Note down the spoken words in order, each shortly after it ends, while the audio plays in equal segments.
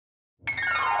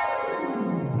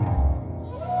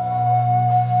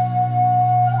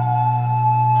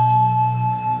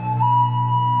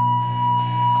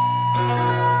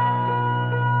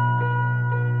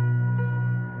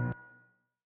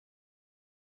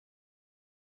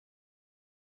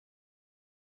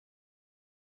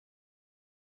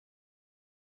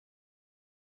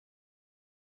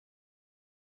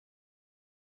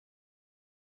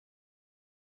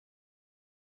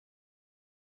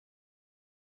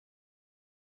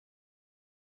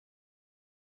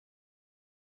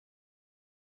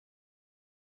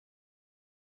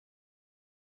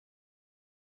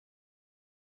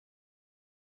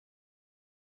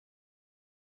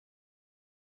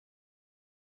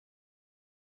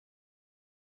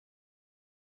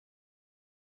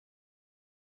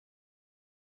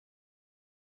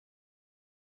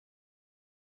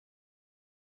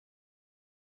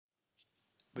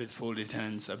With folded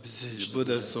hands, I beseech the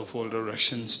Buddhas of all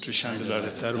directions to shine the light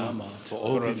of Dharma, for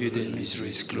all viewed in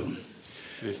misery's gloom.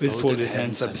 With folded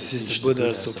hands, I beseech the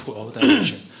Buddhas of all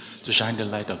directions to shine the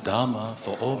light of Dharma,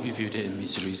 for all viewed in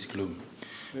misery's gloom.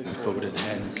 With folded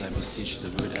hands, I beseech the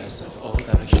Buddhas of all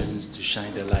directions to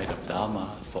shine the light of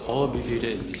Dharma, for all viewed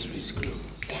in misery's gloom.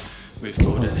 With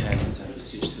folded hands, I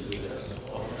beseech the Buddhas of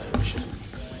all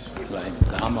directions to shine the light of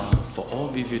Dharma, for all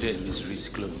viewed in misery's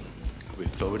gloom.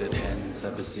 With folded hands,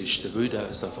 I beseech the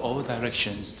Buddhas of all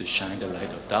directions to shine the light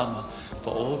of Dharma,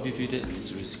 for all viewed in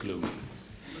misery's gloom.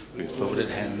 With folded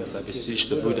hands, I beseech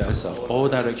the Buddhas of all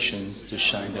directions to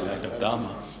shine the light of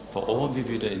Dharma, for all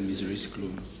viewed in misery's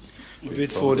gloom.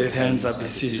 With folded hands, I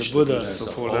beseech the Buddhas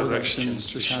of all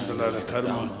directions to shine the light of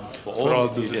Dharma, for all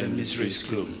viewed in misery's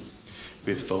gloom.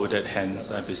 With folded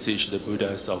hands, I beseech the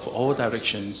Buddhas of all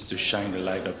directions to shine the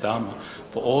light of Dharma,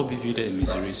 for all viewed in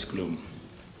misery's gloom.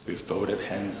 With folded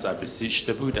hands, I beseech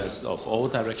the Buddhas of all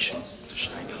directions to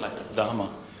shine the light of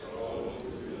Dharma.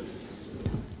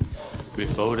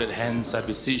 With folded hands, I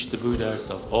beseech the Buddhas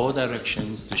of all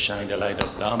directions to shine the light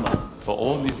of Dharma, for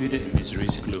all viewed in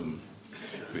misery's gloom.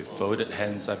 With folded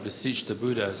hands, I beseech the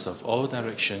Buddhas of all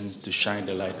directions to shine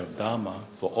the light of Dharma,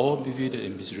 for all viewed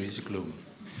in misery's gloom.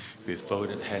 With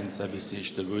folded hands, I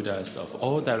beseech the Buddhas of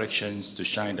all directions to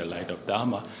shine the light of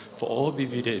Dharma, for all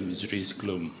viewed in misery's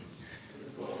gloom.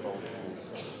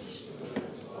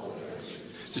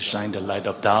 To shine the light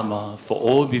of Dharma, for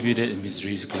all viewed in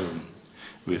misery's gloom.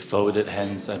 With folded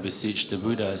hands, I beseech the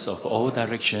Buddhas of all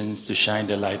directions to shine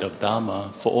the light of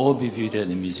Dharma, for all viewed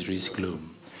in misery's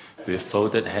gloom. With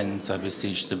folded hands, I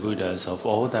beseech the Buddhas of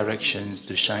all directions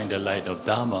to shine the light of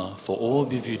Dharma, for all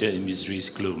viewed in misery's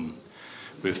gloom.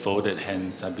 With folded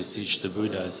hands, I beseech the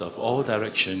Buddhas of all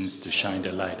directions to shine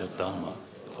the light of Dharma,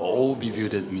 for all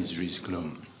viewed in misery's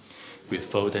gloom. With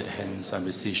folded hands, I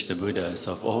beseech the Buddhas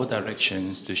of all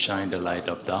directions to shine the light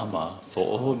of Dharma, for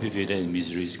all viewed in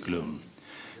misery's gloom.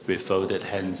 With folded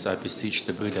hands, I beseech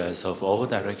the Buddhas of all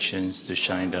directions to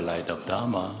shine the light of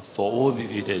Dharma, for all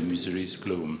viewed in misery's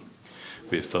gloom.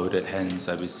 With folded hands,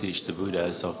 I beseech the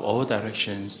Buddhas of all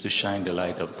directions to shine the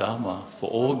light of Dharma, for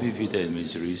all viewed in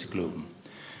misery's gloom.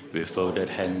 With folded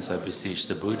hands, I beseech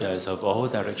the Buddhas of all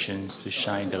directions to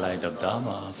shine the light of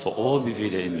Dharma, for all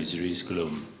viewed in misery's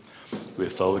gloom.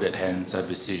 With folded hands, I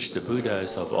beseech the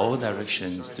Buddhas of all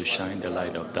directions to shine the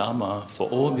light of Dharma, for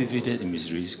all viewed in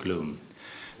misery's gloom.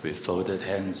 With folded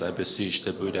hands, I beseech the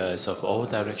Buddhas of all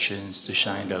directions to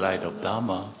shine the light of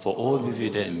Dharma, for all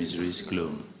viewed in misery's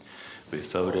gloom. With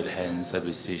folded hands, I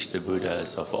beseech the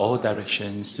Buddhas of all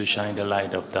directions to shine the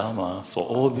light of Dharma, for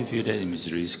all viewed in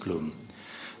misery's gloom.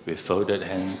 With folded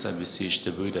hands, I beseech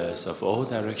the Buddhas of all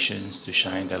directions to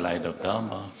shine the light of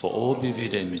Dharma, for all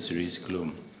viewed in misery's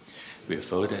gloom. With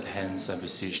folded hands, I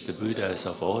beseech the Buddhas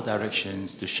of all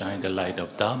directions to shine the light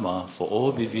of Dharma, for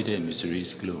all viewed in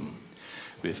misery's gloom.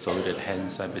 With folded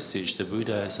hands, I beseech the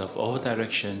Buddhas of all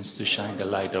directions to shine the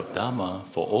light of Dharma,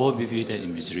 for all viewed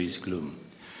in misery's gloom.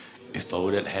 With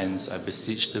folded hands, I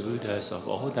beseech the Buddhas of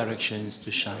all directions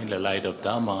to shine the light of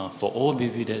Dharma, for all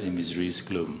viewed in misery's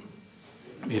gloom.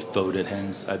 With folded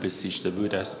hands, I beseech the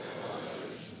Buddhas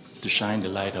to shine the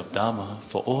light of Dharma,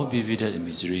 for all viewed in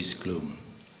misery's gloom.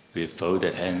 With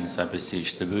folded hands, I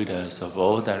beseech the Buddhas of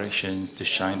all directions to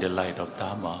shine the light of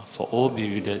Dharma, for all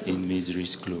viewed in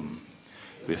misery's gloom.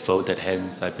 With folded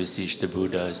hands, I beseech the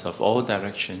Buddhas of all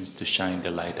directions to shine the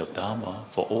light of Dharma,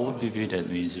 for all viewed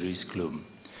in misery's gloom.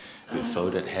 With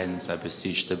folded hands, I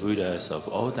beseech the Buddhas of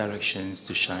all directions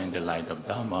to shine the light of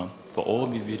Dharma, for all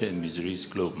viewed in misery's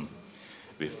gloom.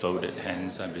 With folded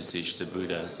hands, I beseech the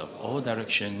Buddhas of all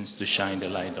directions to shine the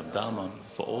light of Dharma,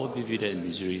 for all viewed in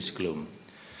misery's gloom.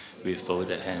 With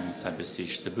folded hands, I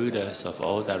beseech the Buddhas of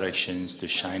all directions to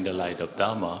shine the light of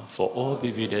Dharma, for all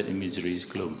viewed in misery's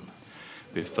gloom.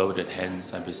 With folded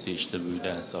hands, I beseech the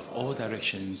Buddhas of all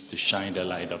directions to shine the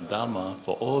light of Dharma,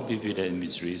 for all viewed in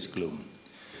misery's gloom.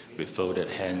 With folded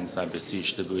hands, I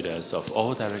beseech the Buddhas of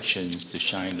all directions to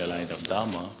shine the light of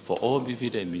Dharma, for all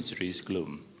viewed in misery's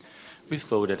gloom. With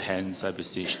folded hands, I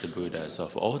beseech the Buddhas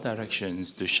of all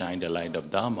directions to shine the light of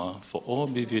Dharma, for all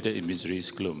viewed in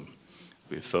misery's gloom.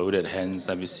 With folded hands,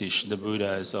 I beseech the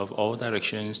Buddhas of all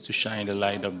directions to shine the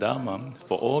light of Dharma,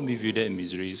 for all viewed in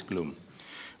misery's gloom.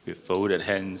 With folded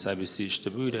hands, I beseech the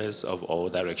Buddhas of all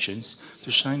directions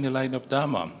to shine the light of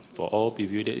Dharma, for all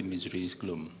viewed in misery's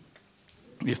gloom.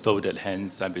 With folded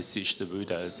hands, I beseech the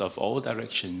Buddhas of all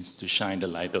directions to shine the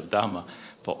light of Dharma,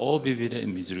 for all viewed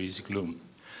in misery's gloom.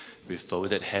 With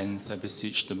folded hands, I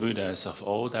beseech the Buddhas of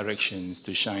all directions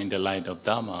to shine the light of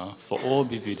Dharma, for all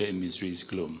viewed in misery's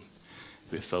gloom.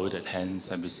 With folded hands,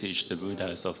 I beseech the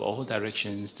Buddhas of all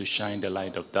directions to shine the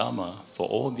light of Dharma for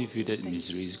all bewildered in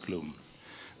misery's gloom.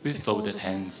 With folded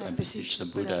hands, I beseech the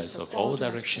Buddhas of all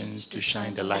directions to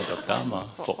shine the light of Dharma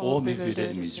for all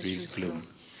bewildered in misery's gloom.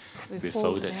 With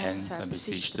folded hands, I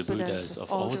beseech the Buddhas of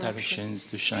all directions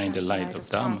to shine the light of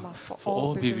Dharma for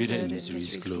all bewildered in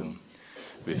misery's gloom.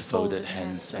 With folded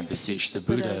hands, I beseech the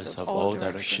Buddhas of all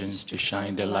directions to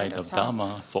shine the light of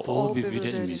Dharma for all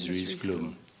bewildered in misery's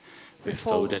gloom. With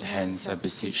folded hands, I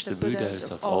beseech the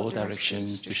Buddhas of all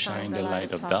directions to shine the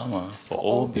light of Dharma for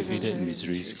all bewildered in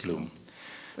misery's gloom.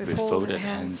 With folded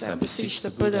hands, I beseech the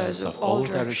Buddhas of all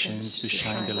directions to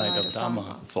shine the light of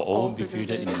Dharma for all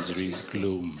bewildered in misery's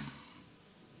gloom.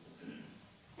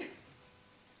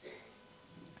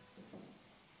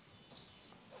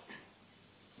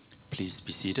 Please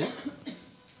be seated.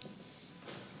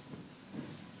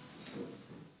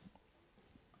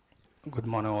 Good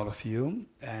morning, all of you.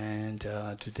 And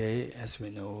today, as we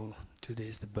know, today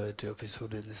is the birthday of His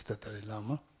Holiness the Dalai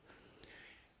Lama.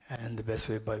 And the best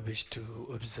way by which to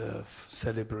observe,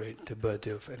 celebrate the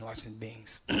birthday of enlightened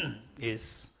beings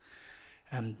is,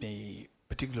 and the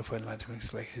particular for enlightened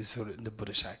beings like His Holiness, the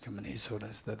Buddha Shakyamuni, His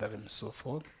Holiness the Dalai, and so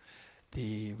forth.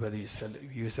 Whether you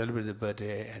celebrate the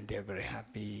birthday and they are very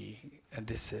happy, and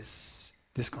this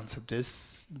concept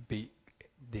is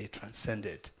they transcend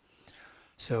it.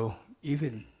 So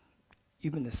even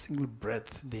a single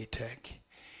breath they take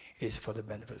is for the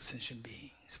benefit of sentient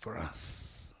beings, for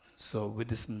us. So with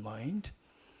this in mind,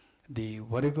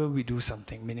 whatever we do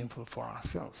something meaningful for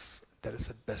ourselves, that is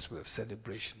the best way of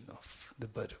celebration of the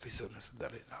birth of His Holiness the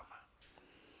Dalai Lama.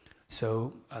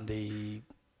 So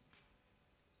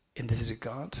in this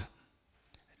regard,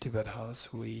 Tibet House,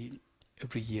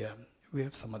 every year we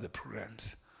have some other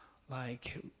programs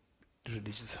like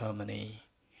religious harmony,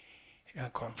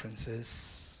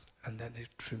 conferences, and then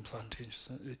a tree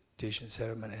plantation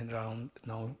ceremony. And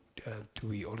now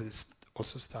we already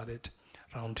also started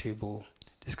roundtable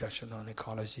discussion on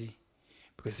ecology,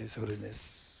 because His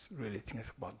Holiness really thinks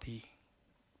about the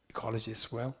ecology as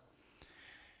well.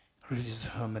 Religious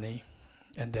harmony.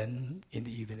 And then in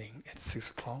the evening at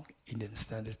 6 o'clock Indian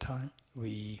Standard Time,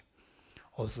 we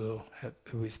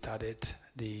started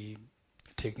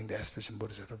taking the aspiration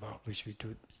Bodhisattva, which we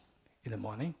do in the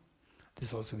morning.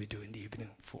 This also we do in the evening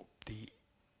for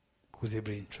who's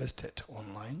ever interested,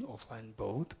 online, offline,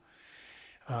 both.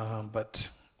 But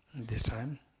this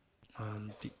time,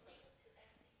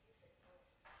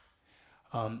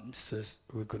 so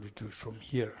we're going to do it from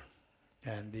here,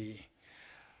 and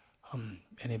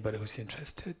anybody who's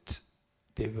interested,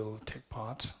 they will take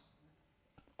part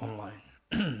online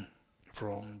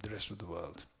from the rest of the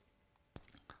world.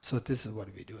 So this is what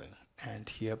we're doing. And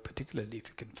here particularly, if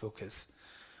you can focus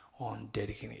on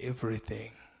dedicating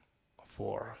everything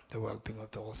for the well-being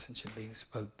of the all sentient beings,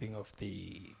 well-being of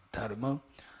the Dharma,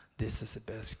 this is the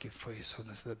best gift for His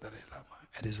Holiness the Dalai Lama.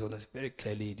 And His Holiness very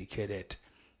clearly indicated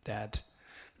that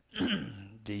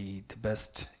the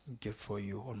best gift for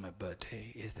you on my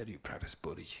birthday is that you practice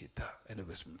bodhicitta and the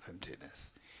wisdom of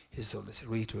emptiness. His Holiness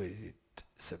reiterated it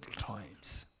several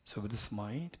times. So with this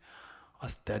mind, a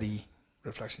steady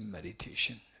reflection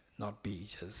meditation, not be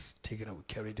just taken away,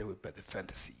 carried away by the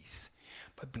fantasies,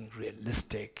 but being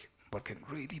realistic, what can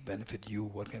really benefit you,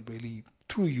 what can really,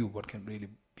 through you, what can really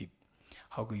be,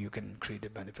 how you can create a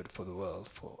benefit for the world,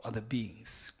 for other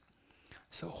beings.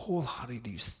 So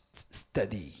wholeheartedly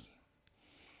study,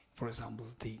 for example,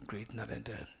 the great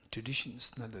Narendra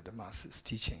traditions, Narendra Master's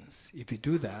teachings. If you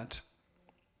do that,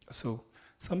 so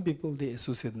some people, they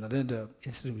associate Narendra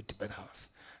instead with Tibet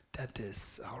House. That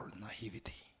is our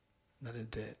naivety.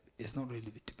 Narendra is not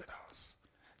really with Tibet House.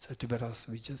 So Tibet House,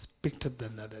 we just picked up the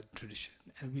Narendra tradition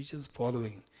and we're just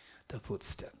following the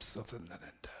footsteps of the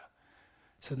Narendra.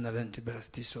 So Narendra and Tibet House,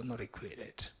 these are not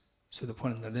equated. So the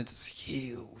point of Narendra is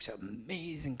huge,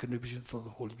 amazing contribution for the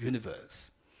whole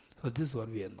universe. So this is what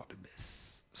we are not to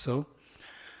miss. So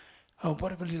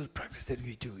whatever little practice that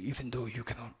we do, even though you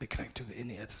cannot be connected with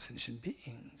any other sentient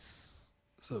beings,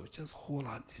 so just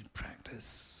wholehearted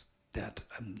practice that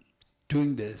I'm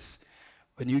doing this.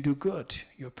 When you do good,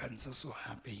 your parents are so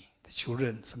happy. The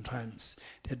children, sometimes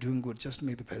they're doing good just to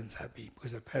make the parents happy,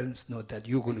 because the parents know that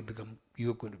you're going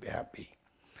to be happy.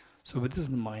 So with this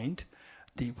in mind,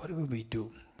 whatever we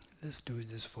do, let's do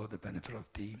this for the benefit of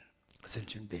the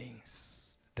sentient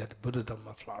beings, that Buddha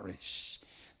Dhamma flourish.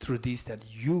 Through these, that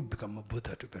you become a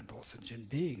Buddha to benefit all sentient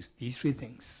beings. These three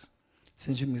things.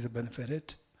 Sentient beings are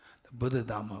benefited. The Buddha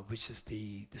Dhamma, which is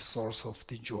the source of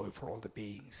the joy for all the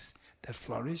beings, that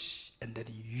flourish, and that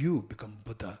you become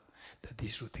Buddha, that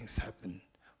these two things happen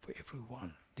for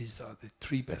everyone. These are the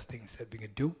three best things that we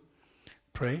can do.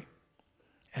 pray,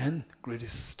 and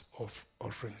greatest of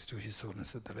offerings to His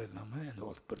Holiness the Dalai Lama and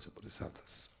all the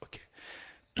Bodhisattvas. Okay.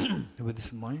 With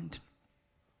this in mind,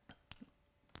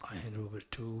 I hand over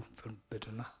to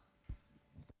Venerable.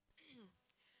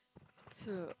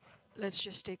 So let's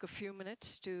just take a few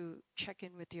minutes to check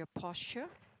in with your posture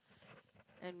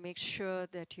and make sure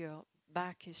that your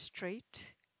back is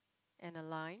straight and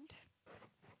aligned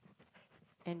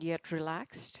and yet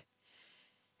relaxed,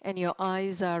 and your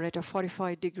eyes are at a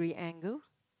 45-degree angle,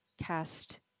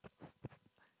 cast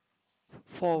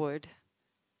forward.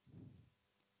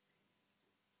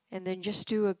 And then just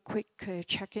do a quick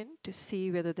check-in to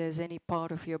see whether there's any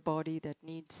part of your body that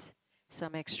needs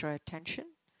some extra attention.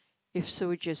 If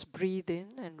so, just breathe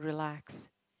in and relax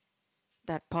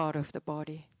that part of the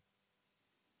body.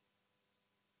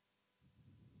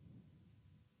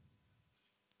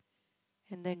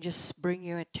 And then just bring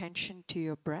your attention to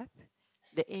your breath,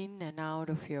 the in and out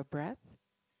of your breath.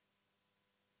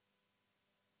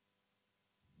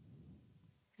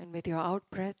 And with your out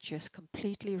breath, just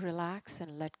completely relax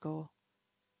and let go.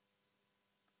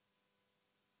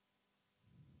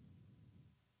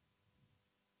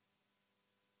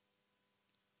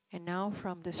 And now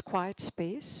from this quiet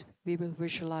space, we will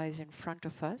visualize in front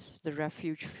of us the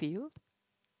refuge field.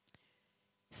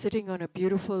 Sitting on a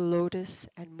beautiful lotus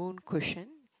and moon cushion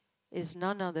is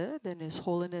none other than His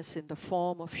Holiness in the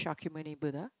form of Shakyamuni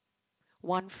Buddha,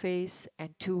 one face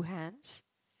and two hands,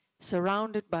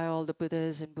 surrounded by all the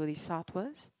Buddhas and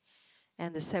Bodhisattvas,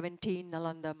 and the 17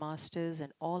 Nalanda masters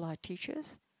and all our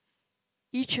teachers,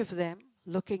 each of them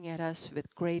looking at us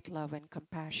with great love and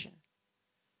compassion.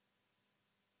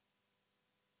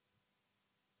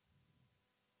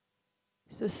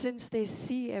 So since they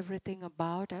see everything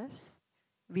about us,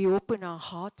 we open our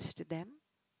hearts to them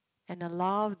and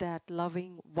allow that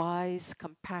loving, wise,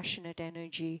 compassionate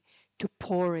energy to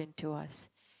pour into us.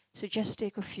 So just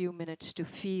take a few minutes to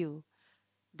feel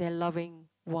their loving,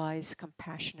 wise,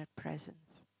 compassionate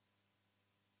presence.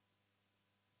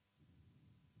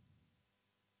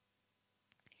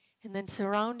 And then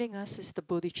surrounding us is the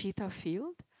bodhicitta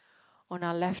field. On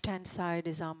our left-hand side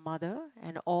is our mother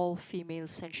and all female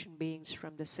sentient beings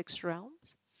from the 6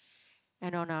 realms.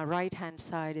 And on our right-hand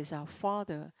side is our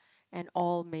father and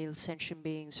all male sentient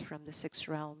beings from the 6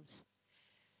 realms.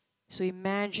 So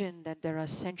imagine that there are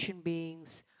sentient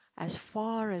beings as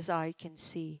far as eye can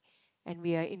see, and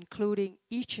we are including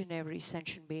each and every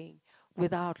sentient being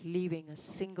without leaving a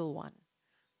single one.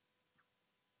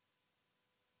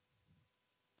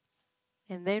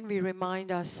 And then we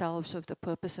remind ourselves of the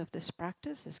purpose of this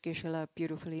practice, as Geshe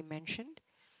beautifully mentioned.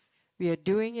 We are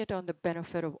doing it on the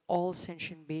benefit of all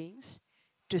sentient beings,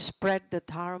 to spread the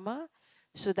Dharma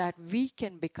so that we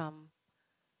can become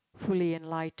fully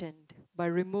enlightened by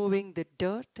removing the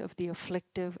dirt of the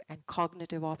afflictive and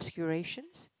cognitive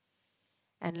obscurations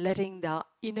and letting the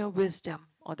inner wisdom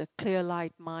or the clear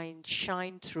light mind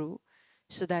shine through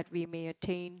so that we may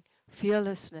attain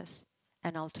fearlessness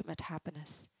and ultimate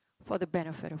happiness for the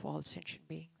benefit of all sentient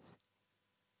beings.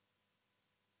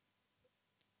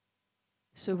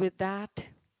 So with that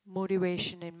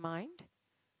motivation in mind,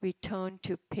 we turn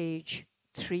to page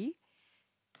 3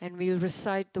 and we'll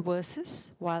recite the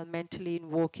verses while mentally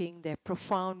invoking their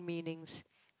profound meanings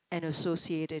and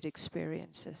associated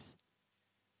experiences.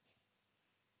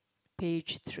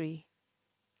 Page 3.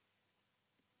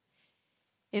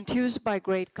 Enthused by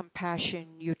great compassion,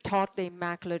 you taught the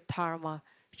Immaculate Dharma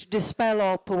to dispel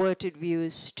all perverted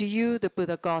views. To you, the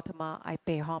Buddha Gautama, I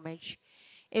pay homage.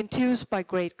 Enthused by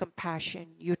great compassion,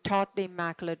 you taught the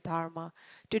Immaculate Dharma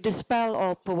to dispel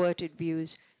all perverted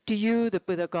views. To you, the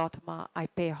Buddha Gautama, I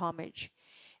pay homage.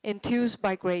 Enthused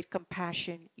by great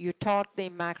compassion, you taught the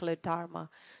Immaculate Dharma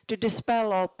to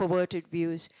dispel all perverted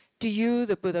views. To you,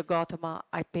 the Buddha Gautama,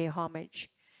 I pay homage.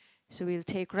 So we'll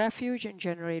take refuge and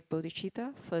generate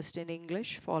bodhicitta, first in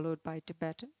English, followed by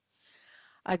Tibetan.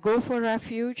 I go for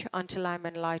refuge until I'm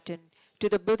enlightened to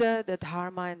the Buddha, the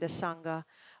Dharma, and the Sangha.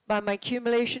 By my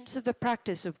accumulations of the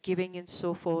practice of giving and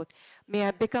so forth, may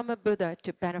I become a Buddha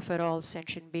to benefit all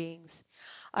sentient beings.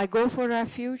 I go for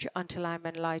refuge until I am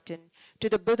enlightened to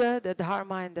the Buddha, the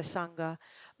Dharma, and the Sangha.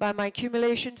 By my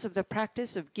accumulations of the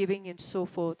practice of giving and so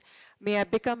forth, may I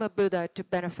become a Buddha to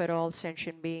benefit all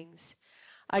sentient beings.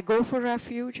 I go for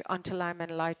refuge until I am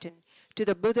enlightened to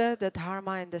the Buddha, the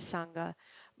Dharma, and the Sangha.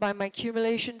 By my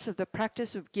accumulations of the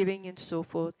practice of giving and so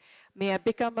forth, may I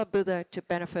become a Buddha to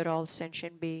benefit all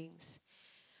sentient beings.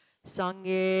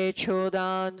 Sangye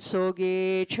chodan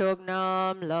soge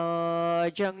chognam la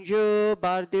jangju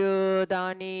bardyu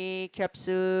dani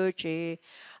kyapsu che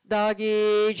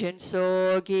dagi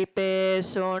jinso gipe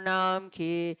sonam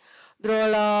ki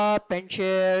Drola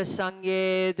pencher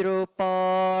sangye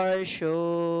drupar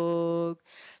shog.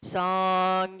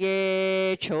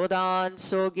 Sangye chodan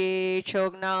sogi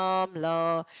chognam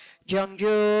la.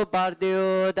 Jangju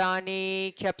bardyo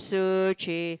dani kyapsu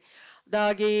chi.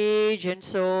 Dagi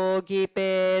jinso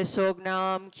gipe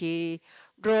sognam ki.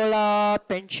 Drola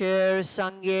pencher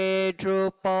sangye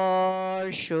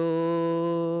drupar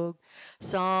shog.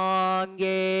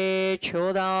 Sangye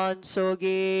chodan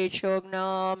sogi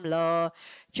chognam la.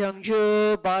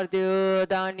 Jangju bardyo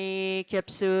dani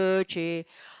kyapsu chi.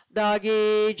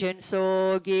 Dagi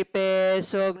jinso gipe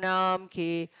sognam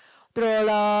ki.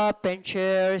 Drola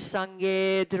pencher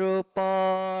sangye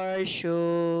drupar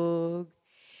shog.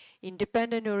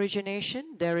 Independent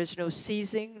origination, there is no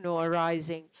ceasing, no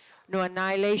arising, no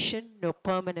annihilation, no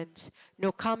permanence,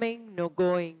 no coming, no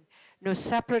going, no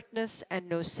separateness and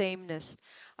no sameness.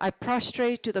 I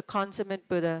prostrate to the consummate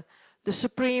Buddha, the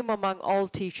supreme among all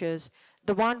teachers,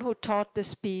 the one who taught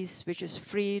this peace which is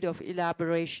freed of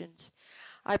elaborations.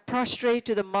 I prostrate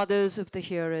to the mothers of the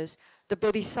hearers, the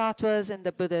Bodhisattvas and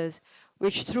the Buddhas,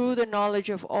 which through the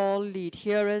knowledge of all lead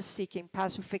hearers seeking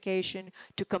pacification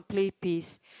to complete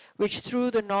peace, which through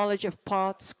the knowledge of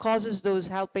paths causes those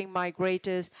helping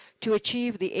migrators to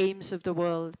achieve the aims of the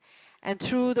world, and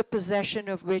through the possession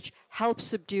of which helps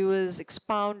subduers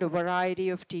expound a variety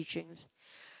of teachings.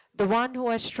 The one who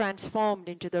has transformed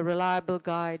into the reliable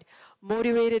guide,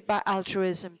 motivated by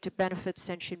altruism to benefit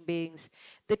sentient beings,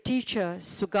 the teacher,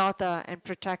 Sugata, and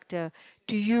protector,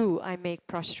 to you I make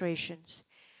prostrations.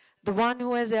 The one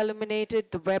who has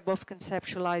eliminated the web of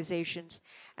conceptualizations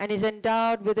and is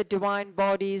endowed with the divine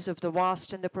bodies of the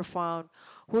vast and the profound,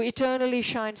 who eternally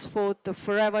shines forth the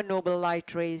forever noble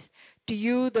light rays, to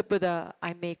you, the Buddha,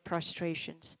 I make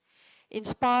prostrations.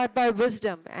 Inspired by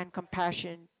wisdom and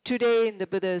compassion, today in the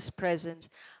Buddha's presence,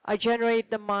 I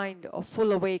generate the mind of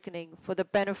full awakening for the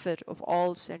benefit of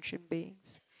all sentient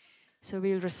beings. So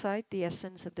we'll recite the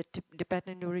essence of the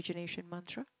dependent origination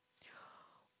mantra.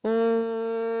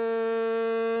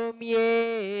 Om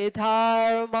ye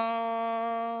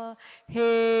dharma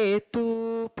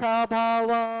hetu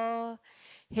prabhava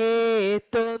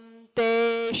hetun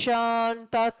te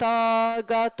shantata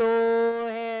gato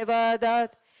hevadat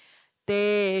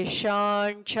te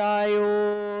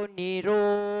shanchayo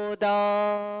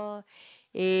niroda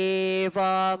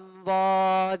evam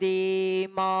vadi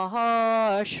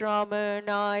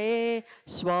mahashramanaye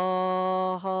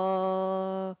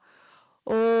swaha.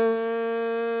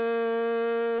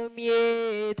 Om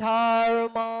ye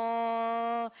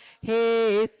dharma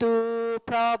hetu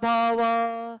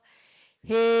prabhava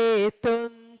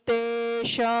hetun te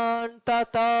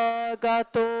shantata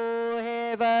gato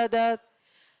hevadat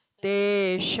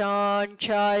te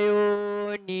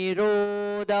shanchayo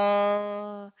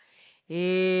niroda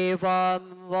evam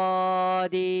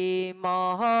vadi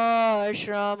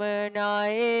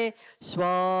mahashramanaye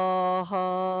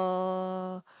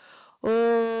swaha.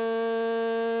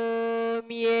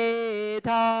 Om ye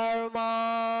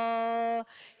dharma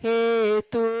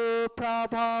hetu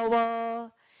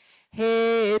prabhava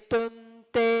hetun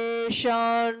te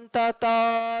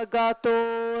shantata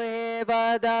gato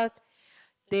hevadat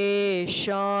te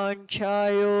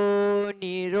shanchayo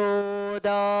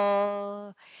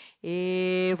niroda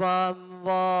evam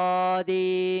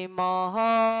vadi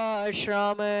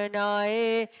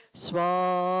mahashramanaye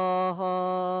swaha.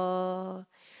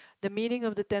 The meaning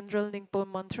of the Tendril Ningpo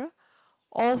mantra: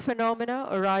 all phenomena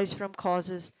arise from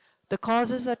causes. The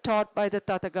causes are taught by the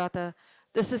Tathagata.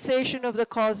 The cessation of the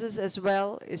causes as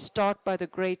well is taught by the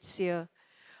great seer.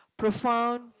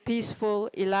 Profound, peaceful,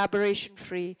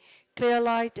 elaboration-free, clear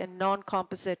light and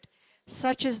non-composite,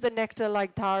 such is the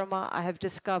nectar-like Dharma I have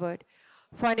discovered.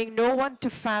 Finding no one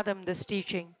to fathom this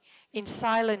teaching, in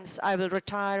silence I will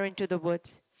retire into the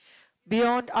woods.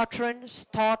 Beyond utterance,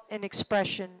 thought, and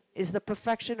expression is the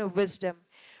perfection of wisdom,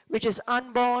 which is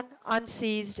unborn,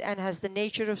 unceased, and has the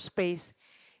nature of space.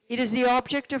 It is the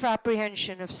object of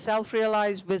apprehension of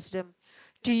self-realized wisdom.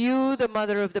 To you, the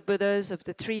mother of the Buddhas of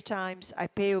the 3 times, I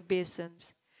pay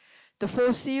obeisance. The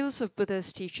 4 seals of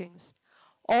Buddha's teachings.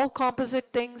 All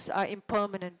composite things are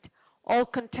impermanent. All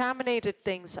contaminated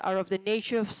things are of the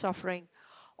nature of suffering.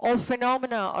 All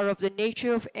phenomena are of the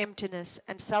nature of emptiness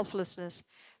and selflessness.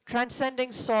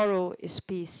 Transcending sorrow is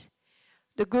peace.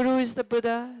 The Guru is the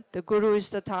Buddha, the Guru is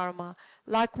the Dharma.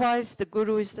 Likewise, the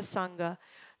Guru is the Sangha.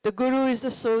 The Guru is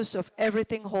the source of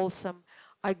everything wholesome.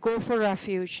 I go for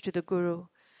refuge to the Guru.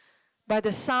 By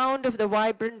the sound of the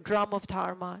vibrant drum of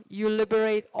Dharma, you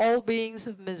liberate all beings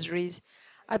of miseries.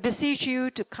 I beseech you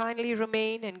to kindly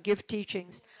remain and give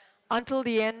teachings until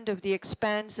the end of the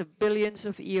expanse of billions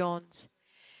of eons.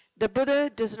 The Buddha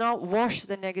does not wash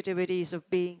the negativities of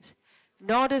beings,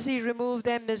 nor does he remove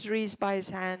their miseries by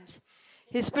his hands.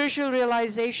 His spiritual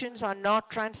realizations are not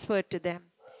transferred to them.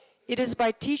 It is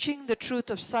by teaching the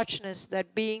truth of suchness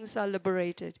that beings are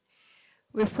liberated.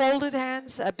 With folded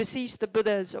hands, I beseech the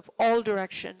Buddhas of all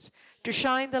directions to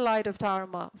shine the light of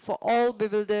Dharma for all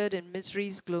bewildered in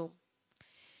misery's gloom.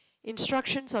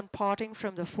 Instructions on parting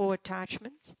from the 4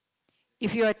 attachments.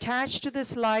 If you are attached to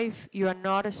this life, you are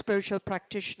not a spiritual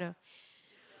practitioner.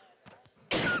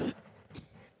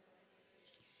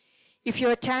 If you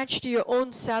are attached to your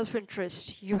own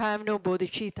self-interest, you have no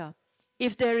bodhicitta.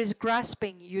 If there is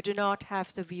grasping, you do not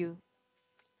have the view.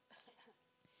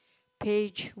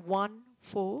 Page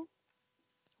 14.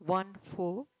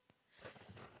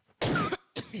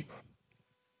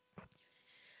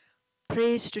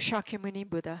 Praise to Shakyamuni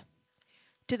Buddha.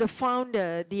 To the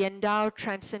founder, the endowed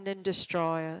transcendent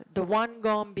destroyer, the one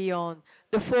gone beyond,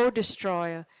 the 4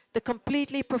 destroyer, the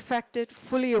completely perfected,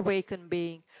 fully awakened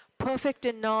being, perfect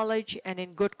in knowledge and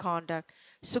in good conduct,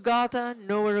 Sugata,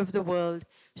 knower of the world,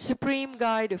 supreme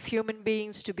guide of human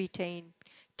beings to be tamed,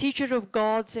 teacher of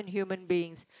gods and human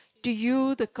beings, to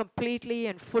you, the completely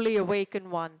and fully awakened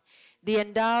one, the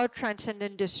endowed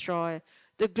transcendent destroyer,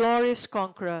 the glorious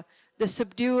conqueror, the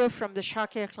subduer from the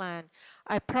Shakya clan,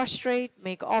 I prostrate,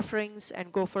 make offerings,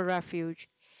 and go for refuge.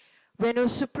 When, O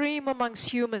supreme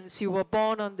amongst humans, you were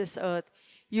born on this earth,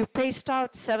 you paced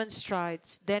out 7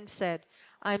 strides, then said,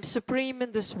 I am supreme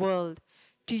in this world.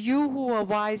 To you who are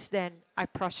wise then, I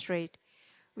prostrate.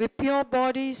 With pure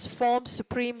bodies, form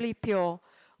supremely pure,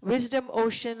 wisdom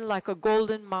ocean like a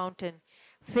golden mountain,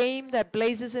 fame that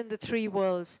blazes in the 3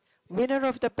 worlds, winner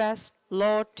of the best,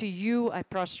 Lord, to you I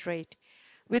prostrate.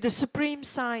 With the supreme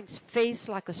signs, face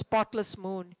like a spotless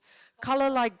moon, color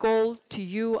like gold, to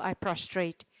you I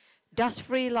prostrate.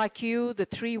 Dust-free like you, the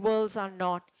 3 worlds are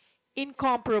not,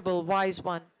 incomparable wise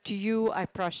one, to you I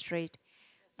prostrate.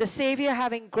 The Savior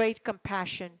having great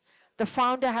compassion, the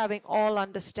Founder having all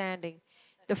understanding,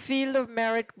 the field of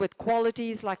merit with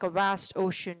qualities like a vast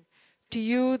ocean, to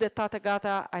you, the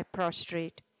Tathagata, I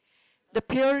prostrate. The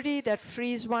purity that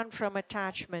frees one from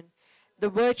attachment, the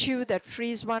virtue that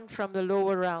frees one from the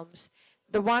lower realms,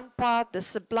 the one path, the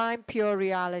sublime pure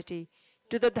reality,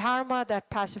 to the Dharma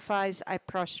that pacifies, I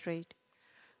prostrate.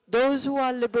 Those who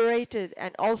are liberated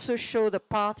and also show the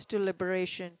path to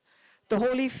liberation, the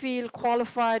holy field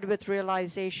qualified with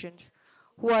realizations,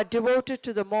 who are devoted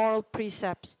to the moral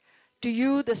precepts, to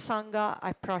you, the Sangha,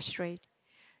 I prostrate.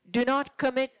 Do not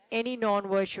commit any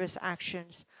non-virtuous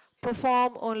actions.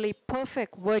 Perform only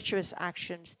perfect virtuous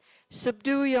actions.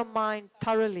 Subdue your mind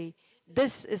thoroughly.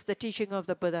 This is the teaching of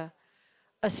the Buddha.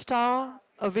 A star,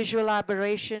 a visual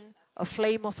aberration, a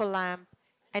flame of a lamp,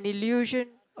 an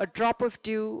illusion, a drop of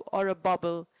dew or a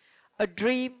bubble, a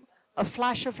dream, a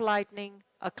flash of lightning,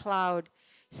 a cloud.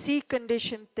 See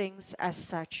conditioned things as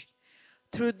such.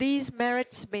 Through these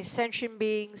merits may sentient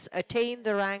beings attain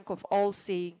the rank of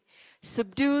all-seeing,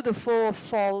 subdue the foe of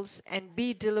falls, and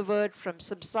be delivered from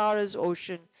samsara's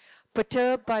ocean,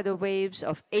 perturbed by the waves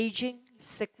of aging,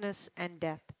 sickness, and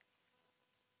death.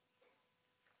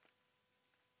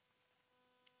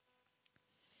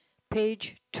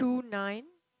 Page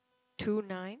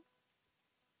 2929.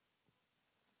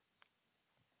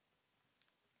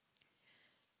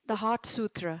 The Heart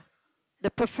Sutra,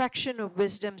 the Perfection of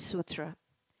Wisdom Sutra.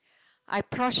 I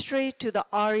prostrate to the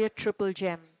Arya Triple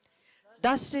Gem.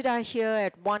 Thus did I hear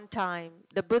at one time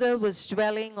the Buddha was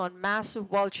dwelling on massive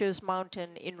Vultures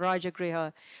Mountain in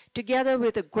Rajagriha, together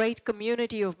with a great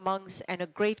community of monks and a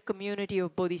great community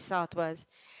of Bodhisattvas.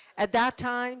 At that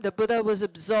time, the Buddha was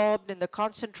absorbed in the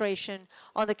concentration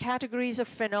on the categories of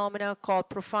phenomena called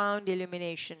profound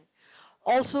illumination.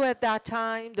 Also at that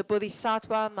time, the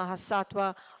Bodhisattva,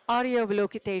 Mahasattva, Arya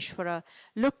Avalokiteshvara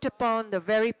looked upon the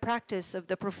very practice of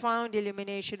the profound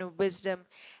illumination of wisdom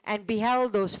and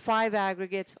beheld those 5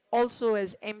 aggregates also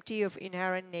as empty of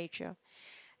inherent nature.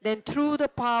 Then through the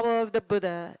power of the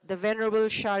Buddha, the Venerable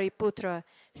Shariputra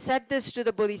said this to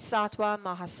the Bodhisattva,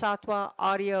 Mahasattva,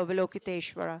 Arya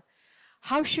Avalokiteshvara.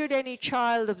 How should any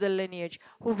child of the lineage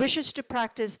who wishes to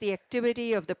practice the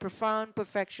activity of the profound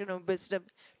perfection of wisdom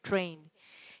train?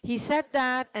 He said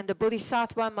that, and the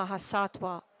Bodhisattva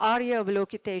Mahasattva, Arya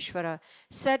Avalokiteshvara,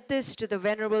 said this to the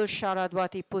Venerable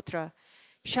Sharadvati Putra.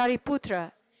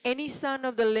 Shariputra, any son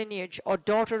of the lineage or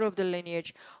daughter of the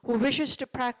lineage who wishes to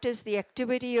practice the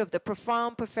activity of the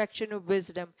profound perfection of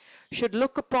wisdom should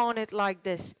look upon it like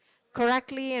this,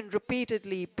 correctly and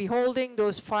repeatedly beholding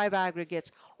those 5 aggregates,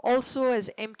 also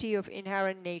as empty of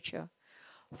inherent nature.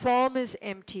 Form is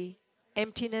empty,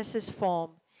 emptiness is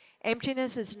form.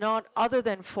 Emptiness is not other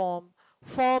than form.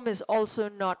 Form is also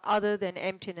not other than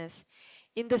emptiness.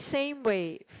 In the same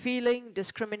way, feeling,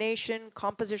 discrimination,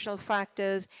 compositional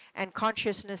factors, and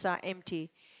consciousness are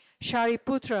empty.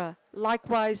 Shariputra,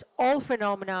 likewise, all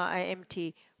phenomena are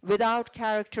empty, without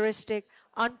characteristic,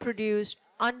 unproduced,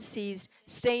 unseized,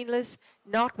 stainless,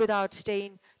 not without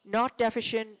stain, not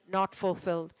deficient, not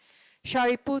fulfilled.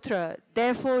 Shariputra,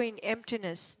 therefore in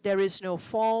emptiness there is no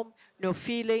form, no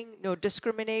feeling, no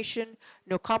discrimination,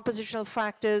 no compositional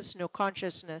factors, no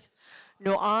consciousness,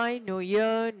 no eye, no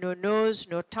ear, no nose,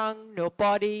 no tongue, no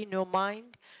body, no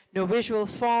mind, no visual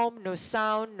form, no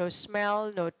sound, no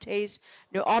smell, no taste,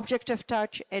 no object of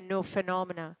touch, and no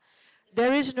phenomena.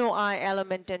 There is no I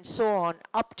element, and so on,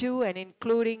 up to and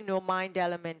including no mind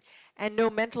element, and no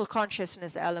mental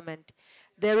consciousness element.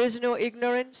 There is no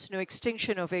ignorance, no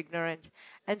extinction of ignorance,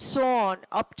 and so on,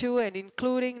 up to and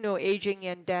including no aging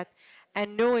and death,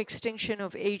 and no extinction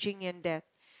of aging and death.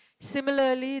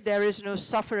 Similarly, there is no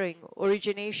suffering,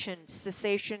 origination,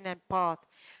 cessation, and path.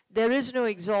 There is no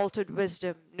exalted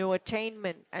wisdom, no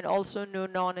attainment, and also no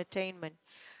non-attainment.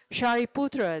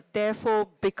 Shariputra, therefore,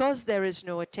 because there is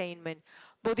no attainment,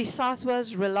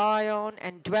 Bodhisattvas rely on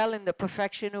and dwell in the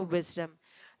perfection of wisdom,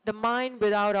 the mind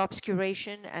without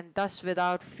obscuration and thus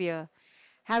without fear.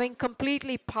 Having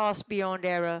completely passed beyond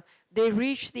error, they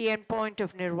reach the endpoint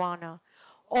of nirvana.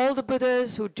 All the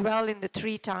Buddhas who dwell in the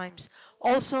three times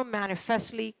also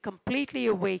manifestly, completely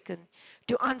awaken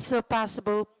to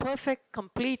unsurpassable, perfect,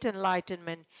 complete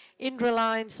enlightenment in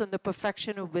reliance on the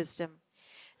perfection of wisdom.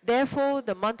 Therefore,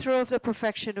 the mantra of the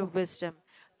perfection of wisdom,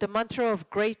 the mantra of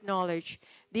great knowledge,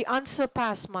 the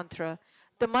unsurpassed mantra,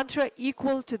 the mantra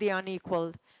equal to the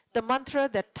unequaled, the mantra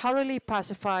that thoroughly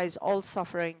pacifies all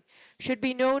suffering, should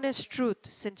be known as truth,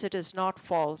 since it is not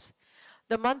false.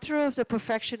 The mantra of the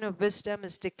perfection of wisdom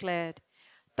is declared,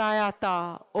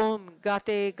 Tayata Om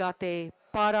Gate Gate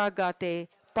Para Gate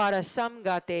Parasam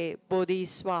Gate Bodhi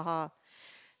Swaha.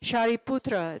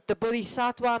 Shariputra, the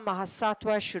Bodhisattva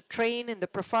Mahasattva should train in the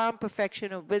profound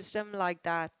perfection of wisdom like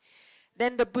that.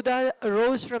 Then the Buddha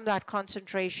arose from that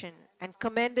concentration and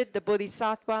commended the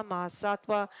Bodhisattva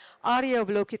Mahasattva Arya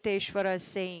Avalokiteshvara,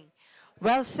 saying,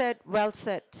 well said,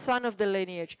 son of the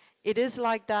lineage, it is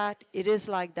like that, it is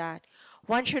like that.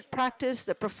 One should practice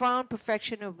the profound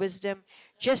perfection of wisdom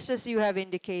just as you have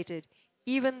indicated.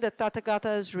 Even the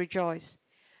Tathagatas rejoice.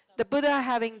 The Buddha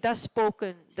having thus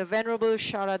spoken, the Venerable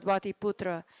Sharadvati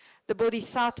Putra, the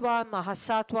Bodhisattva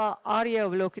Mahasattva Arya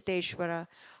Avalokiteshvara,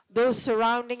 those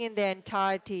surrounding in their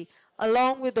entirety,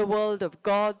 along with the world of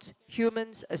gods,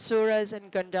 humans, asuras,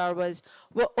 and Gandharvas,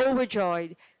 were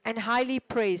overjoyed and highly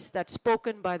praised that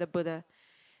spoken by the Buddha.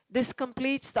 This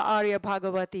completes the Arya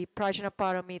Bhagavati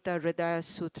Prajnaparamita Hridaya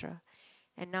Sutra.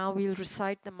 And now we'll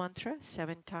recite the mantra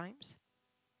 7 times.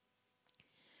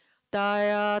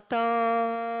 Tayata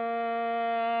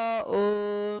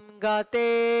Om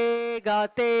Gate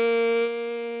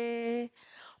Gate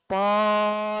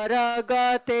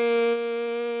Paragate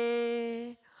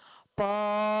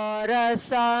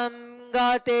Parasam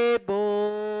Gate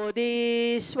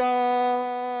Bodhi Swaha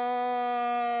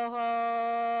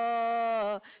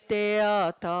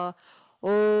Teata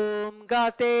Om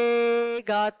Gate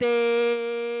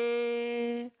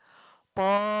Gate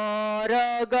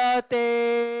Paragate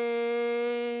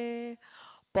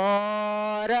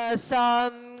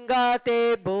Parasam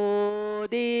Gate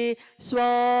Bodhi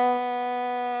Swaha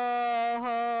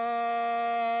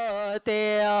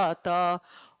Teata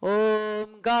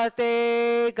Om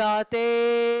Gate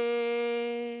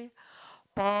Gate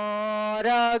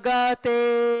Paragate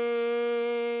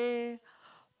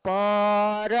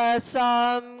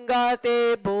Parasam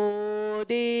Gate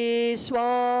Bodhi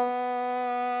Swaha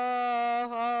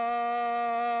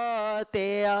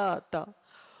Teata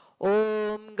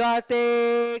Om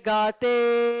Gate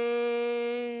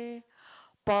Gate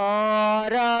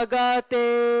Paragate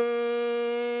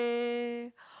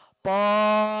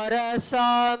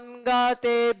Parasam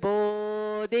Gate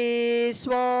Bodhi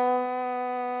Swaha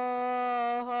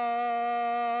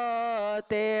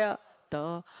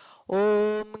Teata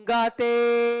Om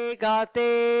Gate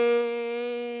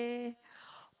Gate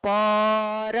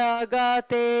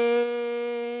Paragate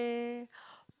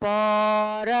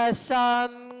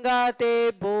Parasam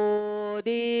Gate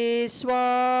Bodhi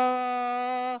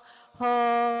Swaha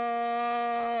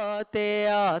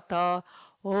Teata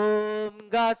Om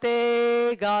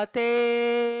Gate Gate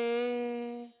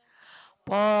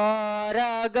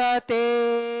Paragate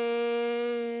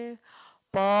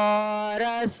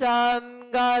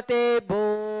Parasam Gate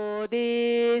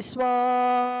Bodhi Swaha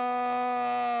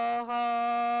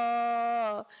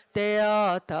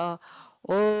Teata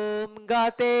Om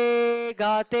Gate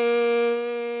Gate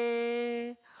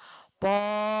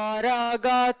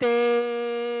Paragate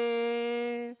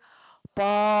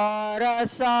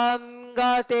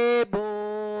Parasamgate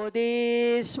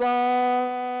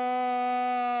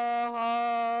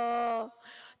Bodhiswaha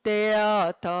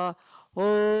Teata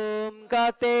Om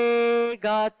Gate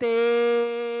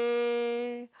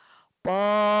Gate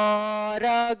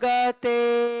Paragate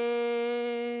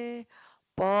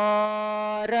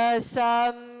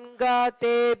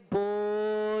Parasamgate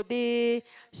Bodhiswaha.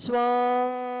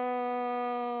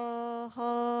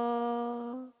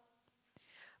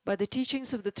 By the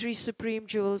teachings of the three supreme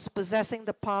jewels possessing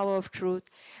the power of truth,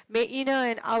 may inner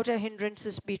and outer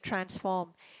hindrances be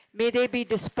transformed. May they be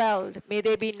dispelled. May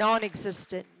they be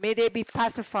non-existent. May they be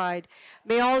pacified.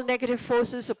 May all negative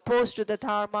forces opposed to the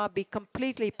Dharma be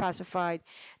completely pacified.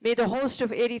 May the host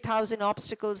of 80,000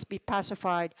 obstacles be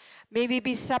pacified. May we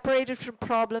be separated from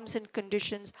problems and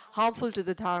conditions harmful to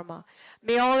the Dharma.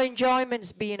 May all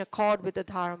enjoyments be in accord with the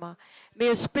Dharma. May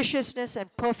auspiciousness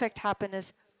and perfect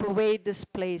happiness pervade this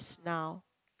place now.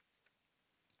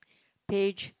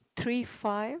 Page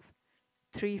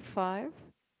 3535.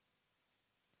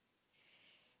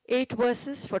 8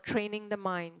 verses for training the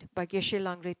mind by Geshe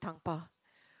Langre Tangpa.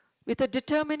 With a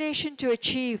determination to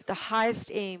achieve the highest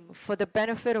aim for the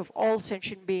benefit of all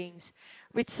sentient beings,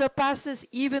 which surpasses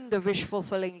even the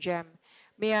wish-fulfilling gem,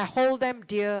 may I hold them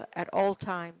dear at all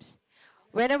times.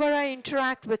 Whenever I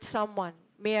interact with someone,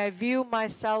 may I view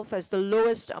myself as the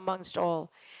lowest amongst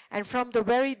all, and from the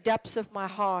very depths of my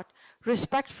heart,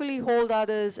 respectfully hold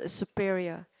others as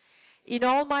superior. In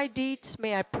all my deeds,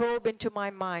 may I probe into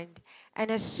my mind, and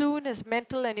as soon as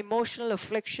mental and emotional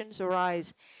afflictions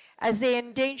arise, as they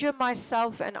endanger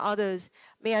myself and others,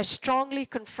 may I strongly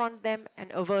confront them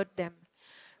and avert them.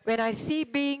 When I see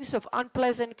beings of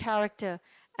unpleasant character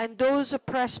and those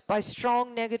oppressed by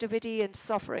strong negativity and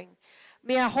suffering,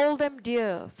 may I hold them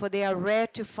dear, for they are rare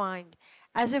to find,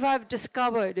 as if I have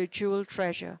discovered a jewel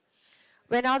treasure.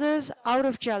 When others, out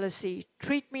of jealousy,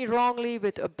 treat me wrongly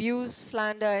with abuse,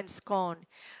 slander, and scorn,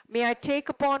 may I take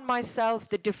upon myself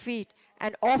the defeat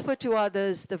and offer to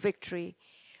others the victory.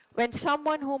 When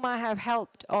someone whom I have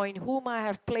helped or in whom I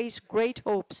have placed great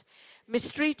hopes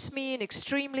mistreats me in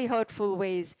extremely hurtful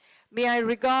ways, may I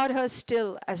regard her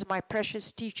still as my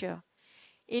precious teacher.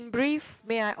 In brief,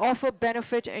 may I offer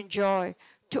benefit and joy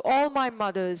to all my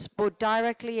mothers, both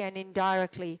directly and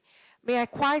indirectly. May I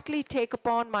quietly take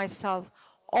upon myself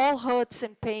all hurts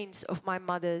and pains of my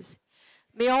mothers.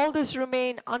 May all this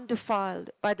remain undefiled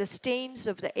by the stains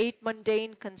of the 8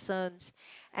 mundane concerns,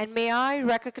 and may I,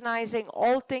 recognizing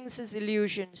all things as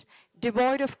illusions,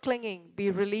 devoid of clinging, be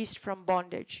released from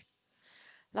bondage.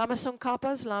 Lama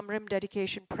Tsongkhapa's Lamrim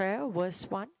Dedication Prayer, verse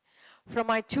 1. From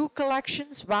my 2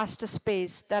 collections, vast a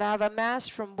space, that I have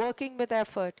amassed from working with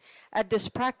effort at this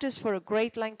practice for a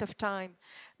great length of time,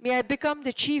 may I become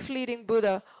the chief leading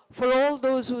Buddha for all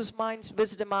those whose minds'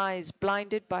 wisdom eyes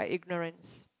blinded by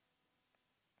ignorance.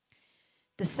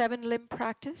 The 7-limb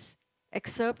practice,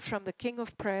 excerpt from the King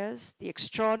of Prayers, the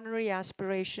extraordinary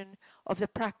aspiration of the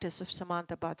practice of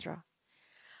Samantabhadra.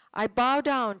 I bow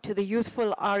down to the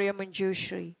youthful Arya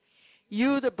Manjushri,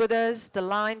 you the Buddhas, the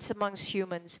lions amongst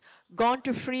humans, gone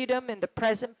to freedom in the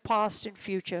present, past, and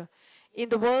future, in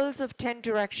the worlds of 10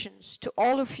 directions, to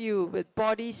all of you with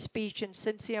body, speech, and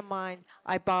sincere mind,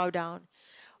 I bow down.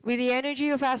 With the energy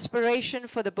of aspiration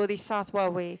for the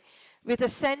Bodhisattva way, with a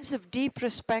sense of deep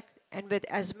respect, and with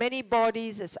as many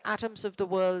bodies as atoms of the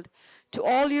world, to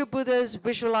all you Buddhas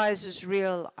visualized as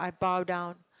real, I bow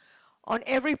down. On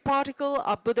every particle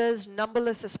are Buddhas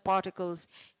numberless as particles,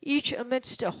 each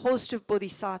amidst a host of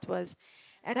Bodhisattvas,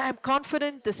 and I am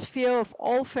confident the sphere of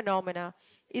all phenomena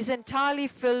is entirely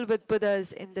filled with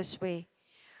Buddhas in this way.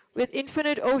 With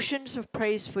infinite oceans of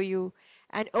praise for you,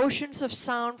 and oceans of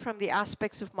sound from the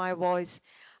aspects of my voice,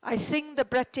 I sing the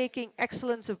breathtaking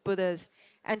excellence of Buddhas,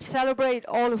 and celebrate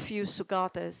all of you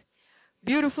Sugatas.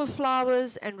 Beautiful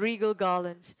flowers and regal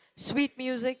garlands, sweet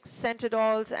music, scented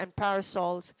oils and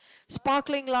parasols,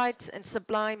 sparkling lights and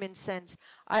sublime incense,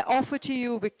 I offer to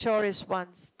you victorious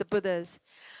ones, the Buddhas.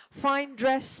 Fine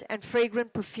dress and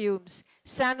fragrant perfumes,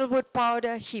 sandalwood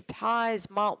powder heaped high as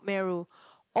Mount Meru,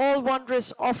 all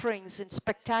wondrous offerings in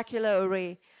spectacular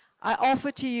array, I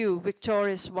offer to you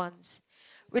victorious ones.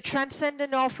 With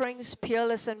transcendent offerings,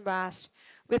 peerless and vast,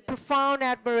 with profound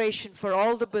admiration for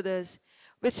all the Buddhas,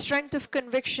 with strength of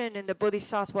conviction in the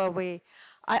Bodhisattva way,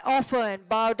 I offer and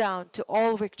bow down to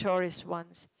all victorious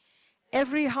ones.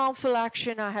 Every harmful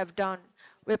action I have done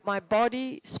with my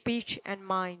body, speech, and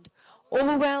mind,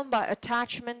 overwhelmed by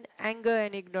attachment, anger,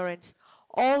 and ignorance,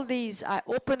 All these I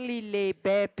openly lay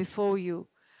bare before you.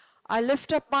 I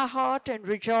lift up my heart and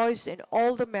rejoice in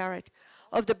all the merit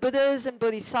of the Buddhas and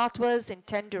Bodhisattvas in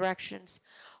 10 directions,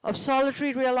 of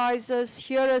solitary realizers,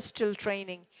 hearers still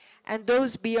training, and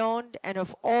those beyond, and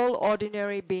of all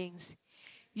ordinary beings.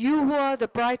 You who are the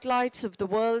bright lights of the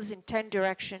worlds in 10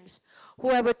 directions, who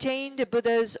have attained a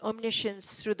Buddha's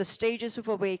omniscience through the stages of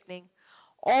awakening,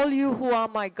 all you who are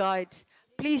my guides,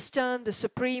 please turn the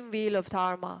supreme wheel of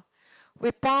Dharma.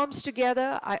 With palms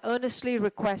together, I earnestly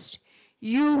request,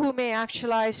 you who may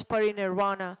actualize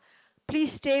parinirvana,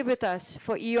 please stay with us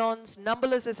for eons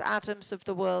numberless as atoms of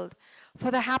the world, for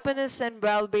the happiness and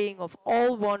well-being of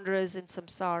all wanderers in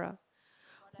samsara.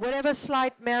 Whatever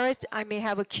slight merit I may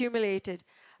have accumulated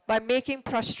by making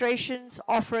prostrations,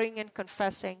 offering and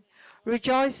confessing,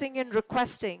 rejoicing and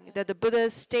requesting that the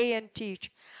Buddhas stay and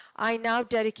teach, I now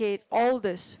dedicate all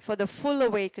this for the full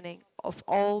awakening of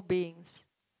all beings.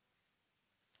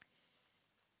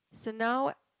 So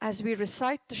now, as we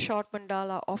recite the short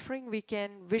mandala offering, we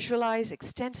can visualize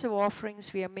extensive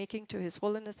offerings we are making to His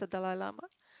Holiness the Dalai Lama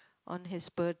on his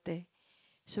birthday.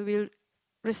 So we'll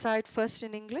recite first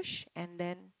in English and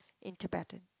then in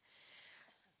Tibetan.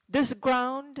 This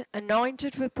ground,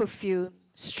 anointed with perfume,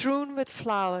 strewn with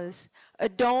flowers,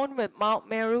 adorned with Mount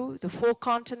Meru, the 4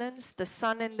 continents, the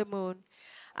sun and the moon,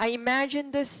 I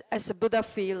imagine this as a Buddha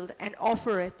field and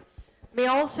offer it. May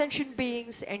all sentient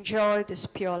beings enjoy this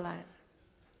pure land.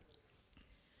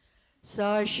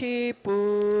 Sashi Pukhi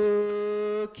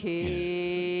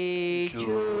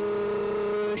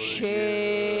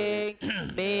Jushing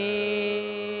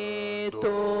Me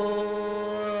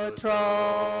To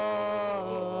Tram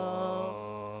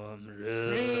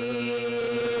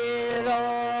Rira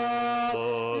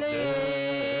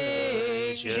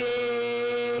Leche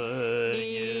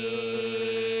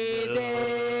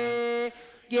Nide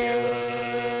Genpa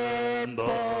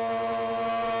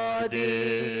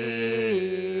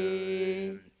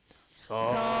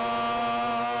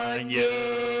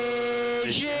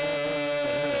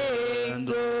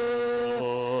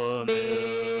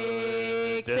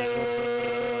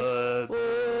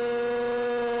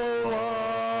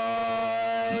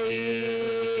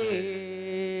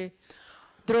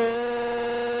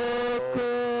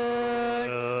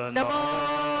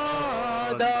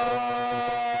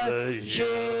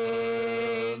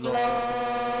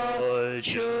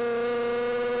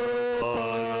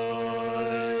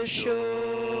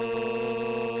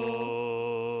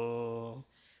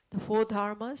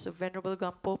Dharmas of Venerable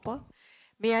Gampopa.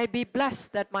 May I be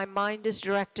blessed that my mind is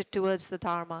directed towards the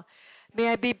Dharma.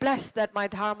 May I be blessed that my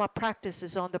Dharma practice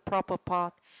is on the proper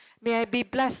path. May I be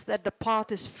blessed that the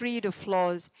path is freed of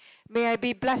flaws. May I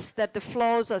be blessed that the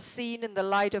flaws are seen in the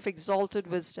light of exalted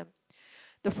wisdom.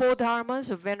 The 4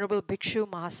 Dharmas of Venerable Bhikshu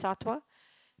Mahasattva,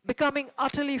 becoming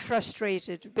utterly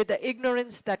frustrated with the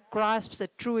ignorance that grasps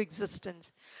at true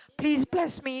existence, please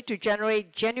bless me to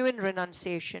generate genuine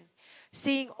renunciation,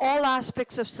 seeing all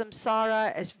aspects of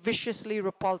samsara as viciously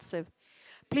repulsive.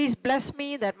 Please bless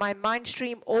me that my mind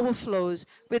stream overflows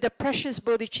with the precious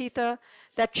bodhicitta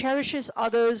that cherishes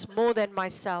others more than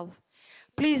myself.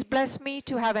 Please bless me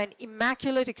to have an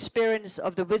immaculate experience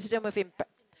of the wisdom of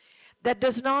that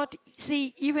does not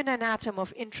see even an atom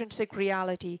of intrinsic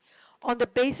reality on the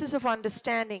basis of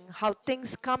understanding how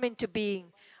things come into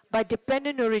being by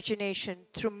dependent origination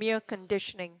through mere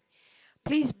conditioning.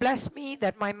 Please bless me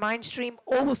that my mind stream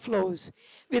overflows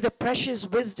with the precious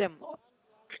wisdom,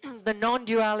 the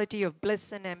non-duality of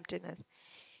bliss and emptiness.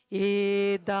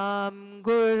 Idam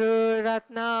Guru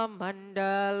Ratna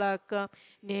Mandalakam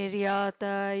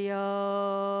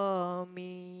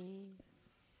Niryatayami.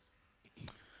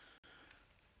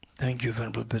 Thank you,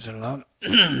 Venerable Bhajanlal.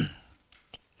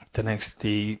 The next,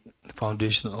 the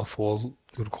foundation of all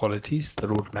good qualities, the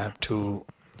roadmap to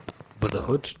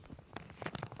Buddhahood,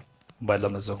 by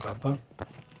Lama Tsongkhapa.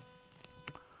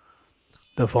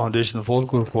 The foundation of all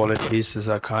good qualities is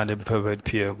our kind and perfect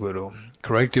pure Guru.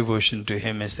 Correct devotion to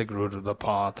him is the root of the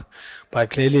path. By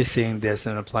clearly seeing this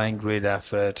and applying great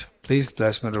effort, please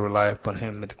bless me to rely upon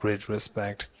him with great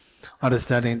respect.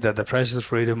 Understanding that the precious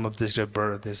freedom of this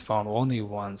birth is found only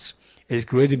once, is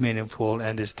greatly meaningful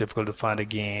and is difficult to find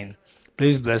again.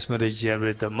 Please bless me to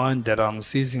generate the mind that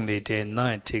unceasingly day and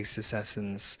night takes its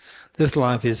essence. This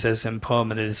life is as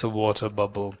impermanent as a water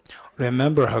bubble.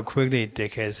 Remember how quickly it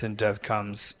decays and death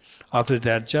comes. After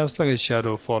that, just like a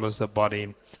shadow follows the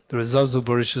body, the results of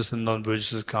virtuous and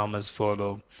non-virtuous karmas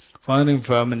follow. Finding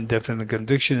firm and definite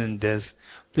conviction in this,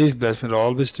 please bless me to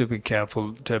always to be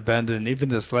careful to abandon even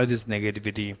the slightest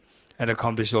negativity and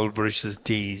accomplish all virtuous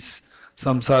deeds.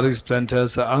 Samsaric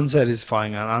splinters are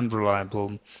unsatisfying and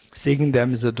unreliable. Seeking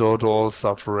them is the door to all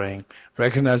suffering.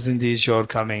 Recognizing these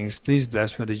shortcomings, please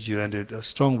bless me with you and a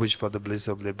strong wish for the bliss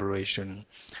of liberation.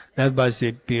 Led by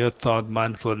pure thought,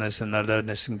 mindfulness, and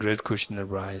alertness in great cushion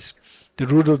arise. The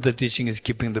root of the teaching is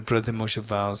keeping the Pratimosha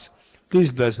vows.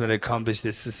 Please bless me to accomplish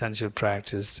this essential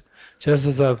practice. Just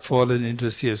as I have fallen into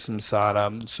a sea of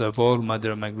samsara, so have all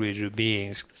mother migratory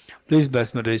beings. Please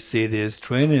bless me to see this,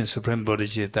 train in Supreme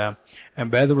Bodhisattva, and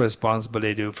bear the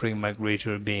responsibility of freeing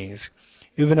migratory beings.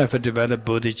 Even if I develop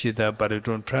Bodhisattva, but I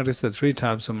don't practice the 3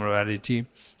 types of morality,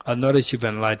 I'll not achieve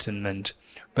enlightenment.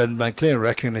 But in my clear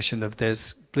recognition of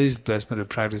this, please bless me to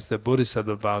practice the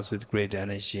Bodhisattva vows with great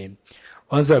energy.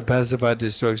 Once I pacify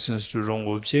distractions to wrong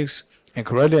objects and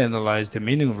correctly analyze the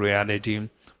meaning of reality,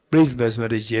 please bless me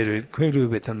to generate quickly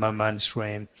within my mind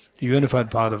stream the unified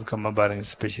path of karma abiding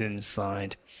especially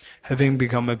inside. Having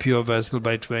become a pure vessel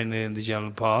by training in the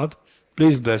general path,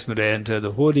 please bless me to enter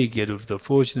the holy gate of the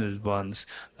fortunate ones,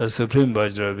 the Supreme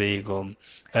Vajra vehicle.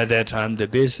 At that time, the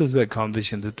basis of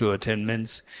accomplishing the 2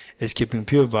 attainments is keeping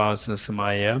pure vows and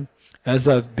samaya. As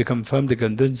I've become firmly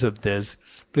convinced of this,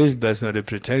 please bless me to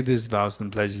protect these vows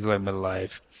and pledges like my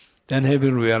life. Then,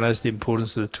 having realized the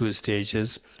importance of the 2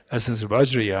 stages, essence of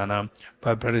Vajrayana,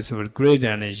 by practicing with great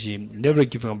energy, never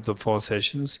giving up the 4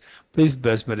 sessions, please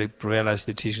bless me to realize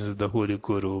the teachings of the Holy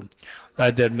Guru.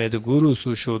 Like that, may the Gurus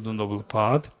who showed the noble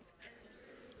path,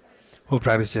 who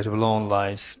practiced it of long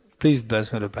lives, please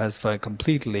bless me to pacify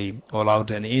completely all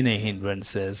outer and inner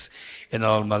hindrances in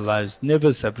all my lives,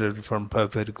 never separated from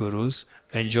perfect Gurus,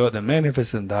 enjoy the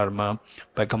magnificent Dharma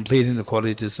by completing the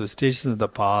qualities of stations of the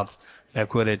path, I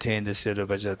could attain the state of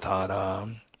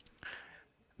Vajratara.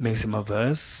 Maximum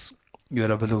verse, you are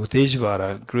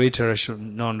Avalokiteshvara, great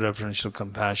non-referential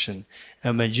compassion,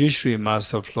 and Manjushri,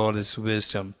 master of flawless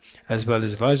wisdom, as well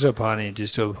as Vajrapani,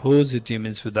 disturb hosts of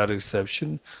demons without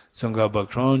exception, Sangaba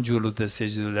crown, jewel of the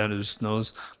sage of the land of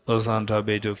snows, Losanta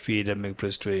bay to feed and make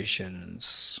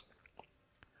prostrations.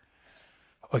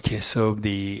 Okay, so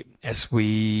as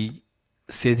we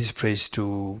say this praise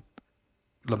to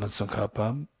Lama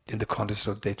Tsongkhapa, in the context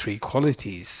of the 3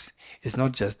 qualities, it's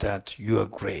not just that you are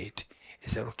great.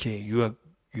 It's that, okay, you are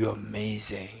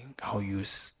amazing how you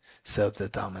serve the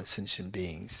Dharma and sentient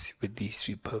beings with these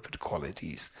 3 perfect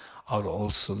qualities. I'll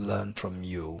also learn from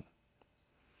you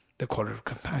the quality of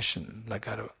compassion, like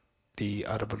out of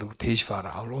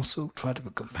Avalokiteshvara. I'll also try to be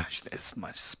compassionate as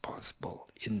much as possible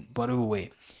in whatever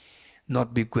way.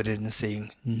 Not be good in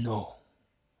saying no,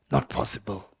 not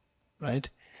possible, right?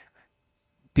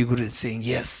 Be good at saying,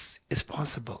 yes, it's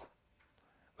possible.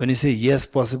 When you say, yes,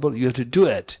 possible, you have to do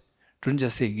it. Don't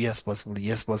just say, yes, possible,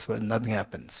 and nothing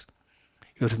happens.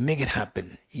 You have to make it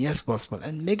happen. Yes, possible,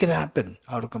 and make it happen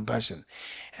out of compassion.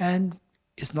 And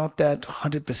it's not that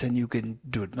 100% you can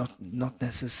do it, not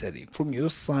necessary. From your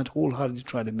side, wholeheartedly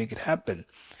try to make it happen.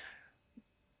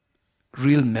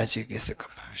 Real magic is the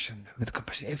compassion. With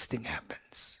compassion, everything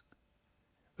happens.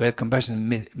 Where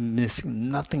compassion is missing,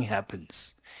 nothing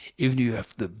happens. Even if you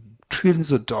have the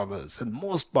trillions of dollars and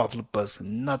most powerful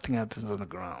person, nothing happens on the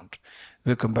ground.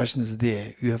 Where compassion is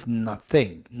there, you have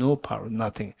nothing, no power,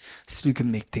 nothing. Still you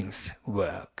can make things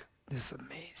work. This is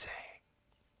amazing.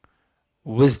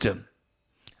 Wisdom.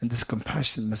 And this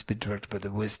compassion must be directed by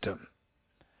the wisdom.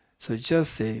 So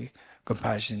just say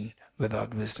compassion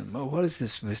without wisdom. Oh, what is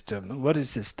this wisdom? What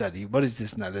is this study? What is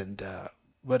this nalanda?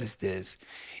 What is this?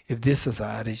 If this is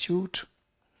our attitude,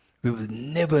 we will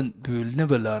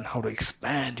never learn how to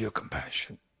expand your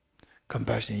compassion.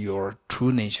 Compassion, your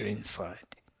true nature inside.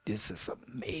 This is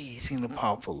amazingly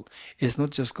powerful. It's not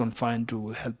just confined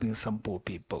to helping some poor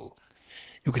people.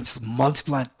 You can just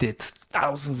multiply it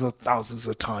thousands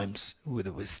of times with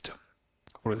wisdom.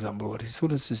 For example, what His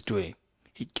Holiness is doing,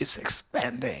 he keeps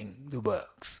expanding the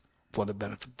works for the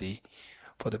benefit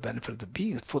of the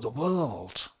beings, for the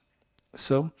world.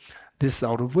 So this is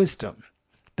out of wisdom.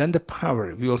 Then the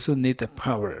power, we also need the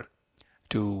power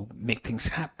to make things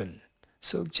happen.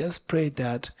 So just pray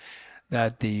that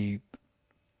they'll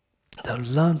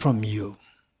learn from you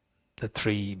the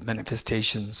 3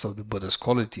 manifestations of the Buddha's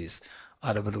qualities,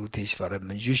 Avalokiteshvara,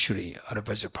 Manjushri,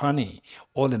 Vajrapani,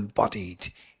 all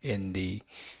embodied in the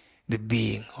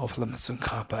being of Lama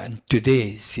Tsongkhapa, and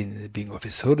today seen in the being of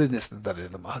His Holiness the Dalai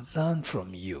Lama. I'll learn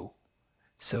from you.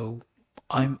 So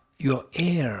I'm your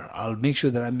heir. I'll make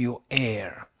sure that I'm your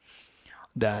heir,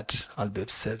 that I'll be of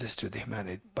service to the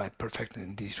humanity by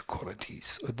perfecting these 2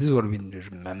 qualities. So this is what we need to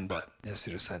remember as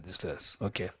we recite this verse.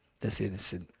 Okay, let's say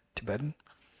this in Tibetan.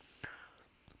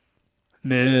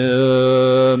 Me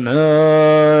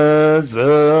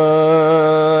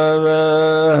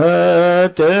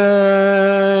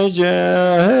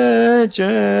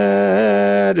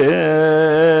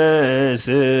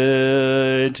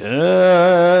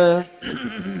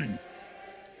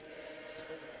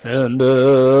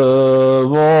Embe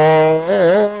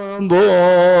Wombo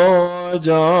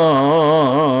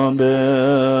Jambe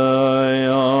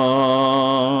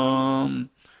Yam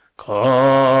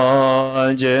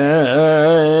Kaje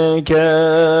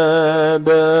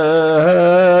Kebe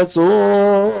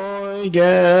Tsui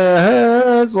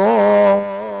Gezo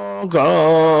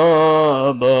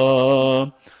Gaba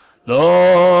Lo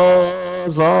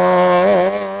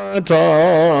Zatabe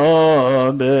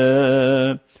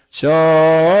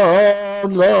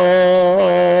Shabla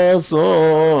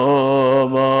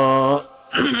Soma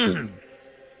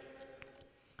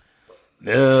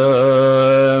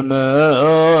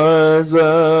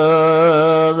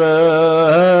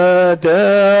Memezavete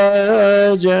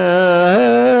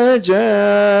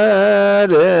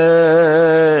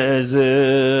Jereze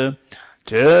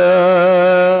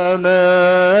Teme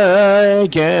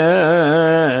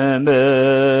Kembe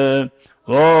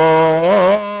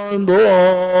Wombo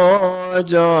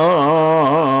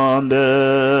Jambe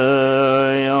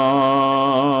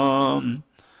Yam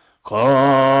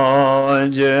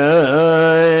Kaje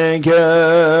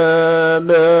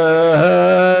Keme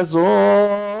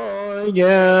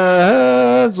Zoye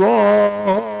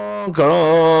Zokaba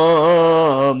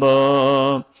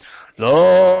Lo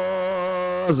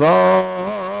Zatabe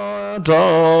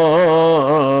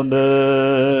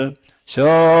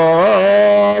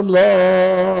Shabla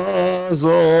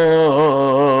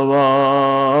Zovade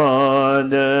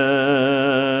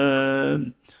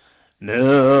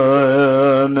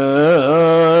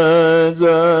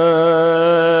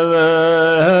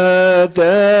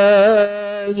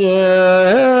Nemezavete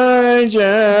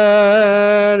Jerese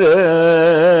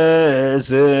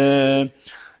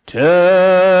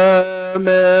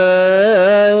Teme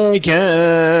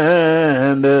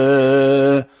Kembe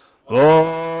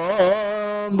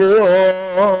Wombo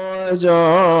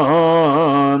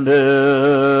Jambe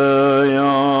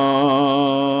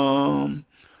Yam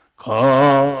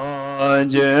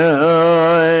Kaje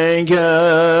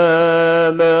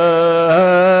Keme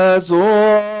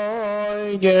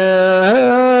Zoi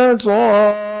Gezo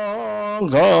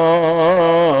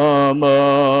Gama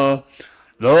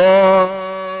Lo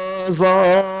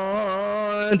Zatabe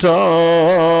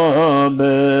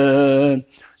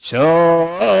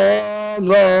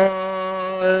Shabla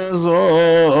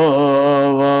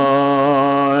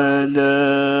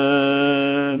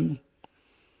Zovade.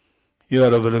 You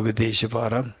are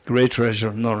Avalokiteshvara, great treasure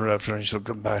of non-referential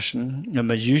compassion, and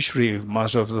Manjushri,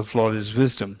 master of the flawless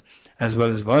wisdom, as well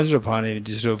as Vajrapani,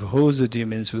 destroyer of hosts of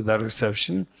demons without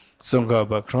exception, Sangha,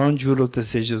 crown jewel of the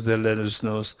sages of the Lenus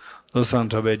nose,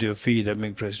 Losanta bed your feet and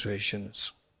make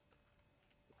prostrations.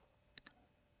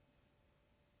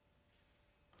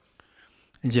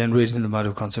 Generating the mind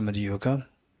of consummate yoga,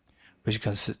 which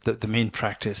consists the main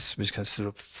practice, which consists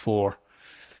of 4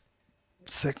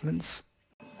 segments.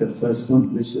 The first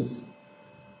one, which is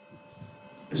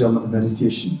shamatha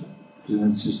meditation,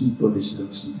 renunciation,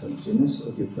 bodhisattva, and emptiness.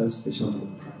 Okay, first the shamatha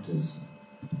practice.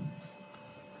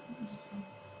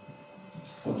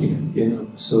 Okay,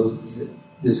 so this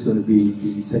is going to be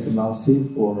the second last day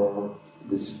for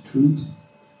this retreat,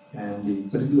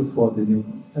 and particularly for the new,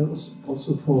 and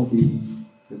also for the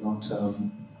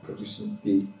long-term practitioners,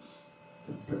 the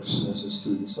practitioners and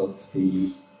students of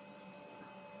the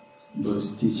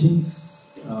Buddhist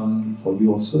teachings, for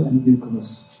you also, and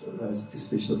newcomers,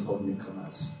 especially for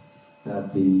newcomers,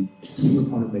 that the single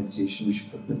point of meditation, we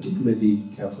should be particularly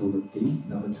careful with the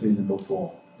number 3 and number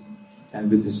 4. And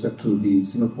with respect to the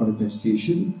single point of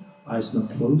meditation, eyes not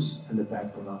closed and the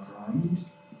backbone upright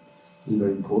is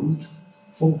very important.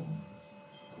 Oh,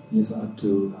 yes, up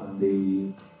to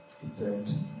the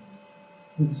effect.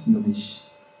 Let's Manish,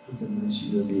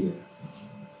 you are there.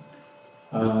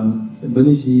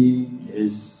 Manishji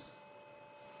is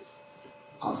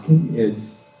asking if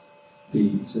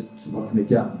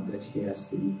that he has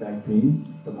the back pain.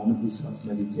 The moment he starts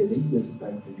meditating, there's a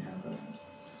back pain happening.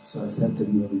 So I said that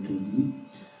we will do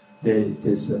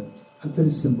there's a very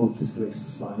simple physical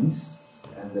exercise,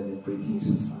 and then a breathing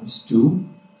exercise too,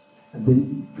 and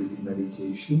then breathing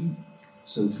meditation.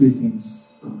 So 3 things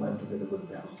combined together will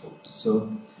be helpful. So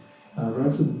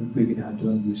right from the beginning, I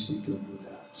don't usually do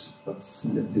that, but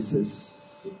since this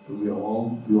is we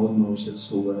all know it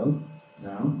so well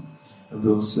now, and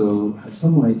we also have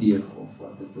some idea of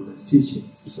what the Buddha's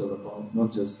teachings is all about,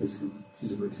 not just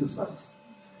physical exercise.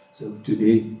 So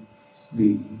today,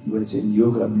 when I say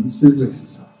yoga, means physical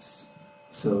exercise.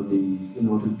 So in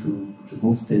order to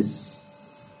remove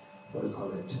this, what do you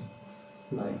call it,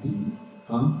 like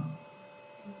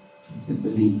the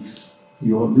belief,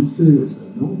 yoga means physical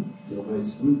exercise. No, yoga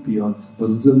is beyond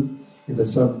Buddhism. If I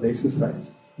start with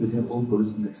exercise, we have all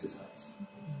Buddhism exercise.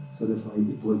 So that's why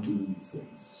we avoid doing these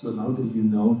things. So now that you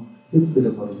know a little bit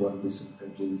about what wisdom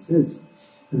practice is,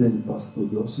 and then if possible,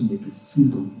 we also need to feel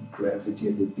the gravity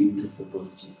and the beauty of the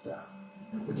Bodhisattva.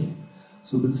 Okay.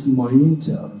 So with this in mind,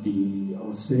 I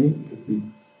would say it would be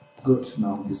good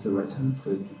now. This is the right time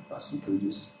for us to do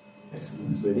this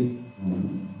exercise. Ready?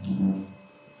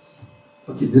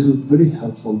 Okay, this was very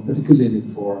helpful, particularly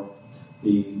for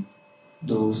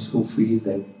those who feel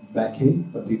that backache,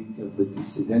 but with the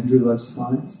sedentary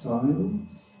lifestyle, and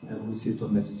who sit for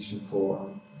meditation for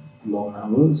long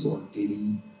hours or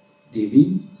daily,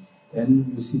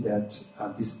 then you see that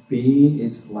this pain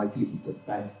is likely, the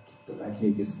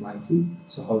backache is likely.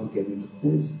 So how to get rid of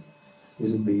this?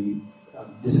 This will be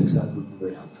this exercise will be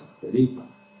very helpful. Ready?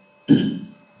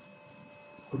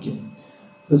 Okay.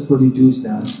 First, what you do is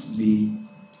that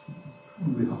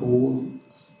we hold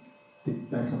the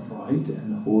back upright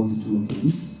and hold the two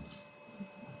knees,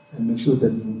 and make sure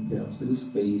that you have little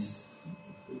space.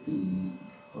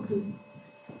 Okay.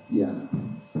 Yeah.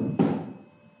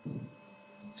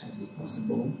 And if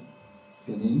possible,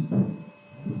 beginning.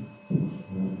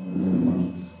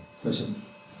 Question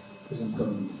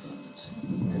coming in front,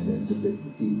 and then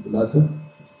the latter,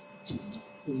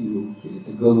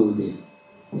 the goal over there.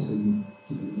 So you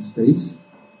keep it in space.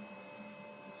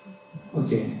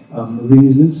 Okay, we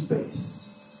need a little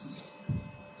space.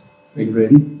 Are you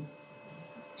ready?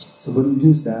 So what you do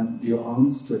is that your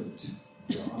arms straight,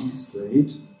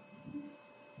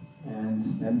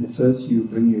 and then first you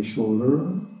bring your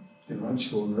shoulder, the right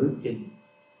shoulder in,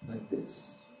 like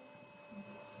this.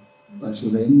 Right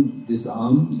shoulder in, this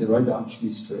arm, the right arm should be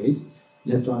straight,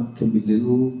 left arm can be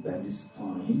little, that is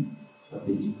fine, but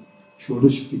the shoulder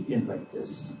should be in like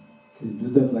this. Can you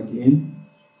do that like in,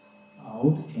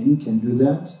 out, in, can you do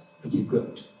that? Okay,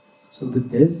 good. So with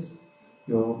this,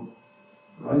 your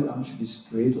right arm should be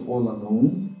straight all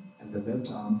along, and the left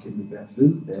arm can be bent a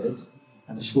little bit,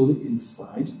 and the shoulder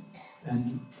inside,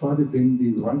 and try to bring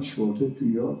the right shoulder to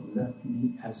your left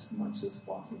knee as much as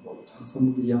possible. And some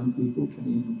of the young people can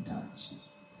even touch.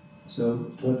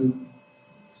 So try to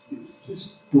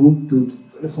just don't do it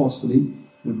very forcefully,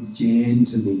 but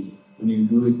gently. When you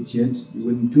do it gently,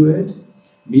 when you do it,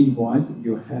 meanwhile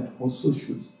your head also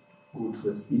should go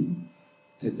towards the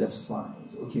left side.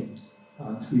 Okay,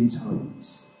 3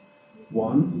 times.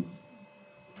 1,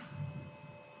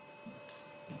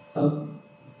 up,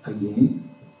 again.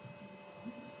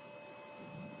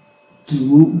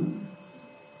 2,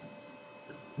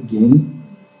 again.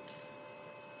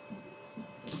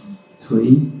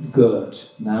 3, good.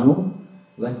 Now,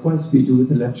 likewise we do with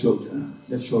the left shoulder.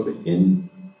 Left shoulder in,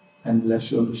 and the left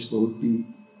shoulder should be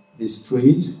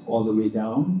straight all the way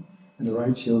down, and the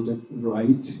right shoulder,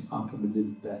 right arm can be a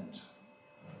little bent.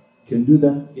 Can you do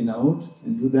that in out?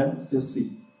 And do that? Just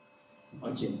see.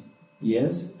 Okay.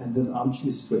 Yes, and then arm should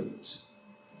be straight.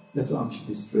 Left arm should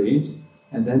be straight,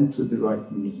 and then to the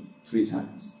right knee 3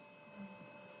 times.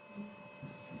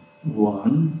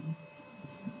 1,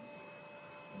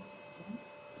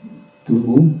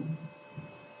 2,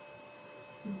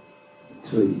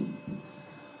 3.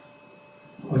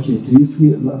 Okay, do you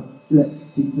feel the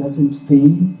pleasant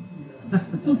pain?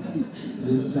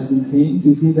 Pleasant pain, do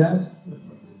you feel that?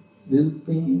 Little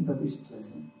pain, but it's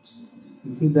pleasant.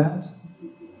 You feel that?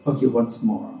 Okay, once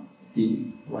more.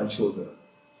 The right shoulder.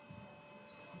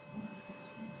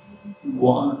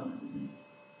 1,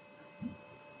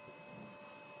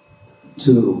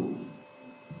 2,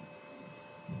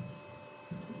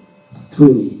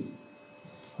 3.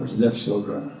 Okay, left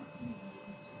shoulder.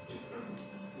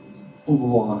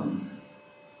 1,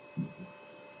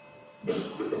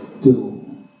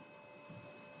 2,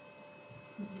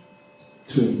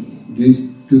 3. Do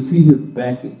you feel your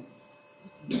back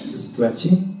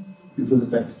stretching? Do you feel the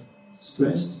back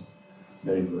stretched?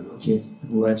 Very good. Okay.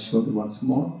 Right shoulder once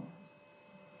more.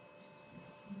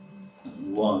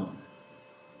 1,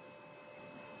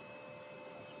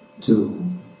 2,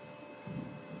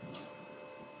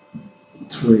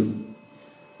 3.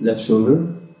 Left shoulder.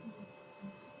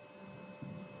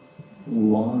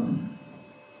 1,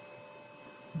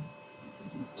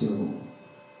 2,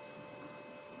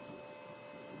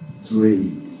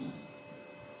 3.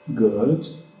 Good.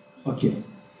 Okay.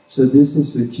 So this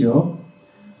is with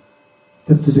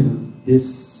the physical.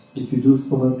 This, if you do it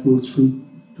for 2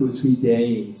 or 3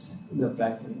 days, the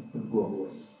back will go away.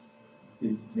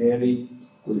 It's very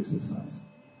good exercise.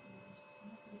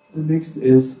 The next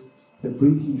is the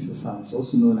breathing exercise,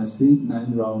 also known as the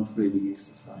 9-round breathing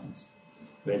exercise.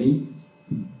 Ready?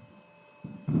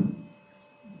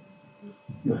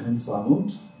 Your hands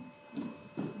out.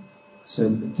 So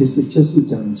this is just to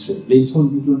demonstrate. Later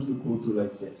on, you don't have to go to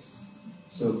like this.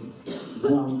 So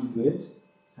now you do it,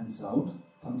 hands out,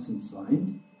 thumbs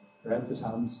inside, wrap the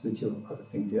thumbs with your other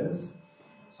fingers,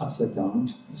 upside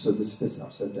down, so this fist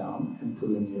upside down, and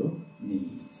pull on your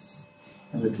knees.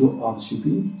 And the two arms should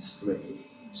be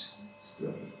straight,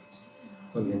 straight.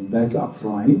 Again, back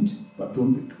upright, but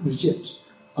don't be too rigid.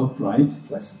 Upright,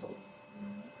 flexible.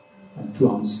 And two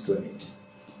arms straight.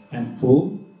 And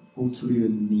pull through your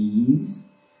knees,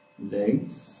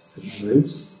 legs,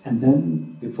 ribs, and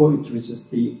then before it reaches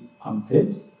the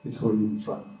armpit, you throw it in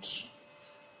front.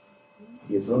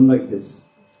 You don't like this,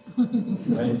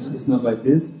 right? It's not like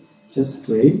this. Just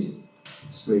straight,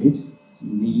 straight,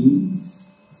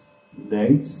 knees,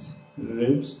 legs,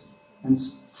 ribs, and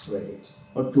straight.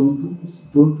 But don't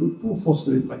do too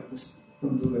forcefully like this.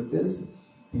 Don't do like this.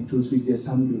 In 2-3 days'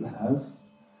 time, you'll have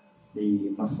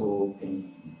the muscle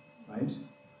pain, right?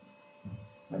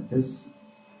 Like this.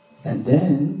 And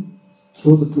then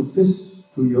throw the two fists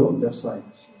to your left side,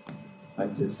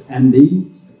 like this. And the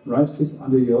right fist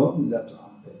under your left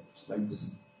armpit, like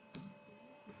this.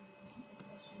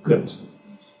 Good.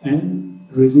 And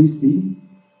release the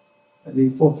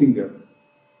forefinger,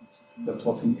 the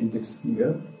forefinger, index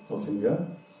finger, forefinger,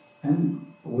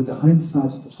 and with the hind side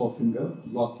of the forefinger,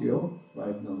 lock your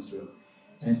right nostril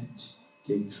and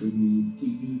take 3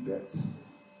 deep breaths.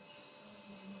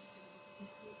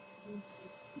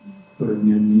 Put on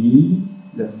your knee,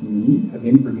 left knee,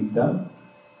 again bring it up.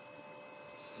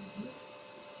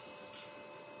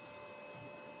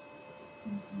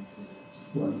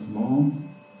 Once more.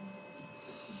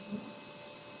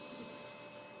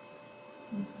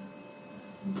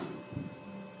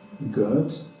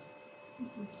 Good.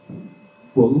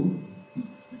 Pull.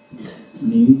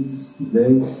 Knees,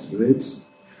 legs, ribs.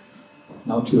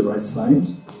 Now to your right side.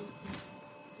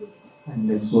 And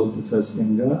let go of the first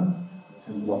finger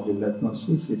and block your left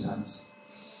nostril 3 times.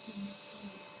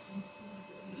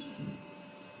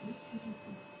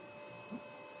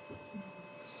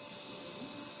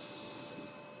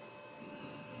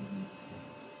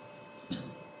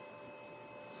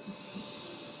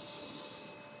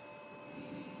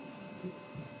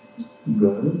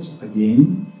 Good.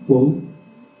 Again, pull.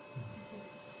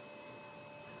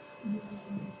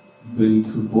 Breathe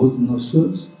through both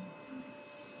nostrils.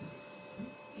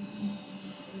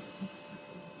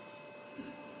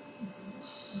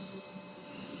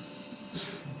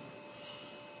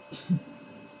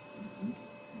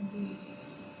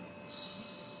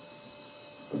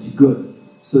 Okay, good.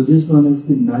 So this one is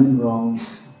the 9-round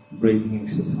breathing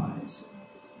exercise.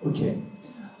 Okay.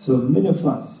 So many of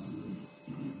us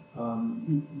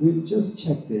we'll just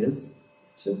check this.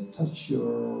 Just touch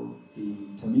the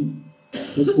tummy.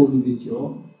 Just hold it with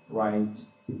your right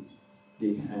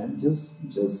hand. Just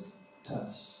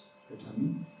touch your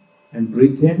tummy and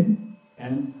breathe in.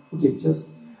 And okay, just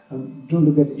don't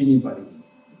look at anybody.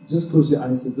 Just close your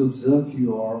eyes and observe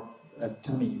your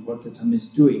tummy, what the tummy is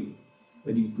doing.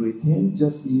 When you breathe in,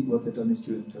 just see what the tummy is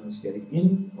doing. The tummy is getting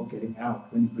in or getting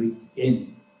out. When you breathe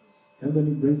in. And when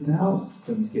you breathe out,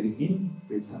 tummy is getting in,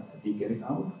 breathe out, getting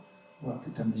out. What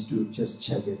the tummy is doing, just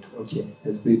check it. Okay,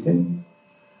 let's breathe in.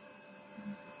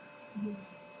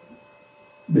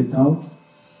 Breathe out.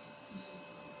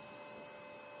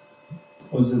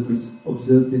 Observe this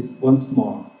once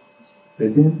more.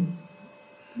 Breathe in.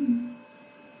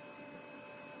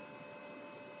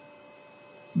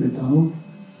 Breathe out.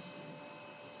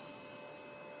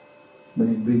 When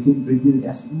you breathe in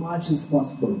as much as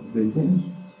possible. Breathe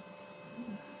in.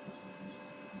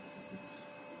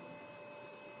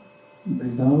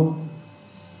 Breathe out.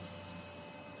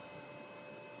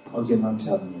 Okay, now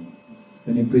tell me.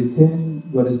 When you breathe in,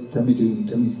 what is the tummy doing?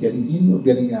 The tummy is getting in or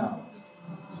getting out?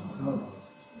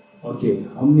 Okay,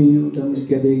 how many of you tummy is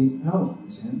getting out?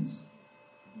 Use hands.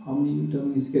 How many of you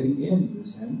tummy is getting in?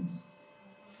 Use hands.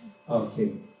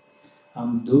 Okay.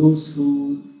 Those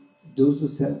who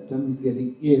said tummy is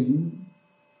getting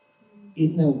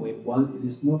in a way, while it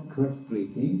is not correct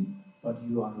breathing, but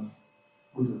you are a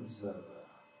good observer.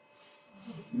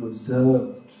 You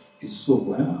observed it so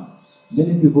well.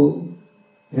 Many people,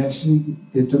 their tummy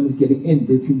is getting in,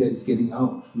 they think that it's getting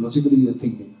out. Logically, you're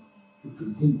thinking, you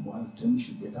breathe in, why the tummy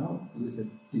should get out? Because the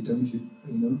tummy should,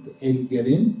 the air should get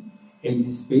in, and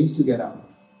the space to get out.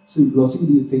 So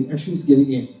logically, you think, actually, it's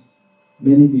getting in.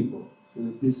 Many people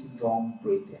with this wrong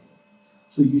breathing.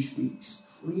 So you should be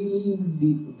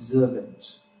extremely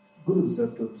observant. Good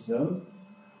observer to observe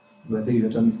whether your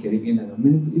tummy is getting in or out.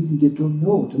 Many people, even they don't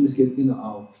know tummy is getting in or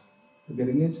out. You're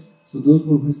getting it? So those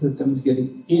people who say the tummy is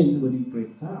getting in when you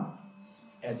breathe out,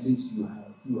 at least you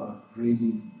are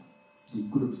really the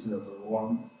good observer,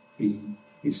 or being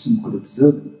extremely good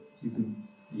observer. You've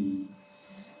been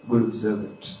good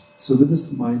observant. So with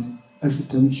this in mind, actually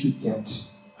tummy should get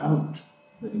out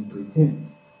when you breathe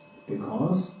in.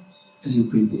 Because as you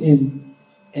breathe in,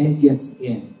 air gets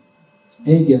in.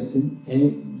 Air gets in,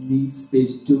 air needs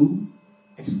space to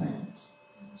expand.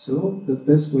 So the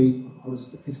best way how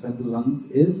to expand the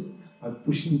lungs is by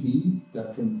pushing the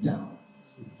diaphragm down.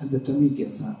 And the tummy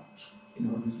gets out in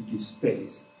order to give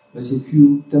space. But if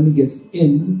your tummy gets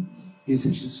in, it's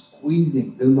actually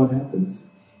squeezing. Then what happens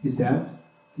is that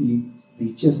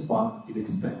the chest part, it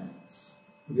expands.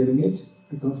 You're getting it?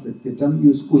 Because the tummy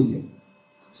you're squeezing.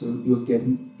 So you're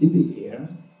getting in the air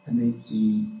and then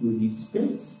you need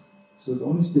space. So the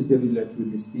only space that we left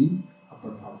with is the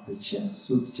upper part of the chest.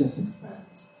 So the chest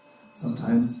expands.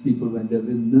 Sometimes people, when they're a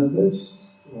little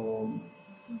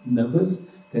nervous,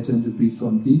 they tend to breathe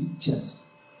from the chest.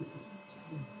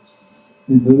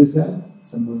 You notice that?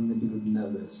 Some people may become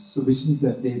nervous. So which means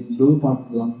that the lower part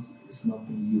of the lungs is not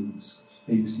being used.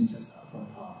 They're using just the upper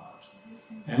part.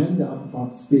 And the upper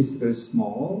part space is very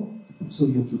small, so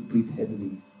you have to breathe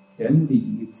heavily. Then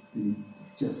the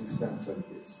chest expands like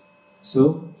this.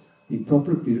 So the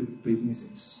proper breathing is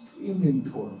extremely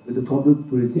important. With the proper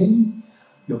breathing,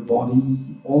 your body,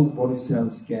 all the body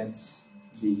cells get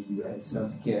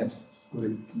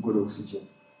good oxygen.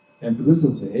 And because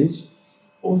of which,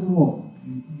 overall,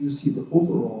 you see that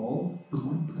overall, the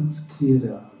mind becomes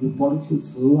clearer, your body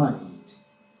feels light.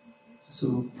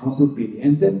 So proper breathing,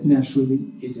 and that naturally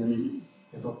it will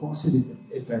have a positive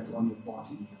effect on your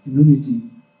body. Immunity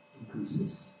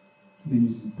increases,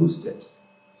 immunity is boosted.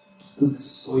 So it's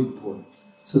so important.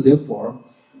 So therefore,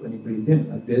 when you breathe in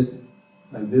like this,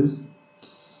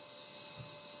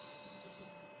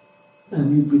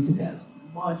 and you breathe in as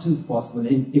much as possible.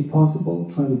 And if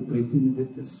possible, try to breathe in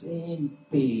with the same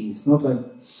pace, not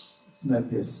like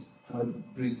this. Try to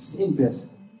breathe same pace.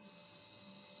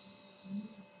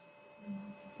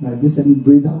 Like this, and you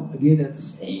breathe out again at the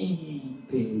same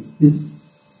pace.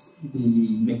 This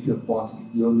make your body,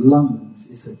 your lungs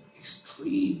is an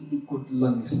extremely good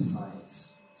lung exercise.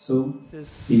 So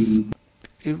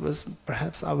it was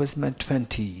perhaps I was in my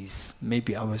 20s,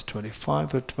 maybe I was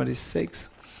 25 or 26.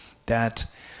 That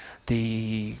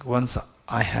once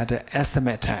I had an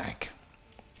asthma attack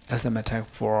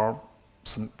for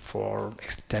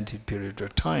extended period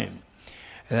of time,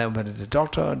 and then went to the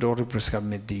doctor prescribed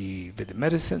me with the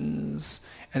medicines,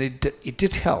 and it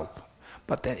did help,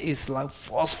 but then it's like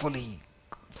forcefully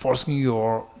forcing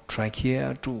your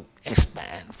trachea to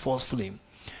expand forcefully.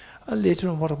 And later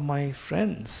on, one of my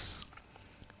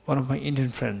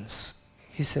Indian friends,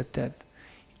 he said that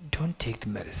don't take the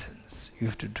medicines. You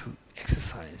have to do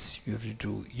exercise. You have to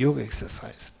do yoga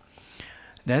exercise.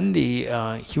 Then he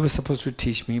was supposed to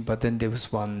teach me, but then there was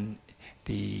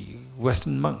the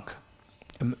Western monk,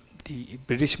 the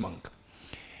British monk,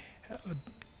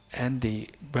 and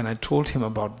when I told him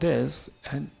about this,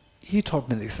 and he taught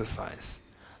me the exercise.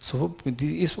 So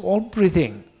it's all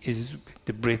breathing. Is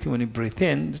the breathing? When you breathe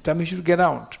in, the tummy should get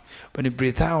out. When you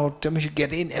breathe out, tummy should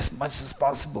get in as much as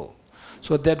possible.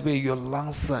 So that way your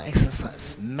lungs are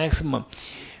exercised maximum.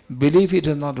 Believe it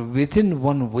or not, within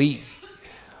 1 week,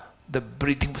 the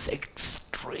breathing was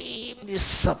extremely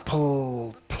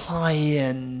supple,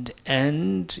 pliant,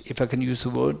 and, if I can use the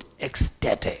word,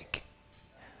 ecstatic.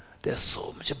 There's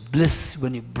so much bliss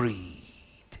when you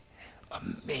breathe.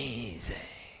 Amazing.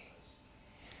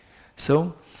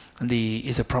 So,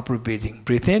 is a proper breathing.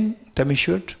 Breathe in, tummy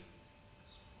should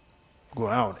go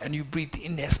out, and you breathe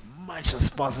in as much as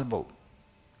possible.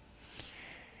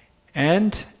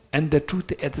 And the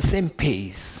truth at the same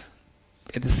pace,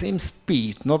 at the same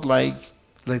speed, not like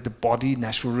the body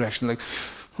natural reaction,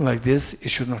 like this. It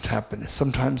should not happen.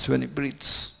 Sometimes when it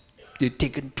breathes, they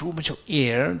take in too much of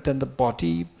air, then the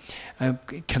body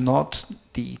cannot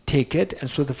take it, and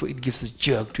so therefore it gives a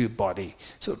jerk to your body.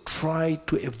 So try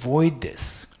to avoid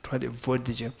this. Try to avoid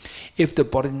the jerk. If the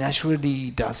body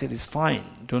naturally does it, it's fine.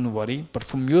 Don't worry. But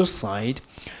from your side,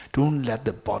 don't let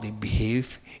the body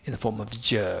behave in the form of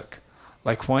jerk.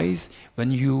 Likewise,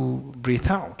 when you breathe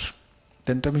out,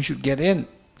 then tummy should get in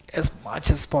as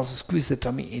much as possible. Squeeze the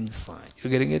tummy inside.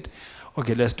 You're getting it?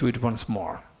 Okay, let's do it once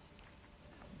more.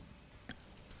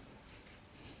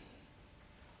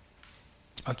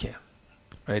 Okay,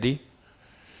 ready?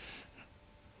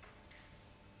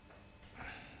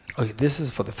 Okay, this is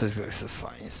for the physical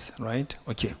exercise, right?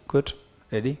 Okay, good.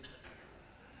 Ready?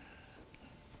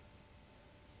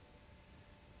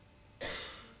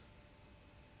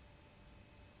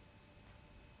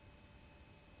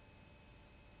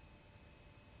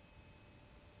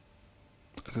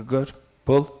 Okay, good.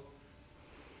 Pull.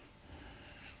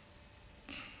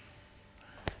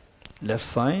 Left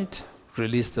side,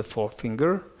 release the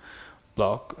forefinger.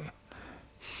 block.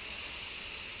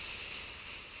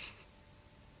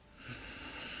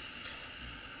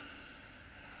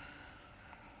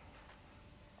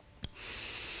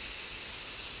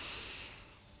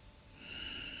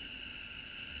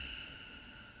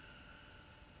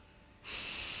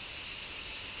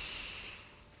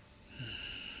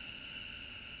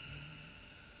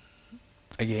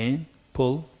 Again,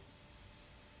 pull.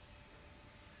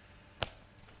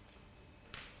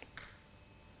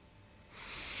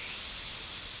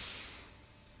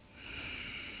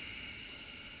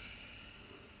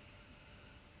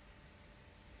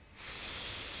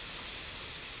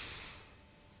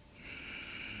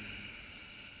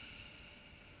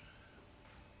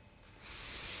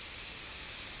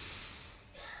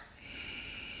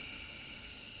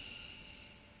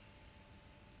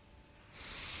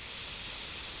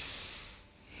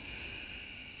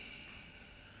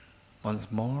 Once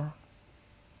more.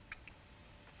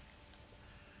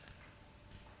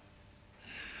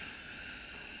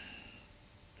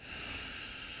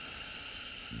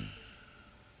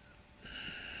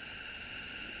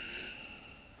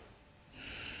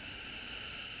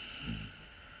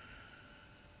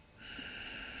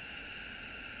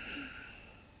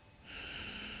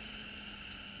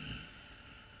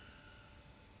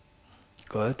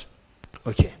 Good.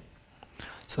 Okay.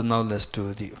 So now let's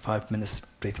do the 5 minutes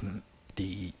breathing.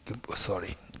 The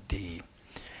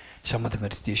Shamatha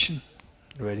meditation.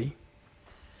 Ready?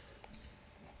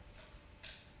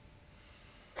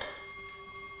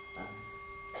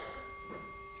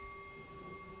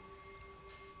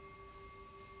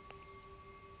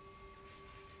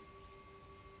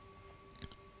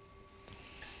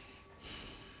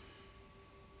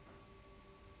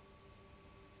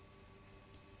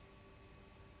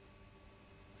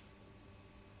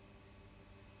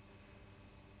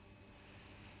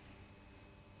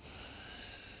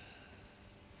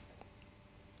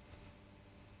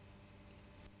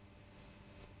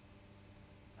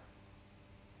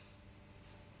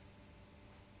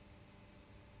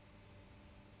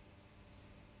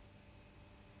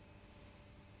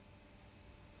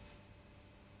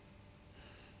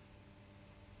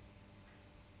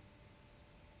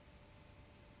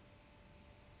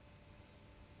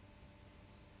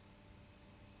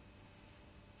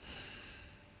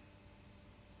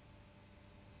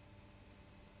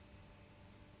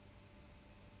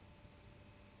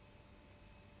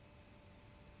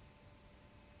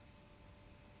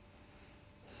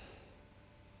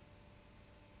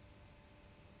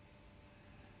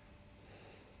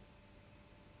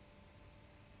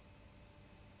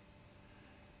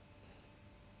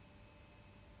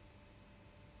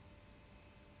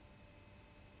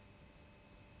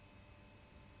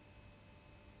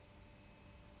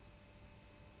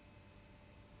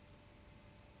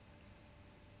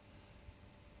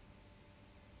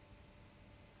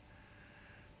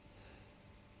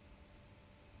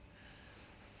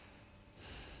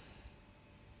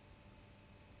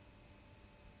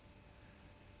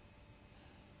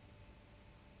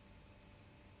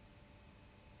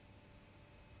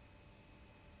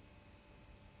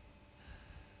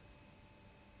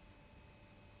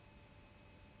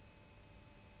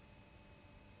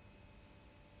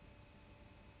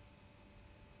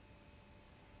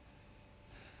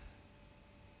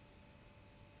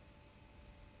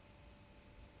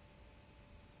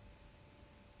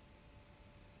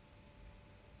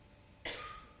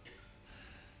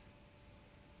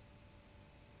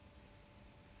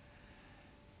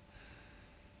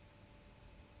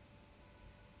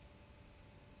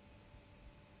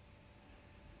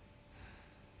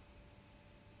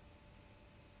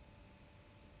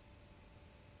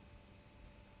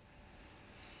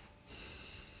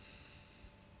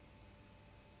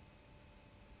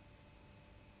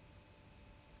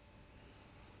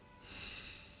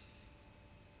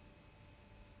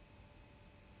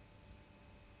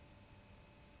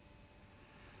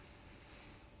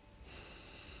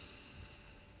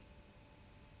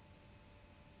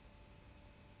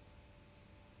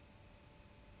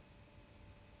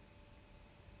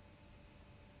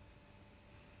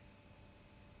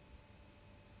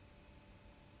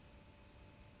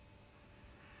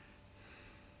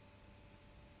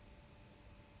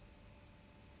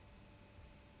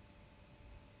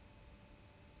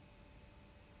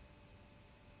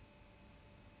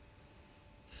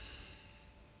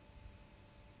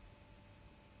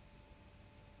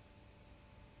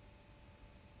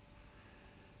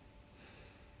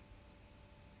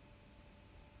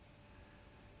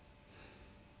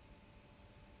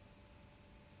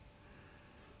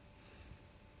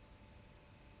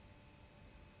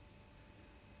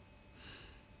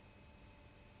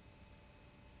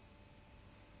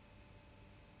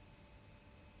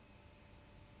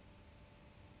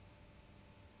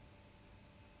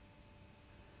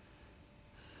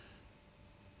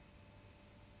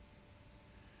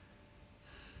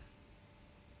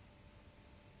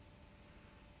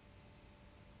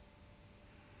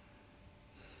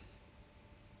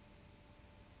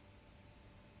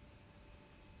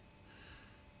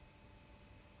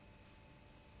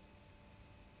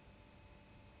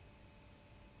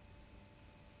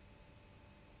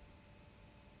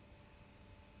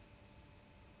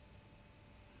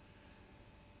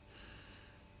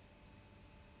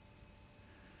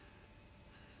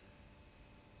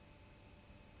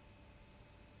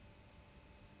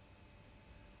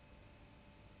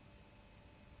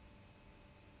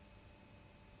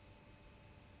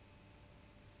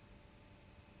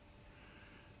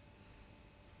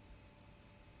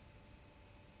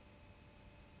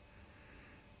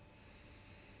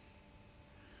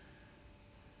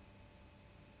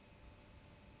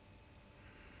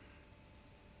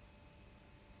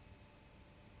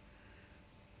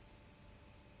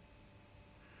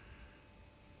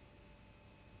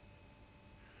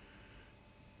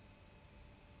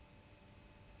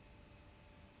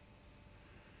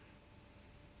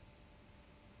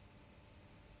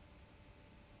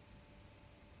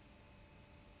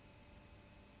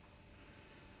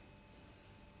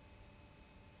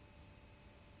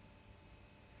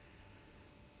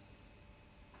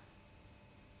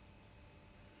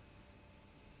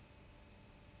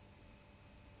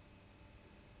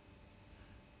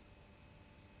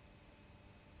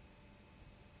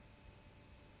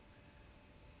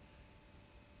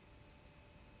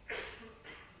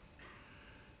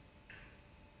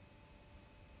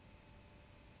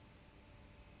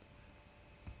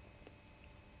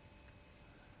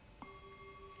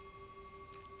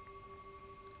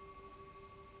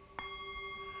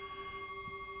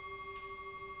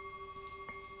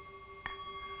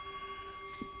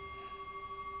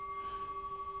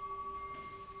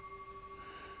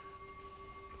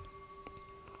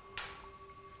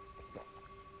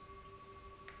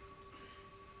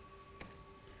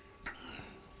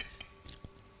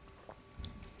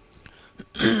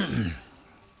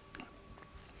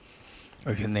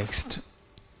 Okay, next,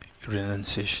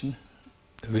 renunciation,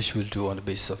 which we'll do on the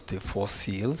basis of the 4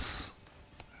 seals.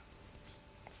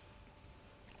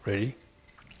 Ready?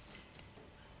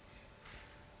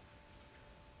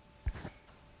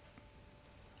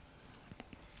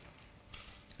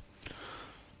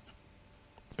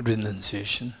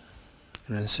 Renunciation.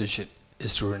 Renunciation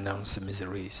is to renounce the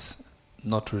miseries,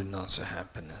 not to renounce the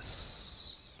happiness.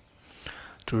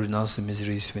 To renounce the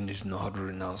miseries, we need to know how to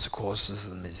renounce the causes of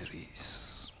the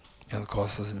miseries. And the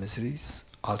causes of miseries,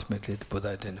 ultimately the Buddha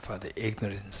identified that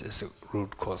ignorance is the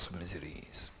root cause of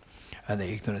miseries. And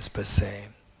the ignorance per se,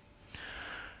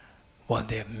 while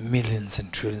there are millions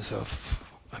and trillions of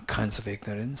kinds of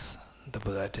ignorance, the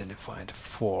Buddha identified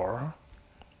 4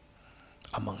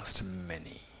 amongst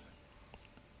many.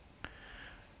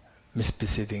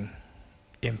 Misperceiving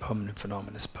impermanent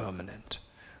phenomena as permanent,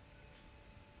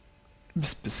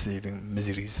 misperceiving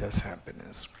miseries as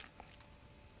happiness,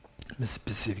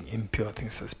 misperceiving impure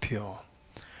things as pure,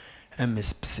 and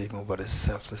misperceiving what is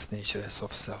selfless nature as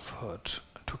of selfhood.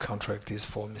 To counteract these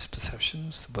 4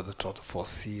 misperceptions, the Buddha taught the 4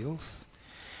 seals,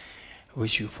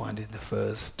 which you find in the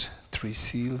first 3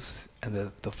 seals, and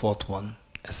the 4th one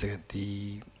as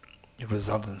the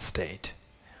resultant state.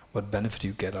 What benefit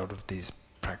you get out of these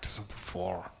practice of the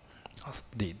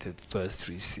first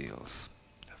 3 seals.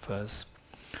 First,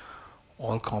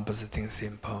 all composite things are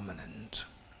impermanent.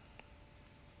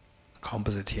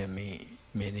 Composite here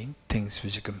meaning things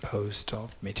which are composed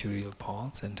of material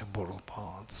parts and temporal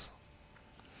parts.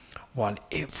 While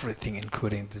everything,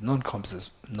 including the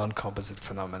non-composite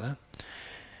phenomena,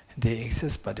 they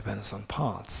exist by dependence on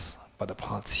parts. But the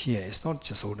parts here is not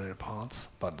just ordinary parts,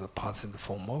 but the parts in the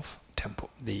form of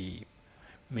the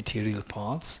material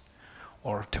parts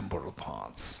or temporal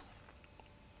parts.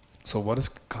 So what is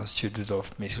constituted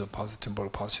of material parts or temporal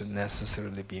parts should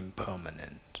necessarily be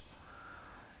impermanent.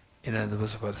 In other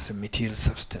words, what is a material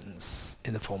substance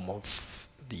in the form of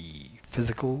the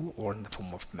physical or in the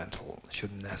form of mental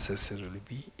should necessarily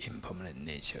be impermanent in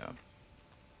nature.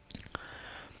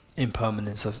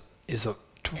 Impermanence is of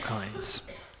 2 kinds,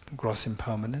 gross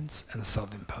impermanence and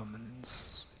subtle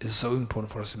impermanence. It is so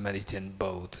important for us to meditate in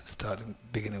both,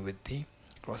 beginning with the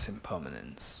gross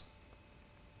impermanence.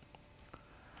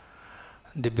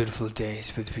 The beautiful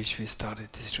days with which we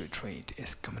started this retreat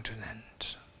is coming to an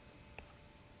end.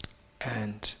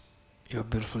 And your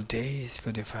beautiful days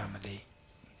with your family,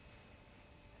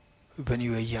 when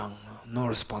you were young, no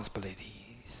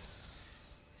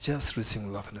responsibilities, just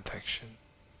receiving love and affection,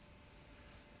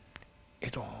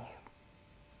 it all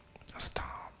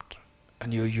stopped.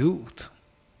 And your youth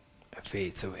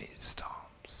fades away, it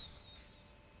stops.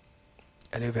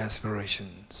 And you have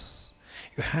aspirations.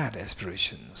 You had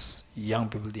aspirations. Young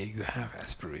people there, you have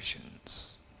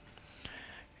aspirations.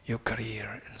 Your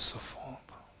career and so forth.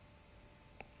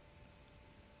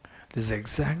 This is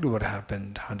exactly what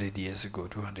happened 100 years ago,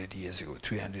 200 years ago,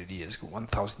 300 years ago,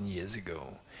 1,000 years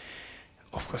ago.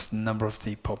 Of course, the number of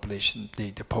the population,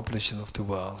 the population of the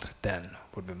world then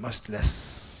would be much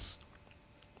less.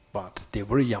 But they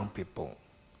were young people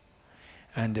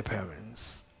and their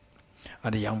parents.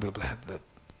 And the young people had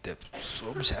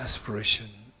so much aspiration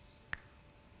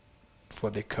for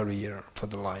their career, for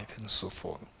their life and so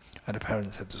forth. And the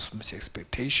parents had so much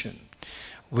expectation,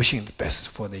 wishing the best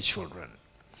for their children.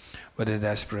 Whether the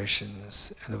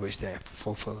aspirations and the wish they have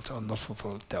fulfilled or not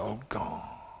fulfilled, they're all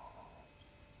gone.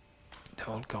 They're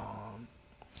all gone.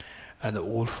 And the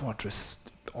old fortress,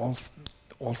 all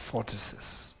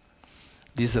fortresses,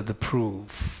 these are the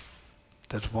proof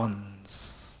that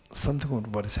once something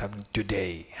of what is happening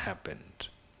today happened,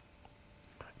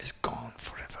 is gone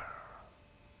forever.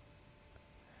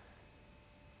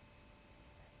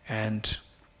 And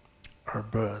our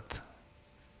birth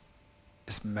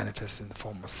is manifest in the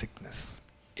form of sickness,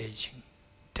 aging,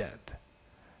 death,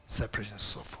 separation, and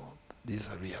so forth. These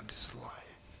are realities of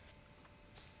life.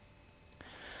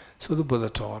 So the Buddha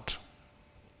taught,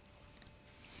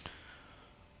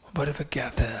 whatever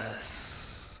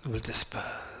gathers will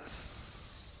disperse.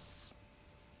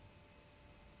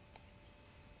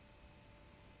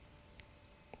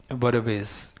 And whatever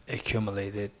is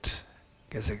accumulated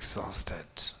gets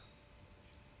exhausted.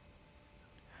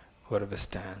 Whatever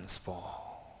stands falls.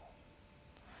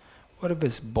 Whatever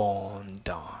is born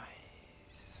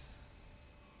dies.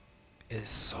 It is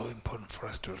so important for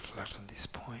us to reflect on these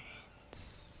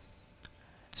points,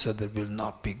 so that we will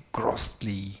not be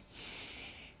grossly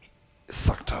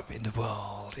sucked up in the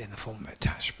world in the form of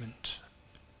attachment,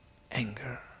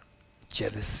 anger,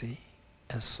 jealousy,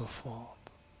 and so forth.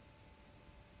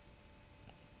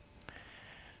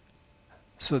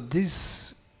 So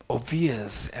this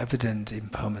obvious, evident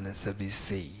impermanence that we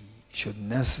see should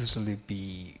necessarily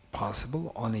be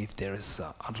possible only if there is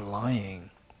underlying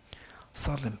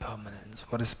subtle impermanence.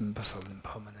 What is meant by subtle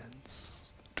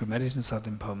impermanence? To meditate on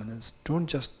subtle impermanence, don't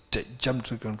just jump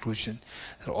to the conclusion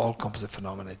that all composite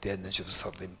phenomena are the nature of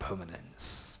subtle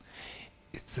impermanence.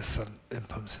 It's the subtle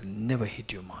impermanence that never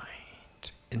hit your mind.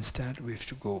 Instead, we have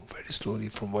to go very slowly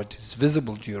from what is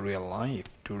visible to your real life,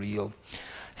 to real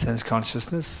sense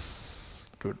consciousness,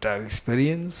 to direct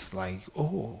experience, like,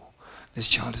 oh, this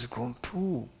child has grown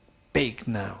too big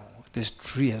now. This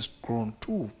tree has grown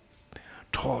too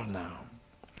tall now.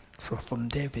 So from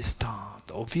there we start.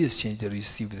 The obvious change that you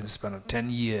see within a span of 10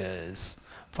 years,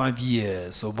 5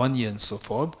 years, or 1 year and so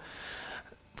forth.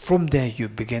 From there you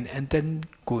begin and then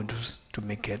go into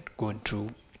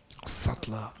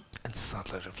subtler and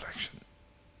subtler reflection.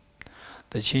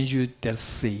 The change you that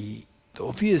see, the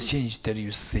obvious change that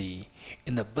you see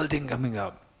in a building coming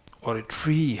up, or a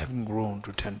tree having grown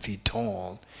to 10 feet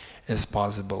tall, is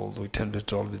possible, to 10 feet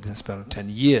tall within a span of 10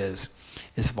 years,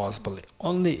 is possible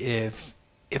only if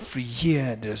every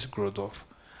year there is growth of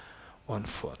 1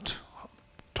 foot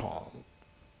tall.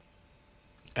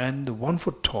 And the 1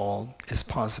 foot tall is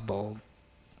possible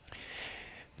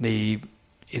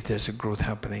if there's a growth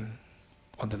happening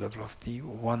on the level of the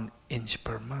 1 inch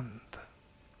per month,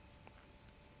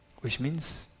 which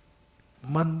means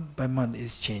month by month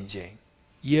is changing.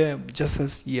 Year, just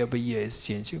as year by year is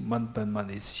changing, month by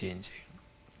month is changing.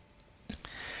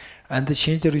 And the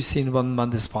change that we see in 1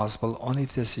 month is possible only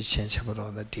if there's a change happening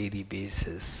on a daily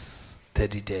basis,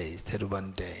 30 days,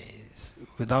 31 days.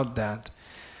 Without that,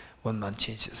 1 month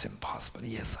change is impossible.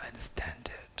 Yes, I understand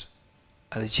it.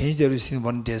 And the change that we see in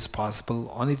 1 day is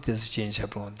possible only if there's a change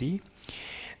happening on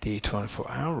the 24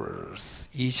 hours.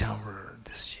 Each hour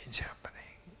there's change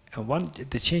happening. And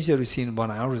the change that we see in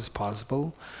 1 hour is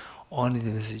possible only if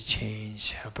there's a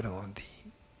change happening on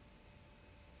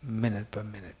the minute by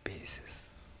minute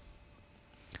basis,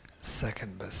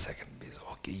 second by second basis.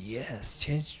 Okay, yes,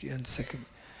 change in second.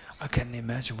 I can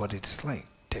imagine what it's like.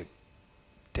 Tick,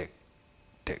 tick,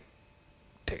 tick,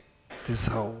 tick. This is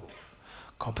how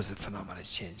composite phenomena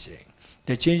is changing.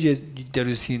 The change that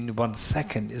you see in 1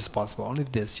 second is possible only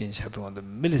if there's change happening on the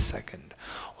millisecond,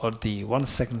 or the 1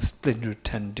 second split into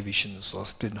 10 divisions, or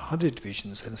split into 100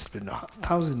 divisions, and split into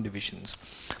 1,000 divisions.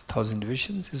 1,000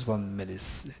 divisions is 1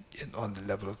 millisecond on the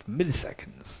level of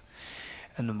milliseconds,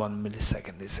 and 1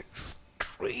 millisecond is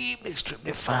extremely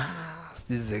fast.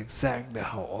 This is exactly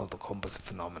how all the composite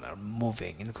phenomena are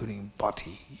moving, including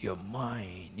body, your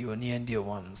mind, your near and dear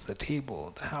ones, the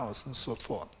table, the house, and so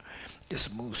forth.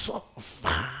 Just move so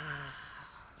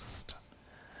fast.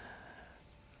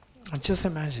 And just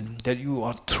imagine that you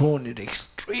are thrown in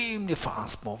extremely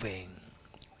fast moving.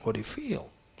 What do you feel?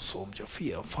 So much of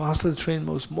fear. Faster the train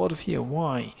moves, more fear.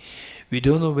 Why? We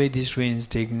don't know where this train is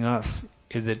taking us.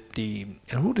 And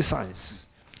who decides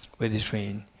where this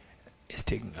train is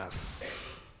taking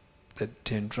us? The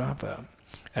train driver.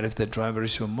 And if the driver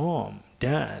is your mom,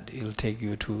 dad, he'll take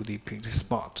you to the picked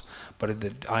spot. But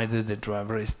if either the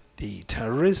driver is the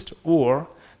terrorist, or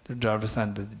the driver is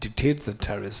under the dictate of the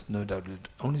terrorist, no doubt will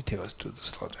only take us to the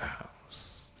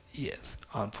slaughterhouse. Yes,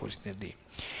 unfortunately.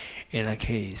 In a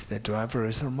case, the driver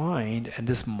is our mind, and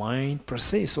this mind per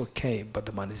se is okay, but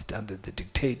the mind is under the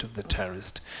dictate of the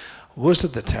terrorist. Worst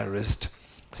of the terrorist,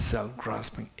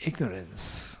 self-grasping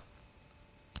ignorance.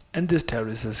 And this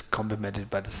terrorist is complemented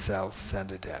by the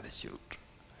self-centered attitude.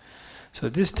 So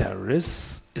this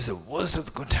terrorist is the worst of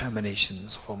the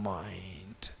contaminations of our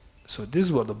mind. So this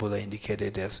is what the Buddha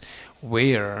indicated as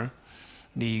where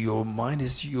your mind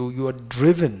is, you are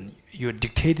driven, you are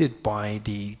dictated by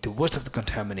the worst of the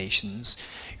contaminations,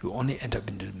 you only end up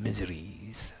into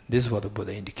miseries. This is what the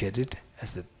Buddha indicated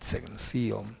as the second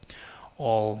seal.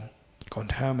 All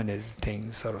contaminated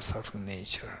things are of suffering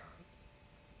nature.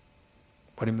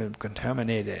 What do you mean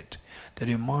contaminated? That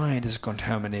your mind is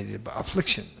contaminated by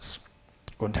afflictions.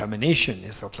 Contamination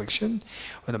is affliction.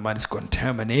 When the mind is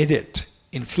contaminated,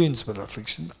 influenced by the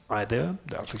affliction, either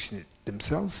the affliction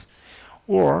themselves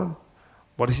or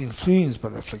what is influenced by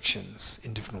the afflictions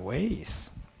in different ways.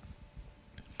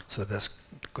 So that's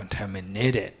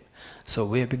contaminated. So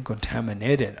we have been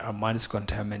contaminated, our mind is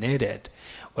contaminated.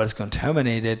 What is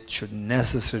contaminated should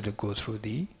necessarily go through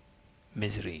the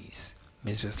miseries.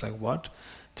 Miseries like what?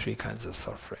 3 kinds of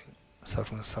suffering.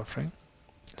 Suffering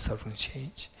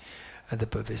change, and the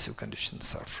pervasive condition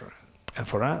suffering. And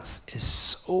for us, it's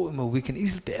so, we can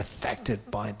easily be affected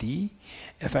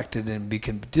and we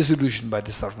can be disillusioned by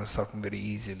the suffering very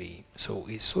easily. So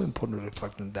it's so important to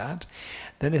reflect on that.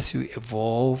 Then as you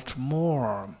evolved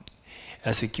more,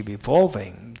 as we keep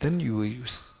evolving, then you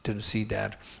tend to see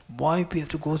that why we have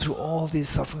to go through all these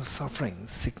suffering,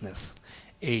 sickness,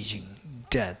 aging,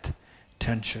 death,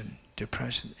 tension,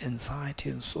 depression, anxiety,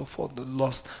 and so forth, the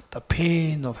loss, the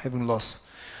pain of having lost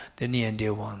the near and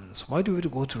dear ones. Why do we have to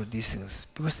go through these things?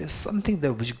 Because there's something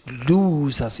that which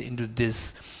glues us into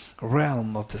this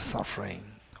realm of the suffering.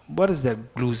 What is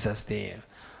that glues us there?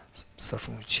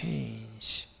 Suffering will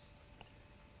change.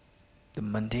 The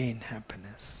mundane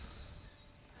happiness.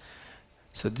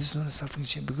 So this is not a suffering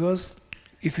change, because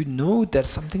if you know that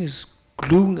something is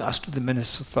gluing us to the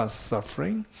manifest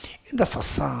suffering, in the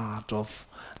facade of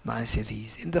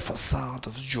niceties, in the facade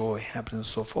of joy, happiness, and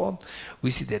so forth, we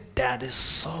see that that is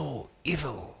so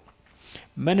evil.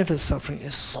 Manifest suffering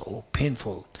is so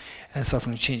painful, and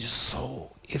suffering change is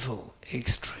so evil,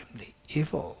 extremely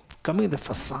evil. Coming in the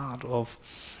facade of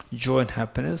joy and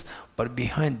happiness, but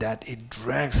behind that it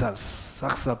drags us,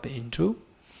 sucks up into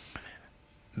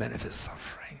manifest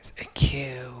sufferings,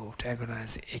 acute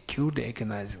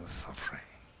agonizing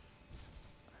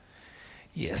sufferings.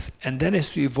 Yes, and then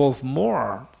as we evolve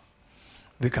more,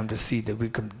 we come to see that we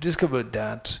can discover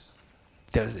that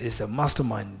there is a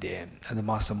mastermind there, and the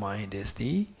mastermind is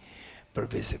the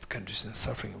pervasive condition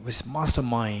suffering, which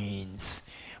masterminds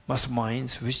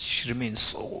which remain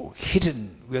so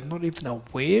hidden, we are not even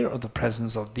aware of the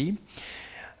presence of the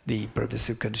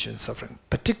pervasive condition suffering,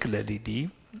 particularly the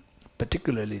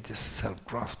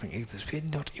self-grasping ignorance. We are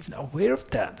not even aware of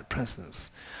that, the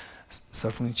presence.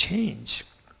 Suffering change.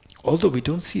 Although we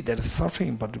don't see that as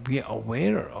suffering, but we are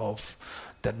aware of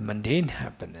that mundane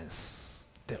happiness,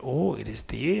 that it is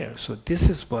there. So this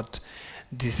is what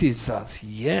deceives us,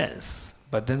 yes.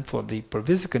 But then for the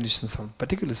pervasive conditions of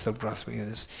particular self-grasping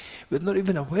ignorance, we are not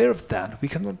even aware of that. We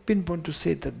cannot pinpoint to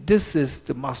say that this is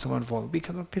the mastermind of all. We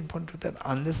cannot pinpoint to that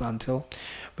until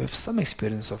we have some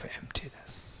experience of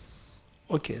emptiness.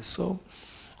 Okay, so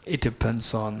it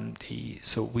depends on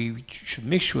so we should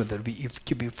make sure that we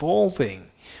keep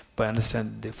evolving by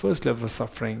understanding the first level of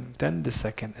suffering, then the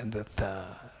second and the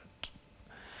third.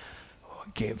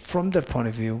 Okay, from that point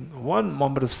of view, one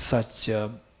moment of such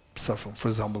suffering, for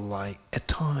example, like at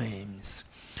times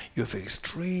you have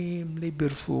extremely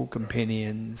beautiful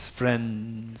companions,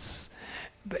 friends,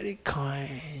 very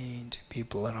kind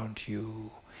people around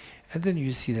you, and then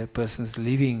you see that person's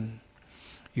leaving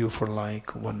you for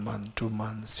like 1 month, 2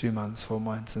 months, 3 months, 4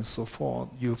 months, and so forth.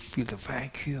 You feel the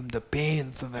vacuum, the pain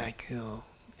of the vacuum,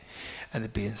 and the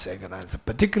pain is agonizing,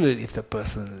 particularly if the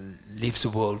person leaves the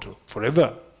world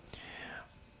forever,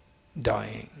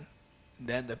 dying.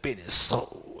 Then the pain is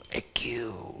so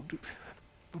acute.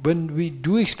 When we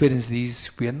do experience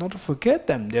these, we are not to forget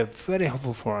them. They are very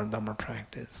helpful for our Dhamma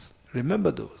practice.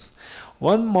 Remember those.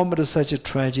 One moment of such a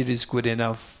tragedy is good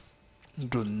enough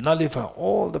to nullify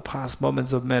all the past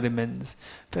moments of merriments,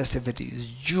 festivities,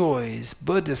 joys,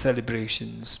 birthday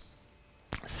celebrations,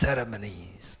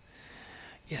 ceremonies.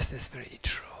 Yes, that's very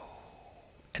true.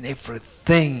 And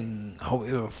everything,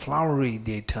 however flowery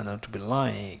they turn out to be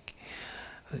like,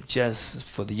 just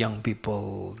for the young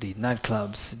people, the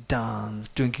nightclubs, dance,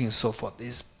 drinking and so forth,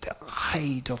 is the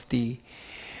height of the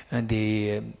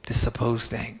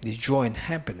supposed the joy and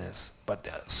happiness, but they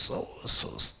are so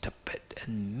stupid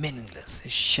and meaningless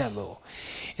and shallow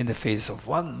in the face of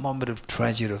one moment of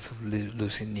tragedy of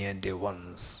losing near and dear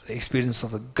ones. The experience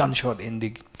of a gunshot in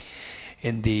the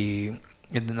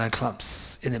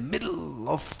nightclubs, in the middle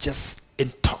of just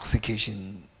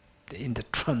intoxication, in the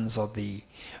trance of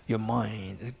your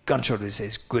mind, the gunshot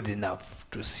is good enough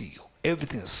to see you.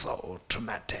 Everything is so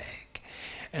traumatic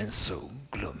and so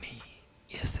gloomy.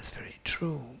 Yes, that's very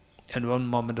true. And one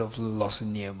moment of loss of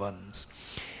near ones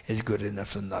is good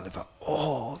enough to nullify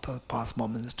all the past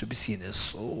moments to be seen as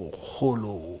so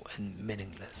hollow and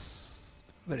meaningless.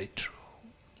 Very true.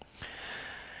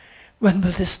 When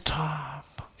will this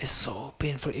stop? It's so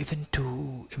painful even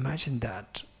to imagine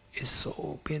that. It's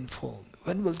so painful.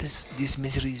 When will these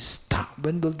miseries stop?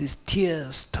 When will these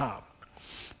tears stop?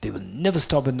 They will never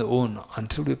stop on their own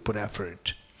until we put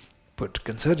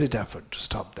concerted effort to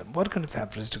stop them. What kind of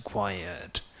effort is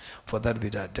required? For that we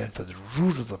identify the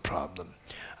root of the problem.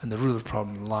 And the root of the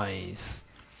problem lies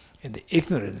in the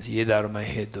ignorance. Yedarma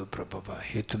hetu prabhava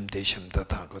hetum desham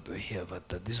tathagato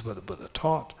hiyavata. This is what the Buddha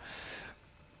taught.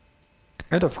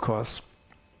 And of course,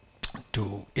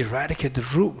 to eradicate the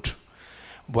root,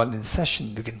 while in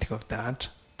session we can think of that,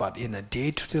 but in a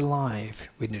day-to-day life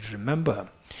we need to remember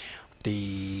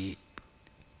the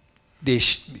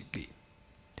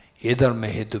Edarma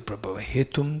hetu prabhava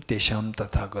hetum desham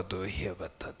tathagato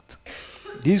hiyavatat.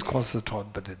 These causes are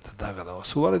taught by the Tathagata.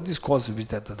 So what are these causes which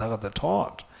the Tathagata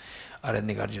taught?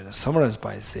 Aranyaka Arjuna summarized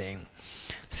by saying,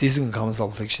 Ceasing common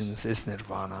afflictions is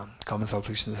nirvana. Common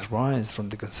afflictions arise from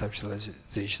the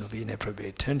conceptualization of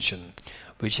inappropriate attention,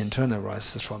 which in turn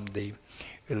arises from the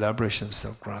elaboration of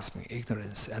self-grasping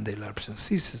ignorance, and the elaboration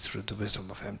ceases through the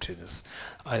wisdom of emptiness.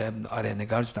 Arya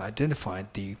Nagarjuna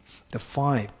identified the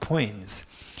 5 points,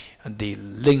 and they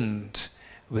linked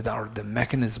with the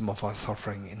mechanism of our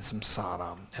suffering in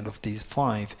samsara. And of these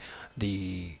 5,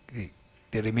 the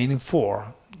remaining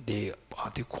 4, they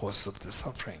are the cause of the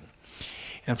suffering.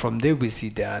 And from there we see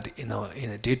that in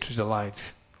a day-to-day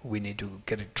life, we need to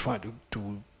try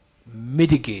to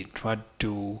mitigate, try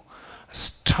to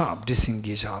stop,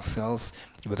 disengage ourselves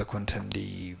with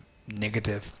the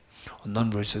negative or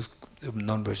non-virtuous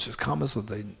karmas, or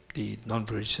the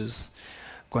non-virtuous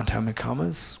contaminant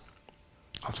karmas,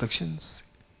 afflictions,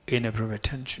 inappropriate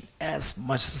attention, as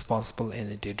much as possible in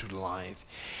a day-to-day life.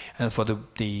 And for the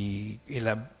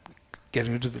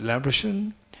getting rid of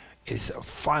elaboration is a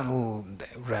final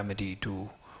remedy to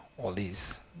all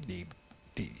these the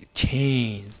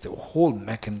chains, the whole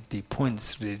mechanism, the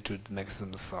points related to the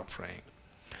mechanism of suffering.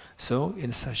 So in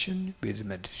a session we did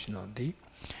meditation on to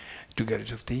get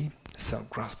rid of the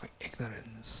self-grasping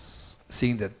ignorance,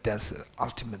 seeing that that's the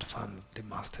ultimate fun of the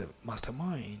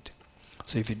mastermind.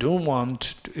 So if you don't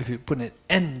want if you put an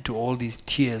end to all these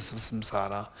tears of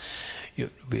samsara,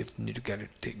 we need to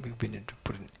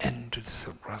put an end to the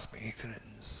self-grasping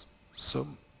ignorance. So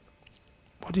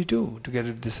what do you do to get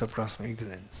rid of the self-grasping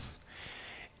ignorance?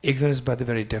 Ignorance, by the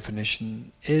very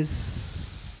definition,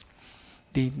 is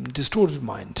the distorted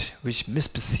mind which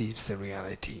misperceives the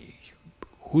reality.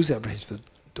 Whose apprehension?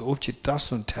 The object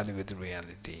does not tally with the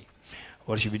reality.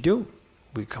 What should we do?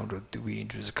 We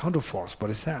introduce a counterforce. What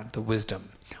is that? The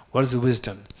wisdom. What is the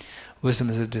wisdom? Wisdom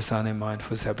is a discerning mind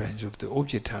whose apprehension of the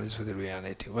object tallies with the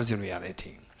reality. What is the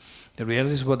reality? The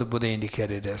reality is what the Buddha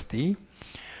indicated as the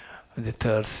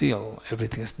third seal.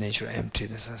 Everything is nature,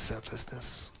 emptiness and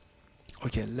selflessness.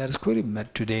 Okay, let us quickly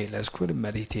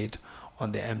meditate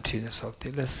on the emptiness of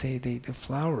let's say the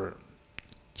flower,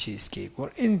 cheesecake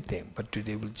or anything, but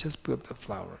today we'll just pick up the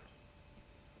flower.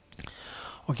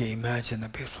 Okay, imagine a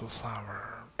beautiful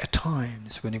flower. At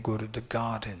times when you go to the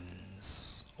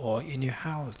gardens or in your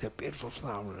house, there are beautiful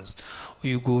flowers, or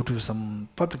you go to some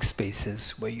public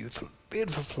spaces where you feel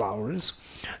beautiful flowers.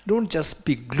 Don't just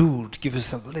be glued, give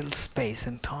yourself a little space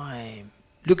and time.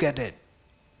 Look at it.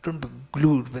 Don't be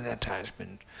glued with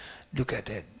attachment. Look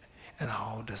at it, and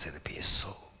how does it appear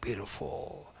so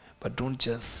beautiful? But don't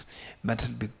just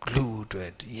mentally be glued to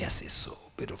it. Yes, it's so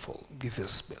beautiful. Give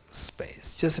yourself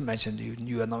space. Just imagine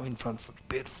you are now in front of a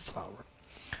beautiful flower.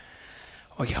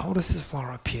 Okay, how does this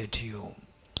flower appear to you?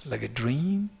 Like a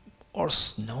dream or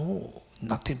snow?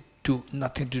 Nothing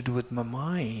to do with my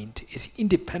mind. It's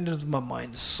independent of my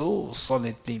mind, so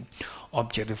solidly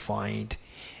objectified,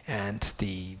 and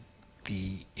the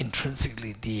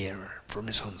intrinsically there from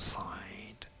his own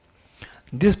side.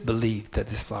 This belief that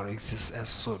this flower exists as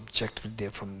so objectively there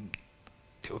from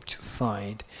the object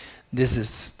side, this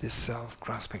is the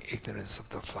self-grasping ignorance of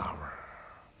the flower.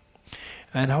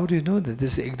 And how do you know that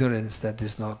this ignorance, that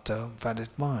is not a valid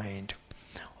mind?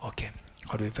 Okay,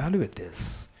 how do we evaluate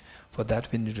this? For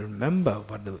that we need to remember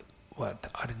what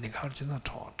Arya Nagarjuna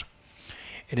taught.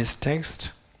 In his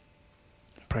text,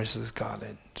 Precious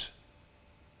Garland,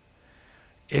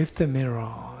 if the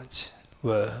mirage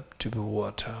were to be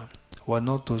water, were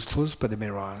not those close by the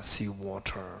mirage see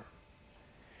water?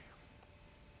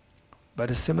 By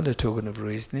a similar token of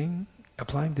reasoning,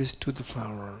 applying this to the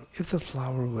flower, if the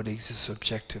flower would exist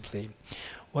objectively,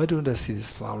 why don't I see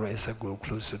this flower as I go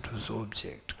closer to its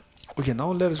object? Okay,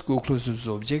 now let us go closer to its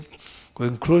object.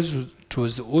 Going closer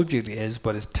towards the object is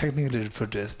what is technically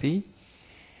referred to as the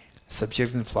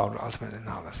subjective flower ultimate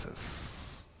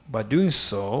analysis. By doing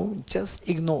so, just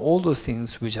ignore all those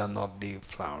things which are not the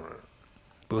flower,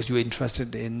 because you are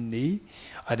interested in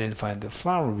identifying the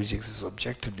flower which exists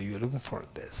objectively. You are looking for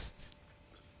this.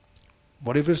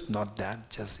 Whatever is not that,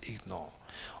 just ignore.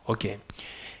 Okay,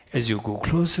 as you go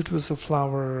closer to the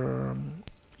flower,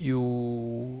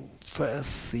 you first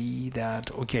see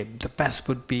that, okay, the best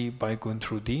would be by going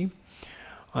through the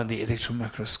electron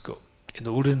microscope. In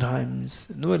the olden times,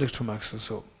 no electron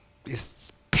microscope.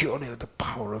 It's purely the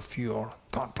power of your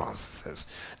thought processes.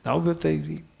 Now with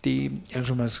the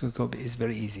electron microscope is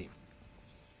very easy.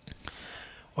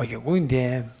 While you're going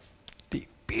there, the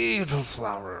beautiful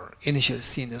flower, initial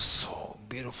scene is so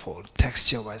beautiful,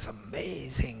 texture-wise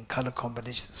amazing, color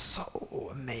combination so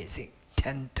amazing,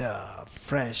 tender,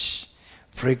 fresh,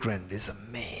 fragrant is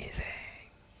amazing.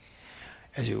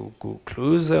 As you go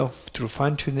closer through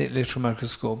fine-tuned electron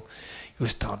microscope, you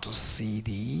start to see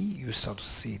the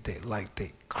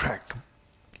crack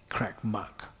cracked mud,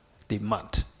 the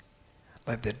mud,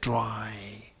 like the dry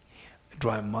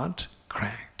mud,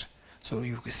 cracked. So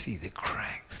you can see the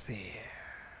cracks there.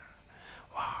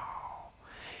 Wow.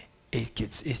 It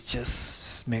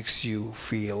just makes you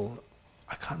feel,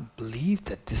 I can't believe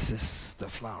that this is the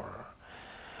flower.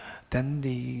 Then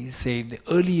they say the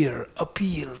earlier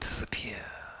appeal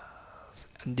disappears.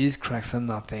 And these cracks are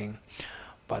nothing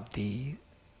but the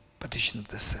partition of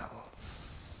the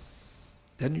cells.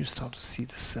 Then you start to see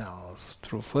the cells.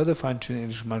 Through further fine-tuning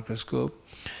electron microscope,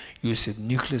 you see the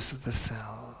nucleus of the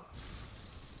cells.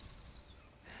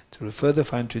 Through further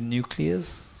fine-tuning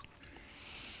nucleus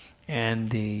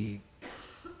and the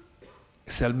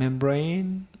cell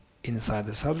membrane inside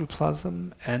the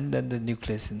cytoplasm, and then the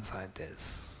nucleus inside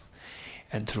this.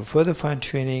 And through further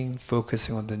fine-tuning,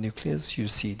 focusing on the nucleus, you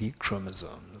see the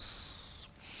chromosomes.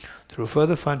 Through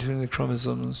further fine-tuning the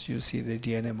chromosomes, you see the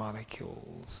DNA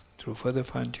molecules. Through further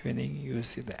fine-tuning, you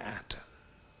see the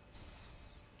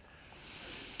atoms.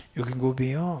 You can go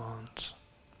beyond,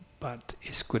 but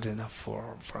it's good enough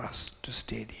for us to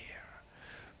stay there.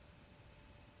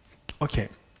 Okay.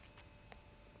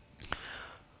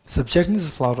 Subjecting this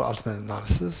flower to ultimate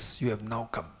analysis, you have now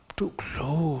come too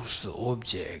close to the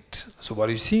object. So what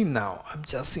you see now, I'm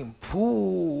just seeing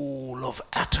pool of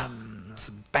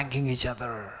atoms banging each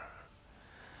other.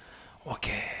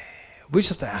 Okay, which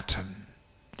of the atom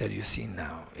that you see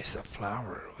now is the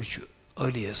flower which you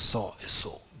earlier saw is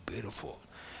so beautiful?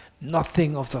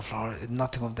 Nothing of the flower,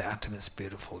 nothing of the atom is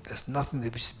beautiful. There's nothing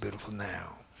which is beautiful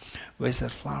now. Whereas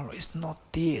that flower is not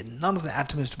there. None of the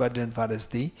atom is to be identified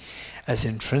as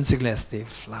intrinsically as the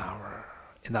flower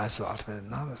in the eyes of ultimate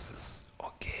analysis.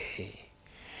 Okay.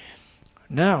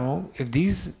 Now, if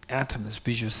these atoms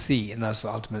which you see in the eyes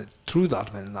of ultimate, through the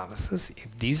ultimate analysis, if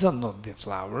these are not the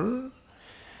flower,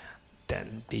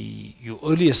 then you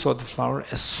earlier saw the flower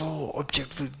as so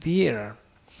objectively there.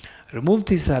 Remove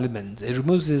these elements, it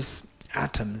removes this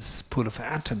atoms, pool of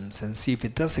atoms, and see if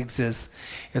it does exist,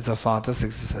 if the flower does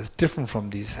exist as different from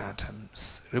these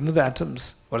atoms. Remove the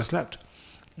atoms, what is left?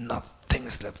 Nothing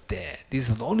is left there. These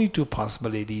are the only two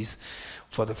possibilities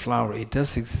for the flower. It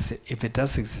does exist, if it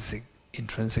does exist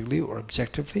intrinsically or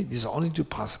objectively, these are only two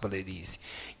possibilities.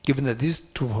 Given that these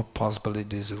two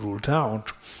possibilities are ruled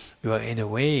out, you are in a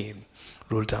way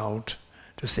ruled out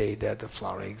to say that the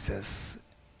flower exists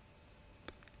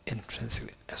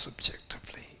intrinsically as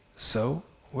objectively. So,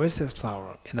 where's this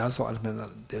flower? In also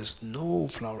ultimate, there's no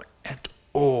flower at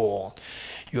all.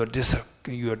 You are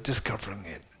discovering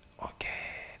it.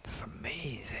 Okay, that's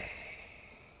amazing.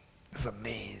 That's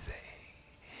amazing.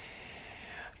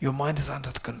 Your mind is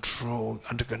under control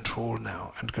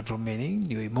now. Under control meaning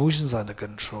your emotions are under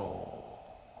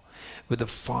control. With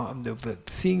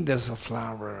seeing there's a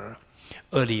flower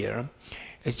earlier,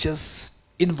 it's just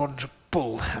involuntary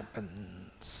pull happens.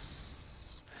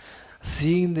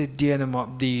 Seeing the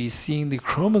DNA, seeing the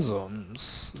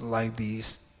chromosomes like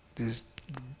these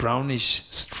brownish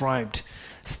striped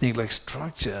snake-like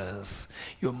structures,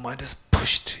 your mind is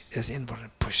pushed. There's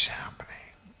involuntary push happening.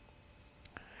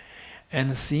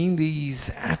 And seeing these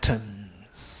atoms,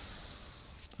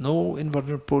 no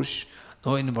involuntary push,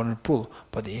 no involuntary pull,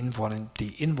 but the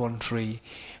involuntary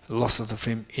loss of the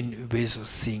frame in ways of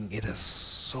seeing it as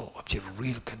so object,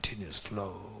 real continuous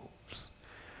flows.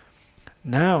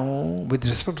 Now, with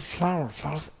respect to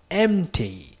flower's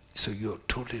empty, so you're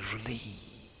totally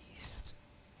released.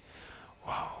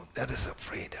 Wow, that is a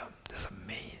freedom. That's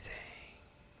amazing.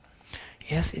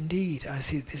 Yes, indeed, I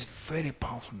see this very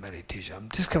powerful meditation. I'm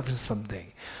discovering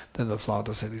something that the flower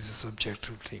does exist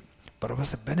objectively. But what's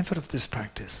the benefit of this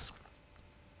practice?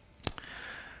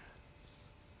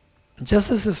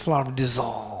 Just as this flower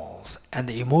dissolves and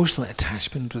the emotional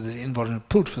attachment to this involuntary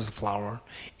pull towards the flower,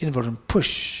 involuntary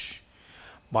push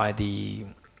by the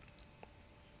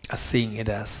seeing it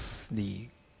as the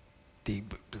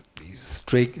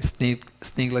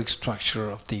snake-like structure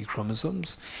of the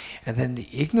chromosomes, and then the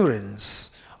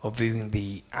ignorance of viewing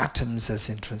the atoms as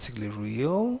intrinsically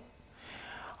real,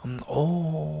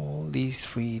 all these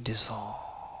three dissolve.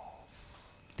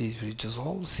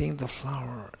 Seeing the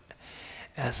flower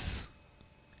as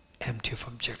empty of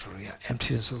objective real.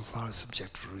 Emptiness of the flower is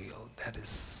subjective real. That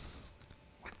is,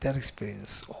 with that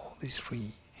experience, all these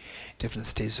three different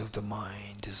states of the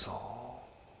mind dissolve.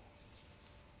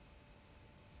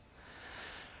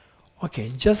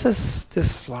 Okay, just as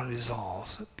this flower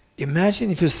dissolves, imagine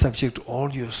if you subject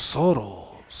all your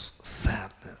sorrows,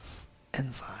 sadness,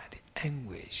 anxiety,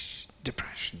 anguish,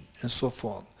 depression, and so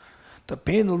forth, the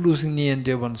pain of losing near and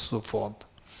dear ones, and so forth,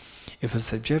 if you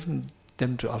subject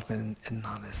them to ultimate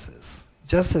analysis,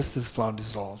 Just as this flower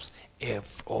dissolves,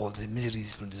 if all the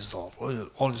miseries will dissolve,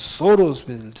 all the sorrows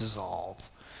will dissolve.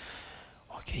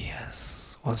 Okay,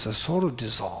 yes. Once the sorrow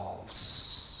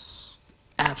dissolves,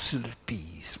 absolute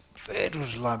peace, very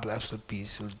reliable absolute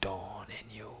peace will dawn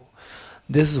in you.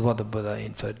 This is what the Buddha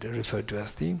referred to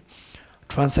as the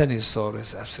transcending sorrow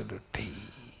is absolute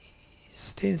peace.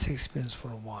 Stay in this experience for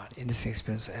a while, in this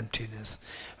experience of emptiness,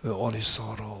 where all your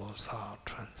sorrows are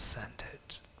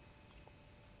transcended.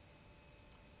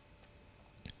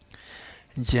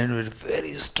 And generate a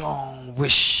very strong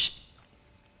wish.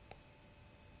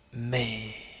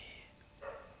 May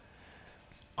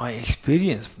I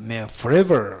experience, may I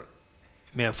forever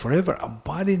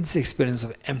abide in this experience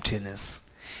of emptiness,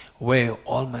 where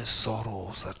all my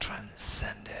sorrows are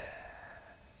transcended.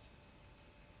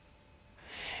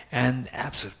 And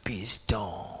absolute peace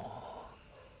dawn.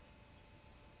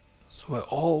 So where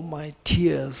all my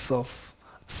tears of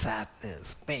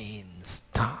sadness, pain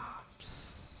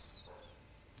stops.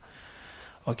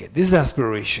 Okay, this is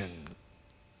aspiration.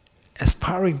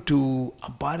 Aspiring to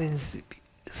abide in,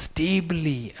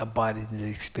 stably abide in the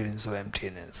experience of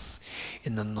emptiness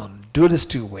in the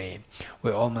non-dualistic way,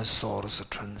 where all my sorrows are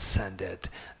transcended.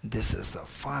 This is the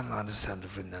final understanding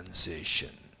of renunciation.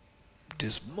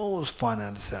 This most final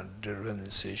understanding of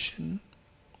renunciation,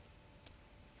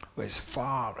 which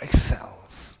far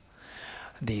excels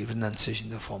the renunciation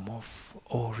in the form of,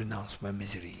 oh, renounce my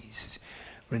miseries,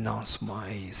 renounce my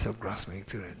self-grasping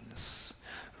ignorance,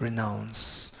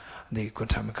 renounce the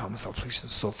contaminant karmas,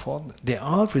 afflictions, so forth. They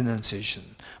are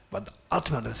renunciation, but the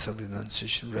ultimate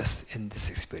self-renunciation rests in this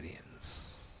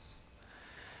experience.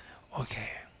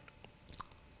 Okay.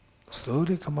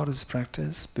 Slowly come out of this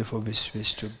practice before we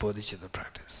switch to Bodhisattva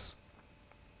practice.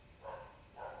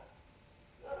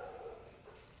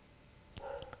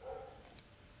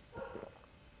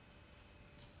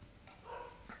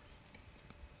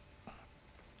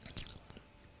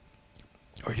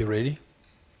 Are you ready?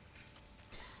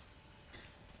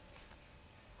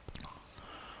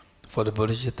 For the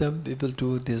Bodhisattva, we will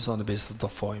do this on the basis of the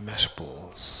 4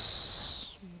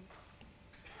 immeasurables.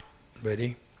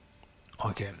 Ready?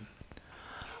 Okay.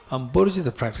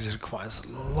 Bodhisattva practice requires a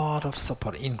lot of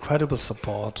support, incredible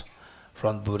support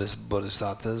from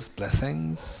Bodhisattvas'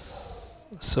 blessings.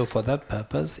 So for that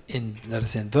purpose, let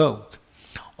us invoke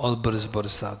all Buddhist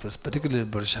Bodhisattvas, particularly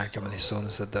Buddha Shakyamuni, so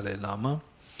as the Dalai Lama,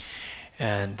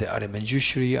 and the Arya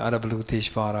Manjushri, Arya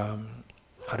Avalokiteshvara,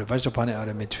 Arya Vajrapani,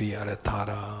 Arya Mitri, Arya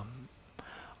Tara,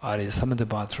 Arya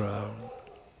Samadhibhatra,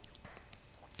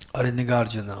 Arya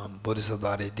Nagarjuna, Bodhisattva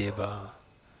Arya Deva,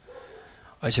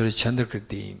 Acharya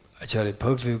Chandrakriti, Acharya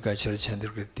Bhavivika, Acharya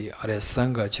Chandrakriti, Arya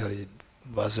Sangha, Acharya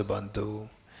Vasubandhu,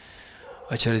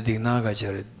 Acharya Dignaga,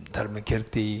 Acharya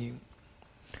Dharmakirti,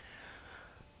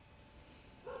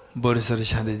 Bodhisattva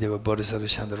Chandradeva, Bodhisattva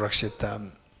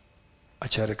Chandrakshita,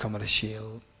 Acharya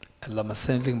Kamarashil, and Lama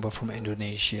Senlingpa from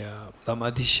Indonesia,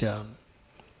 Lama Adisha,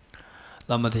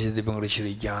 Lama Adisha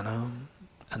Dibangri Jnana,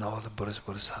 and all the Buddhist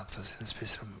Bodhisattvas in the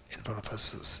space in front of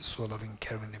us, so loving,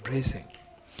 caring, embracing.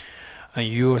 And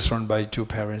you are surrounded by 2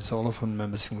 parents, all of them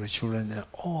members, single children, and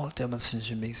all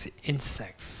demonstration beings,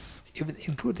 insects, even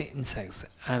including insects,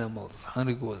 animals,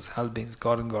 hungry ghosts, hell beings,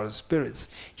 God and goddess spirits,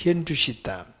 here in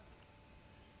Tushita,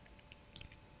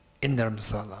 in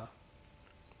Dharamsala,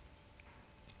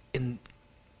 in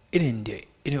India,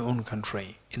 in your own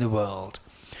country, in the world,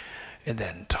 in the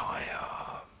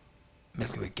entire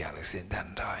Milky Way galaxy, in the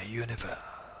entire universe.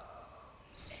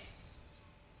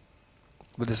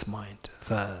 With this mind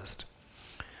first,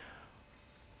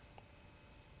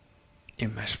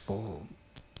 immeasurable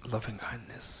loving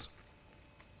kindness.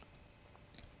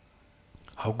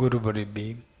 How good would it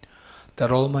be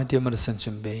that all my dear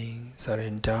sentient beings are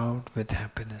endowed with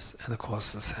happiness and the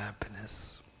causes of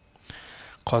happiness.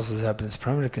 Causes of happiness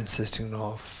primarily consisting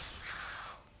of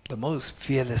the most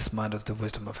fearless mind of the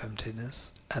wisdom of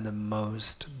emptiness and the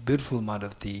most beautiful mind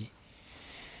of the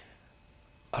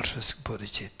altruistic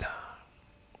bodhicitta.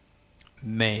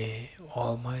 May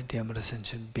all my dear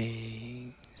sentient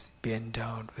beings be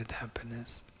endowed with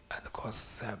happiness and the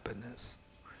causes of happiness.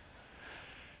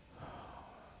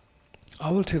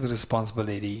 I will take the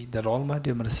responsibility that all my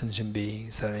dear sentient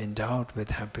beings are endowed with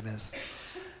happiness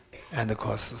and the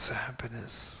causes of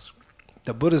happiness.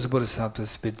 The Buddhist Bodhisattva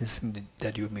is witnessing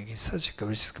that you are making such a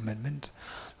courageous commitment,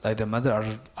 like the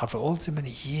mother after all so many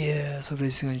years of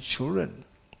raising her children.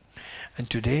 And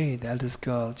today, the eldest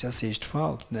girl just aged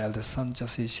 12, and the eldest son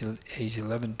just age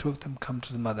 11, 2 of them come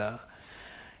to the mother,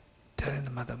 telling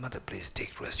the mother, "Mother, please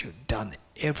take rest. You've done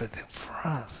everything for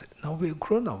us. Now we're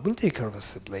grown up. We'll take care of our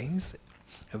siblings.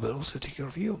 and will also take care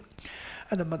of you.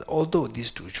 And the mother, although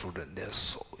these two children, they are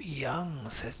so young,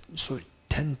 so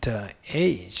tender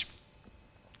age,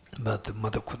 but the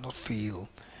mother could not feel,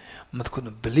 mother could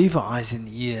not believe her eyes and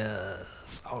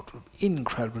ears. Out of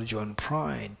incredible joy and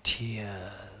pride,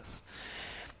 tears,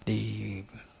 the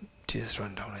tears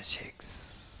run down her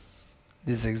cheeks.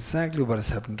 This is exactly what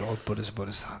has happened to all Buddhist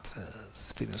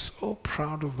Bodhisattvas, feeling so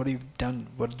proud of what you've done,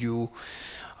 what you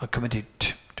are committed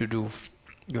to do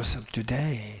yourself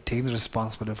today, taking the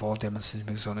responsibility of all demonstrations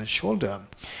beings on his shoulder.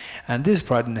 And this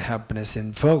pride and happiness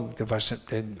invoke the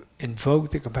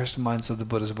compassionate minds of the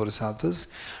Buddhas Bodhisattvas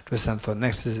to stand for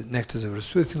nectars of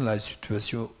soothing light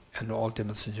towards you and all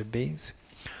demonstration beings.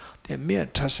 The mere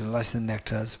touch of light and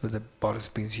nectars with the bodies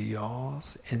beings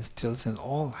yours instills in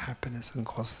all happiness and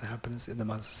causes happiness in the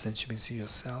minds of sentient beings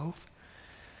yourself.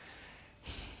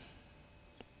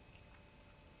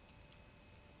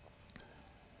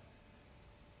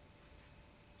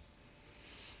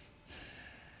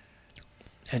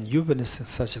 And you witnessing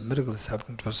such a miracle is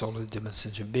happening to us all the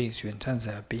demonstration beings. You're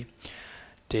intensely happy.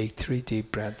 Take 3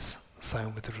 deep breaths,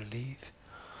 sighing with relief.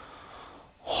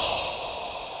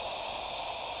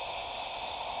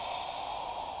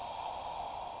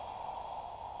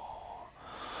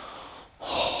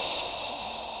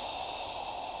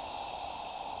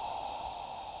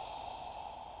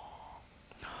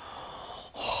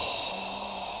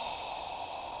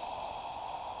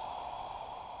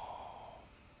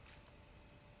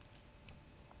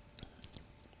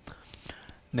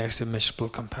 Next, immeasurable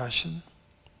compassion.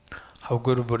 How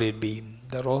good would it be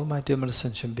that all my dim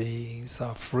sentient beings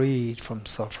are freed from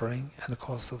suffering and the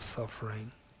cause of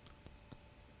suffering.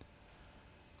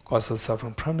 Cause of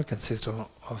suffering primarily consists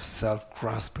of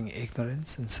self-grasping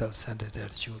ignorance and self-centered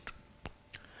attitude.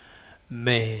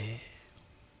 May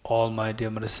all my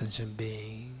dim sentient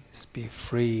beings be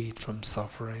freed from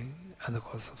suffering and the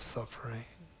cause of suffering.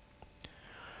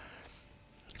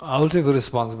 I will take the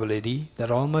responsibility that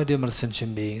all my dim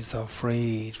sentient beings are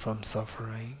freed from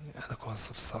suffering and the cause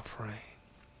of suffering.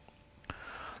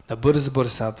 The Buddhas and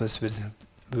Bodhisattvas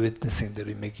witnessing that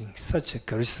we're making such a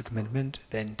courageous commitment,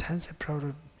 they're intensely proud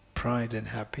of pride and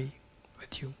happy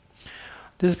with you.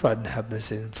 This pride and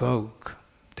happiness invoke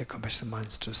the compassionate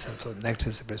minds to self, so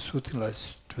nectars of very soothing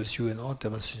light towards you and all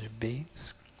demonstration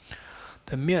beings.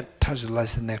 The mere touch of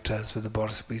light and nectars with the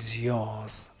bodies beings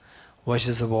yours,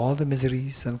 washes of all the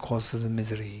miseries and causes of the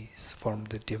miseries from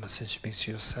the demonstration beings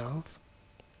yourself.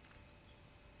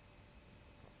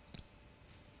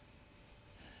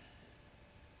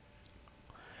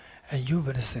 And you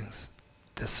witnessing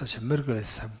that such a miracle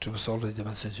is happening to us all the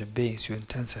demonstration beings, you're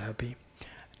intensely happy.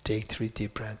 Take 3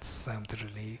 deep breaths, sigh with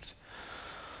relief.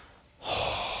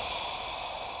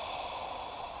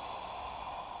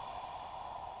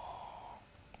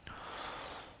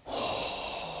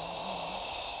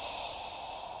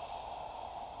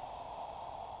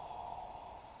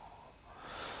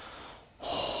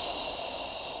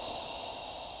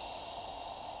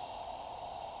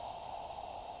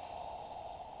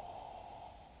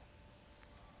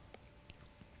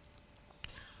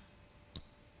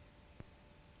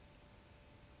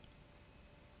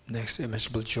 Next,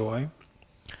 immeasurable joy.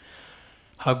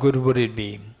 How good would it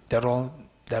be that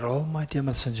all my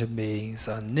dim sentient beings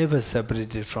are never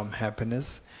separated from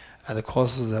happiness and the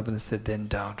causes of happiness that they're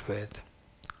endowed with.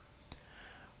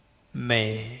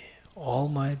 May all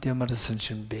my dim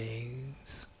sentient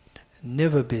beings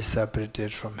never be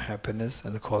separated from happiness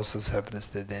and the causes of happiness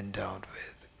that they're endowed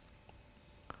with.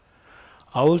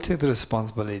 I will take the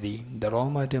responsibility that all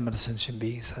my dim sentient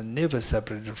beings are never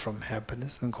separated from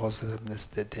happiness and causes of happiness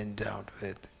that they're endowed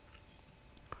with.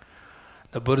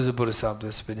 The Buddhas and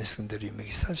Bodhisattvas witnessing that you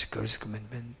make such a courageous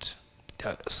commitment, they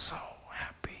are so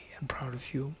happy and proud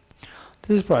of you.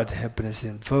 This pride and happiness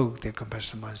invoke their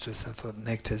compassionate minds to ascend for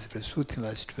nectars of soothing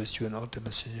light towards you and all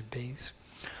demonstration beings.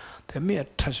 The mere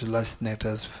touch of light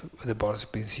nectars with the bodies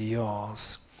of beings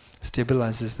yours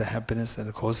stabilizes the happiness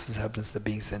and causes happiness the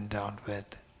beings endowed with.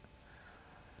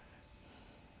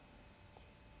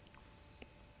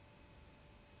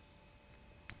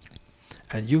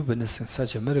 And you witnessing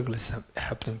such a miracle is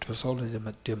happening to us all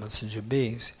the demonstration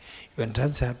beings. You're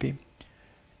intensely happy.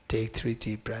 Take 3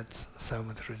 deep breaths, sigh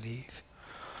with relief.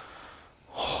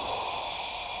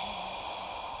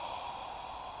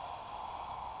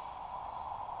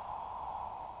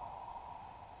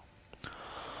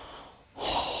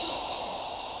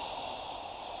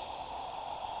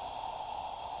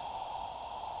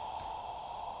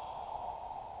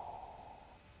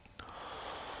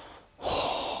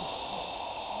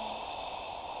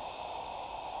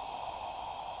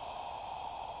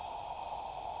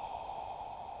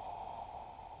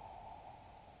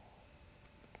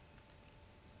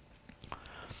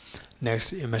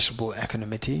 Next, immeasurable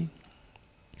equanimity.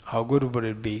 How good would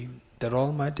it be that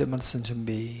all my demonstrated sentient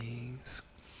beings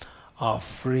are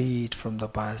freed from the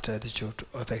biased attitude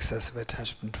of excessive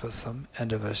attachment towards some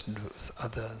and aversion towards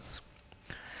others,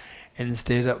 and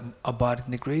instead abide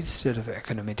in the great state of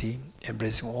equanimity,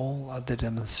 embracing all other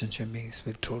demonstrated sentient beings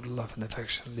with total love and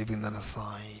affection, leaving them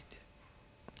aside.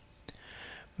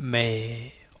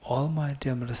 May all my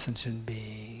demonstrated sentient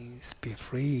beings be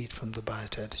freed from the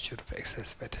biased attitude of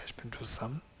excessive attachment towards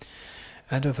some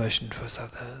and aversion towards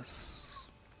others.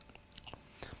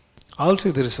 I'll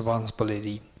take the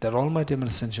responsibility that all my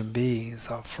demonstrated sentient beings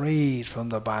are freed from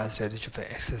the biased attitude of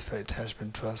excessive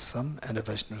attachment towards some and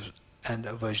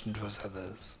aversion towards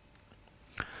others.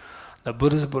 The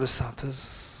Buddhas and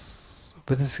Bodhisattvas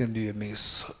witnessing you make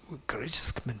a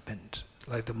courageous commitment,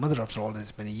 like the mother after all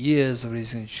these many years of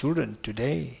raising children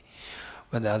today,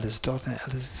 when the eldest daughter and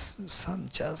eldest son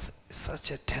just such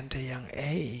a tender young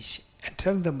age, and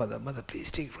telling the mother, "Mother, please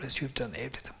take rest, you've done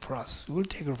everything for us. We will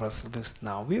take care of ourselves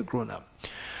now, we are grown up."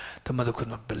 The mother could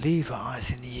not believe her eyes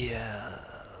and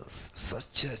ears.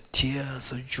 Such a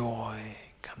tears of joy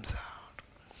comes out.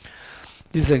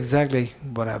 This is exactly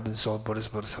what happens to all Buddhas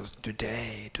and Bodhisattvas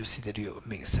today, to see that you are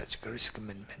making such a courageous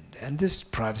commitment. And this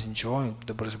pride and joy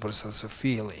the Buddhas and Bodhisattvas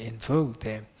feel invoke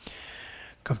their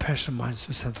compassionate minds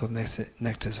to send forth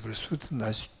nectars of sweet and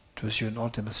light to you and all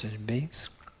demonstration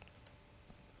beings.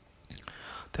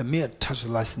 The mere touch of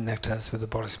light and nectars with the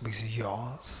bodies makes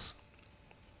yours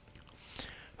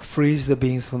frees the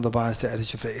beings from the biased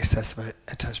attitude of excessive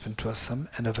attachment towards some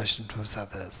and aversion towards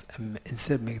others, and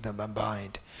instead make them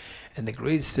abide in the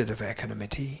great state of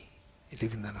equanimity,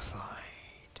 leaving them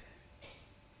aside.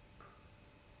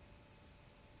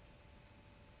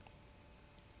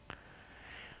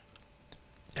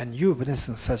 And you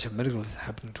witnessing such a miracle is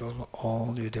happening to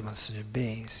all your demonstration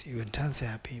beings. You're intensely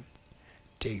happy.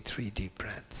 Take 3 deep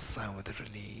breaths, sigh with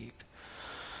relief.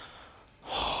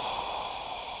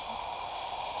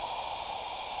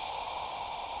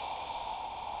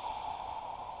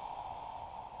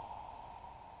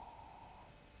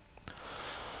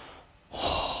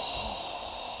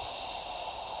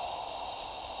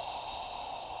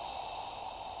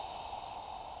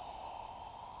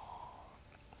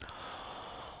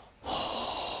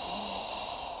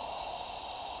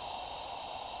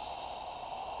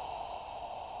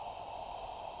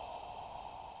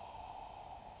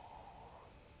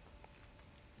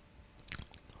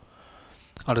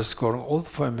 Underscoring all the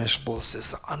 4 immeasurables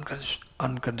is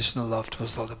unconditional love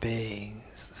towards all the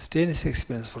beings. Stay in this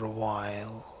experience for a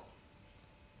while.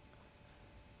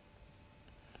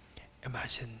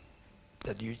 Imagine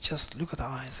that you just look at the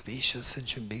eyes of each of the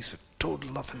sentient beings with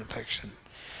total love and affection,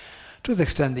 to the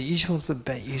extent that each of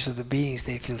the beings,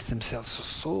 they feel themselves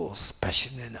so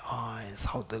special in the eyes,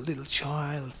 how the little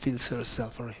child feels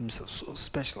herself or himself so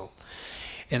special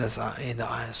in the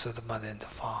eyes of the mother and the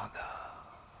father.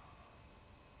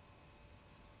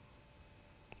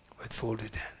 With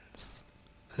folded hands,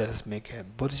 let us make a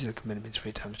Bodhisattva commitment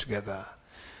 3 times together.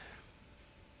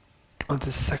 On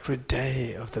the sacred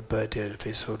day of the birthday of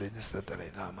His Holiness the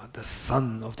Dalai Lama, the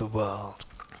Sun of the world,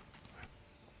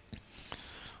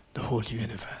 the whole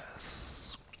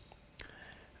universe,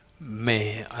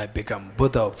 may I become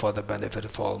Buddha for the benefit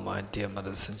of all my dear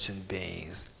mother sentient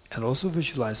beings, and also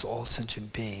visualize all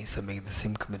sentient beings and make the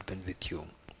same commitment with you.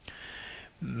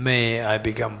 May I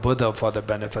become Buddha for the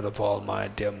benefit of all my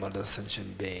dear mother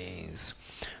sentient beings.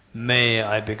 May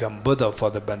I become Buddha for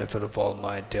the benefit of all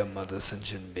my dear mother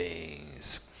sentient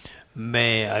beings.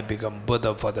 May I become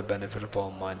Buddha for the benefit of all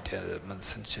my dear mother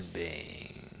sentient beings.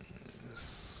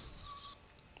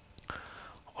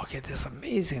 Okay, that's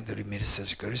amazing that you made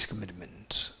such a courageous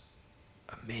commitment.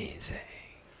 Amazing.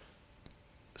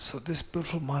 So this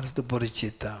beautiful mind of the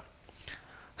bodhicitta,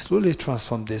 slowly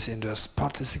transform this into a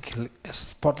spotless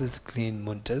clean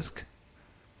moon disk,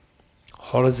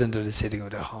 horizontally sitting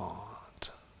with the heart.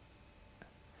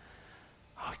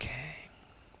 Okay.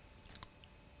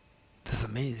 That's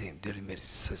amazing that you made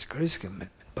such courageous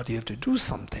commitment. But you have to do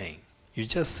something. You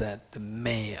just said,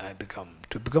 may I become.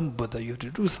 To become Buddha, you have to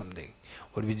do something.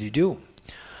 What will you do?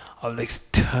 I will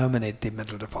exterminate the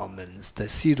mental defilements, the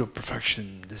seed of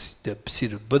perfection, the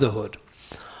seed of Buddhahood.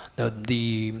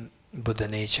 The Buddha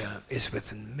nature is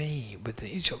within me, within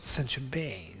each of the sentient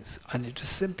beings. I need to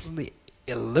simply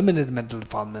eliminate the mental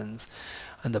defilements,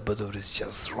 and the Buddhahood is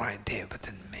just right there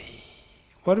within me.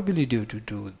 What will you do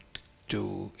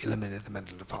to eliminate the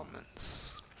mental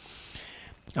defilements?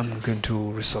 I'm going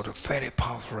to resort to a very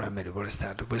powerful remedy. What is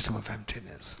that? The wisdom of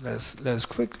emptiness. Let us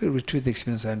quickly retrieve the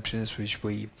experience of emptiness, which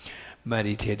we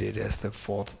meditated as the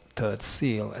third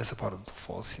seal, as a part of the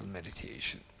 4th seal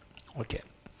meditation. Okay.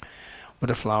 With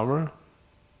a flower,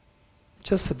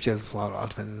 just subject the flower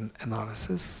out of an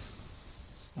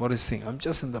analysis. What is saying? I'm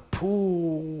just in the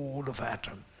pool of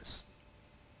atoms.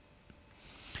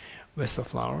 Where's the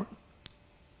flower?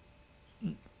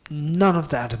 None of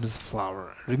the atoms is a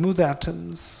flower. Remove the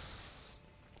atoms.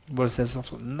 What is the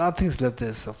flower? Nothing's left there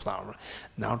as a flower.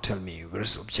 Now tell me, where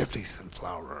is the objectively in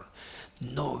flower?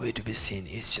 Nowhere to be seen.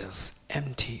 It's just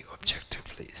empty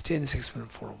objectively. Stay in 6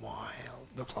 minutes for a while.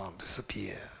 The flower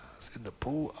disappears. In the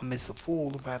pool, amidst the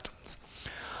pool of atoms,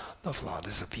 the flower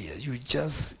disappears. You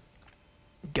just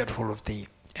get hold of the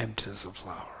emptiness of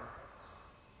flower.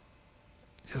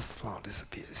 Just the flower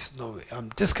disappears. No way. I'm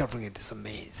discovering it. It's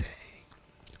amazing.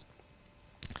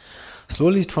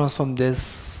 Slowly transform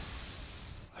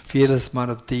this fearless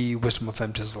mind of the wisdom of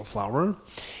emptiness of flower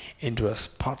into a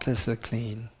spotlessly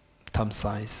clean,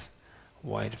 thumb-size,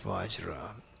 white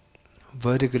Vajra,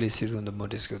 vertically seated on the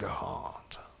Bodhisattva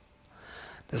heart.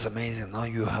 That's amazing. Now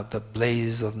you have the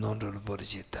blaze of non-dual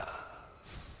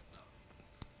bodhicittas.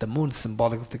 The moon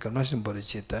symbolic of the conventional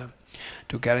bodhicitta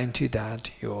to guarantee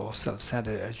that your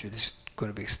self-centered attitude is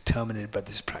going to be exterminated by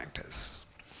this practice.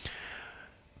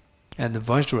 And the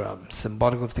Vajra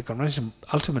symbolic of the conventional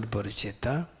ultimate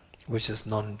bodhicitta, which is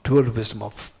non-dual wisdom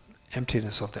of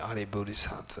emptiness of the Arya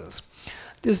Bodhisattvas.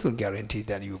 This will guarantee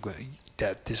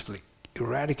that this will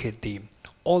eradicate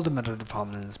all the mental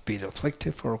defilements, be it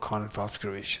afflictive or cognitive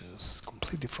obscurations,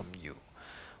 completely from you.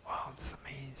 Wow, that's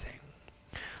amazing.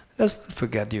 Let's not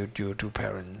forget your two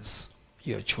parents,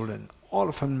 your children, all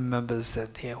the family members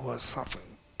that they who are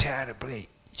suffering terribly,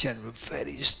 generate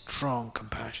very strong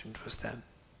compassion towards them.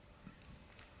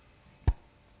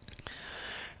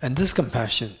 And this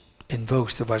compassion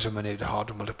invokes the Vajramani of the heart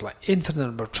to multiply infinite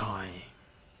number of times.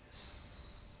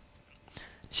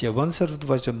 She had one set of the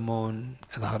Vajramon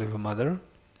at the heart of her mother,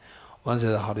 one set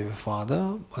at the heart of her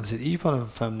father, one set each one of her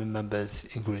family members,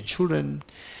 including children,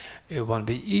 one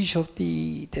with each of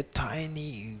the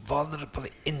tiny, vulnerable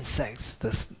insects, the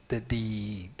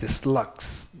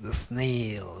slugs, the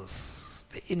snails,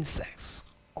 the insects,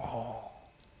 all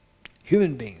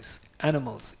human beings,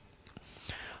 animals,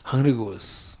 hungry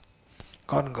ghosts,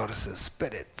 god and goddesses,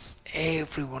 spirits,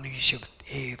 everyone you share with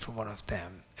every one of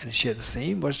them, and share the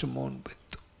same Vajramon with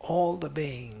all the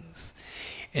beings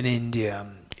in India,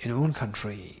 in your own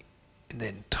country, in the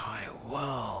entire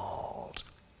world,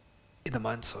 in the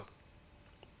minds of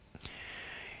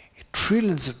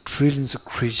trillions of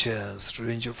creatures,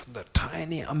 ranging from the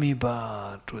tiny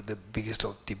amoeba to the biggest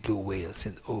of the blue whales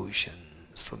in the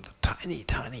oceans, from the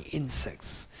tiny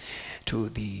insects to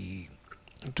the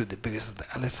biggest of the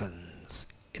elephants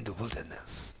in the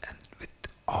wilderness, and with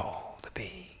all the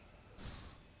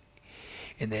beings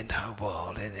in the entire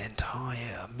world, in the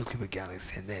entire Milky Way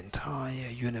galaxy, in the entire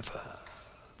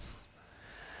universe.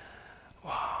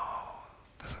 Wow,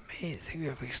 that's amazing. We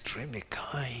are extremely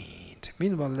kind.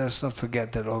 Meanwhile, let's not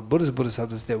forget that all Buddhas,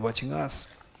 Bodhisattvas, they're watching us.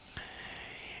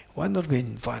 Why not we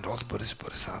invite all the Buddhas,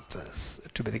 Bodhisattvas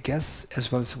to be the guests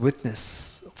as well as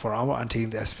witness for our undertaking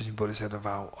the aspiration Bodhisattva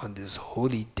vow on this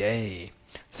holy day,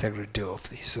 sacred day of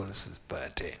His Holiness's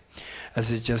birthday.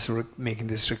 As it's just making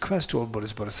this request to all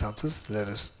Buddhas, Bodhisattvas, let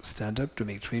us stand up to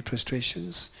make 3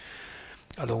 prostrations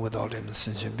along with all the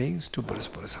sentient beings to Buddhas,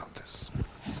 Bodhisattvas.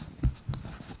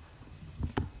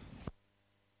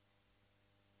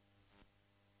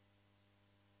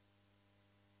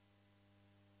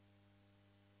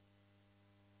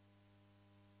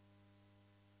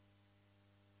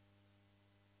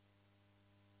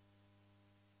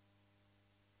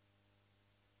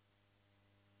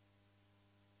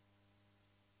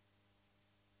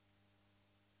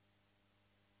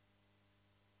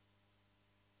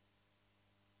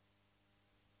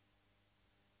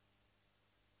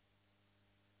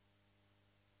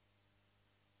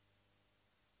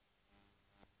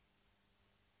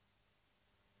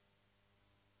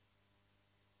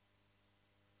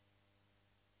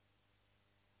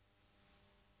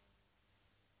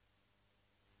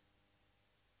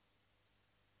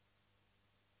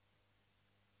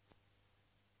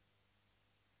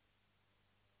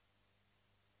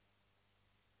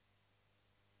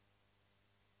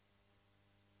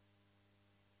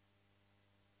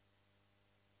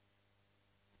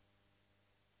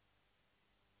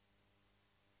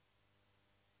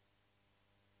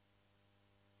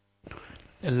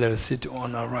 Let us sit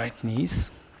on our right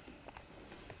knees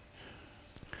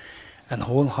and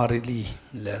wholeheartedly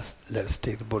let us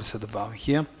take the Bodhisattva vow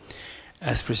here.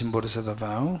 Aspiration Bodhisattva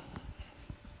vow.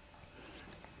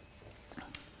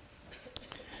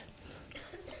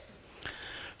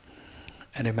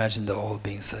 And imagine the all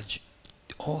beings such,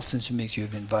 all sentient beings, you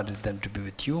have invited them to be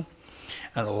with you.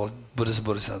 and all Buddhas and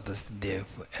Bodhisattvas there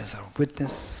as our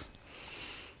witness.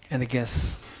 And I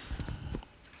guess,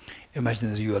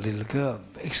 imagine that you are a little girl,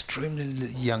 extremely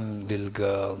young little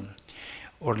girl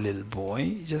or little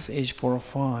boy, just age 4 or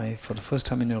 5. For the first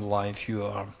time in your life, you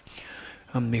are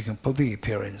making public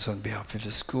appearance on behalf of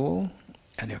the school,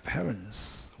 and your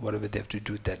parents, whatever they have to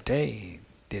do that day,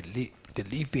 they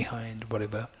leave behind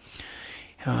whatever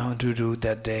to do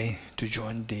that day to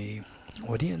join the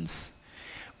audience,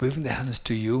 waving their hands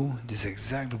to you. This is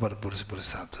exactly what the Buddhas and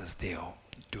Bodhisattvas they are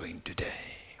doing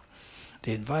today.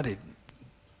 They invited,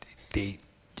 they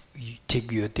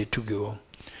took your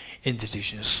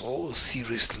invitation so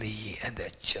seriously, and they're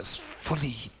just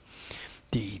fully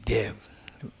there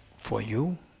for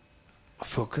you,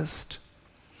 focused,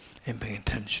 and paying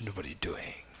attention to what you're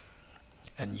doing.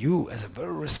 And you, as a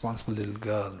very responsible little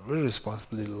girl, very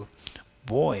responsible little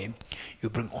boy, you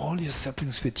bring all your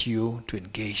siblings with you to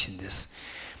engage in this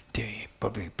the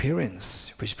public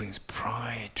appearance, which brings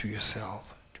pride to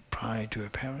yourself, pride to your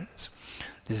parents.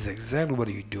 This is exactly what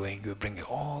you're doing. You're bringing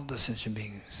all the sentient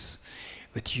beings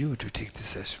with you to take this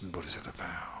session Bodhisattva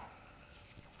vow.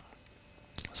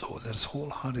 So let us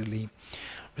wholeheartedly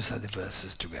recite the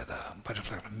verses together, but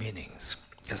reflect on meanings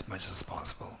as much as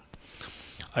possible.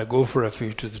 I go for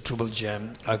refuge to the Triple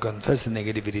Gem. I confess the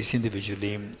negativities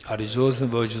individually. I rejoice in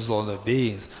the virtues of all the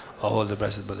beings. I hold the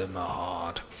Blessed Buddha in my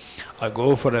heart. I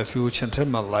go for refuge and turn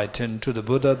my light into the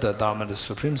Buddha, the Dhamma, and the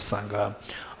Supreme Sangha.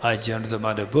 I generate the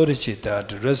mind of Bodhicitta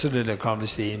to resolutely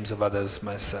accomplish the aims of others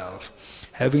myself.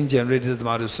 Having generated the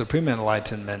mind of Supreme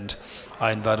Enlightenment,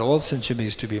 I invite all sentient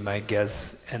beings to be my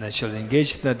guests, and I shall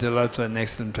engage in the delightful and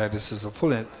excellent practices of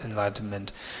full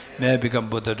enlightenment. May I become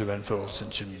Buddha to benefit all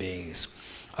sentient beings.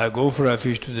 I go for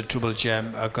refuge to the Triple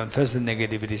Gem. I confess the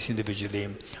negativities individually.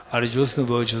 I rejoice in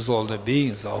the virtues of all the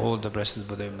beings. I hold the Blessed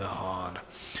Buddha in my heart.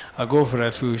 I go for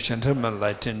refuge and turn my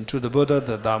light into the Buddha,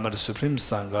 the Dhamma, the Supreme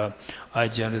Sangha. I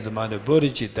generate the mind of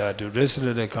Bodhicitta to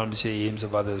resolutely accomplish the aims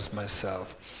of others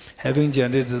myself. Having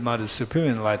generated the mind of Supreme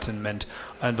Enlightenment,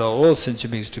 I invite all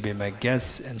sentient beings to be my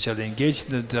guests, and shall engage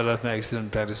in the delightful and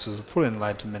excellent practices of full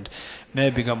enlightenment. May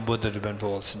I become Buddha to benefit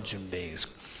all sentient beings.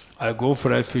 I go for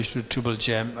refuge to Triple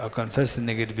Gem. I confess the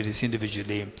negativities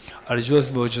individually. I rejoice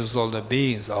in the virtues of all the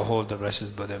beings. I hold the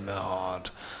Blessed Buddha in my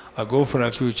heart. I go for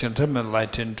refuge and turn my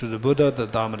light into the Buddha, the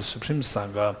Dhamma, the Supreme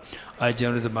Sangha. I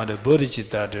generate the mind of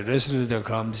Bodhicitta to resolutely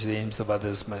accomplish the aims of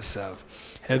others myself.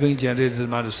 Having generated the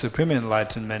mind of Supreme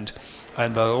Enlightenment, I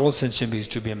invite all sentient beings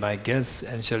to be my guests,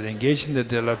 and shall engage in the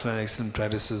delightful and excellent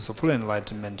practices of full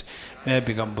enlightenment. May I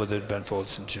become Buddha to benefit all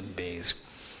sentient beings.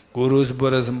 Gurus,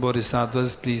 Buddhas, and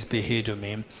Bodhisattvas, please be here to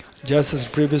me. Just as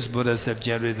previous Buddhas have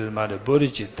generated the mind of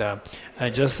Bodhicitta,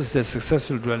 and just as they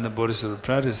successfully dwell in the Bodhisattva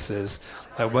practices,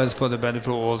 likewise for the benefit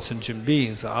of all sentient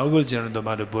beings, I will generate the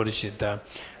mind of Bodhicitta,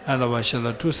 and I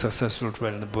shall too successfully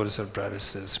dwell in the Bodhisattva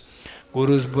practices.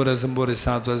 Gurus, Buddhas, and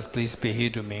Bodhisattvas, please be here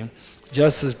to me.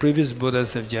 Just as previous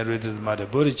Buddhas have generated the mind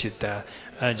of Bodhicitta,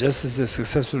 and just as they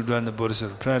successfully dwell in the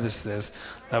Bodhisattva practices,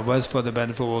 likewise for the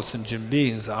benefit of all sentient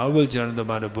beings, I will generate the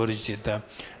mind of Bodhicitta,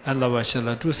 and likewise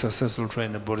shall too successfully train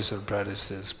in the Bodhisattva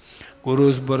practices.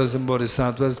 Gurus, Buddhas, and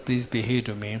Bodhisattvas, please be here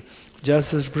to me.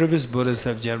 Just as previous Buddhas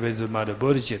have generated the mind of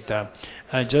Bodhicitta,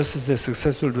 and just as they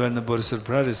successfully dwell in the Bodhisattva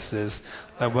practices,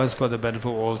 likewise for the benefit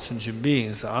of all sentient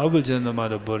beings, I will generate the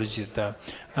mind of Bodhicitta,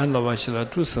 and likewise shall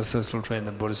too successfully train in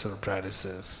the Bodhisattva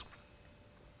practices.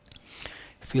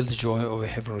 Feel the joy over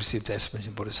having received the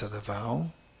expansion Bodhisattva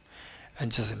vow,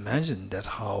 and just imagine that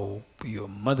how your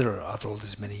mother, after all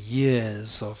these many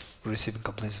years of receiving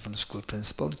complaints from the school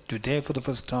principal, today for the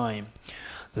first time,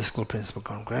 the school principal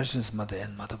congratulated his mother,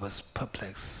 and mother was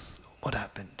perplexed. What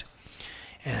happened?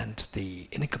 And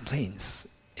any complaints?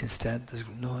 Instead, they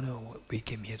said, no, we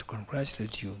came here to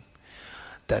congratulate you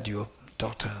that your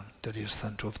daughter, that your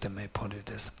son, 2 of them, appointed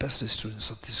as the best students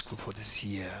of this school for this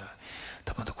year.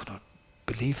 The mother could not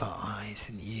believe her eyes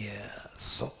and ears.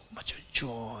 So much of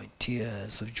joy,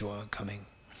 tears of joy coming.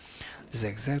 This is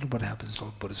exactly what happens to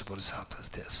all Buddhas and Bodhisattvas.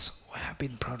 They're so happy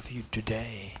and proud of you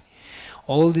today.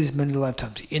 All these many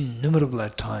lifetimes, innumerable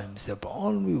lifetimes, they're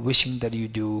only wishing that you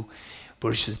do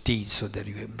virtuous deeds so that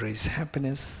you embrace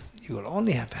happiness. You will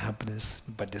only have happiness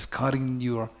by discarding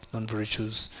your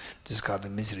non-virtues,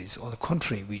 discarding miseries. On the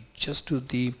contrary, we just do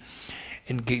the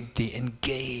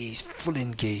full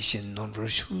engage in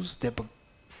non-virtues, thereby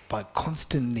by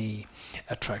constantly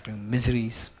attracting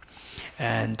miseries,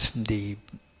 and the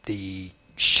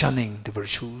shunning the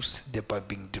virtues, thereby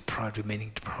being deprived,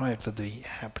 remaining deprived for the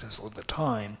happiness all the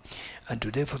time. And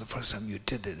today, for the first time, you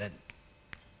did it, and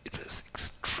it was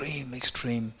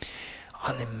extreme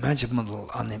unimaginable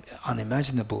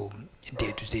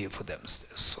day to day for them. So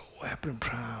they're so happy and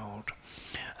proud.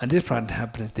 And this pride and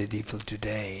happiness they feel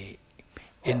today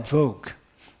invoke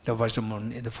the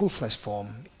Vajramon in the full-fledged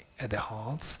form at their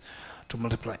hearts to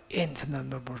multiply infinite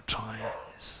number of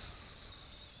times.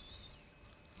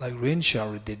 Like rain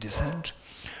shower, they descend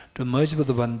to merge with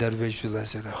the one that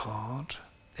visualize their heart,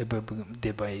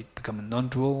 thereby become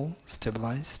non-dual,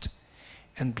 stabilized,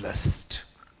 and blessed,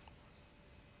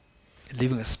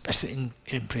 leaving a special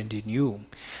imprint in you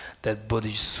that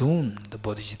soon the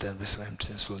Bodhisattva wisdom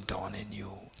emptiness will dawn in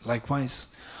you. Likewise,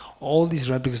 all these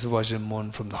replicas of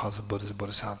Vajramon from the house of Buddhas and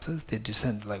Bodhisattvas, they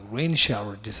descend like rain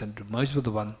shower, descend to merge with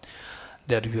the one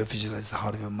that you have visualized the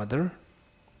heart of your mother,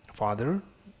 father,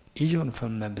 each of the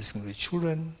family members, including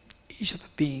children, each of the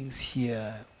beings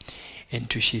here in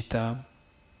Tushita,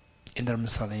 in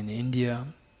Dharamsala in India,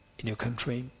 in your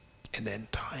country, in the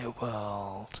entire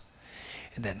world,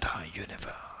 in the entire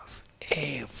universe,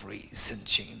 every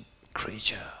sentient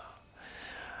creature.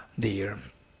 The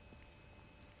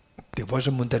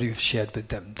Vajramon that you've shared with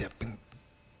them,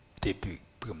 they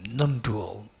become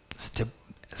non-dual,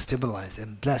 stabilized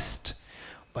and blessed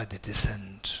by the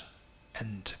descent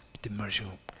and the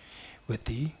merging with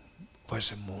the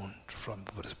Vajramon from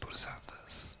the Buddhas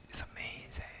Bodhisattvas. It's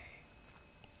amazing.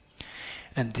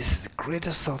 And this is the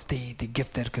greatest of the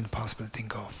gift that you can possibly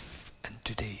think of. And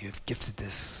today you've gifted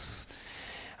this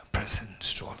present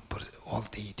to all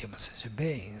the demonstration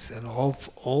beings, and of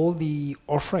all the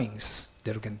offerings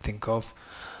that you can think of,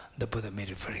 the Buddha made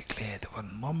it very clear that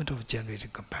one moment of generating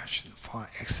compassion far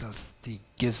excels the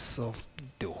gifts of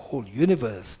the whole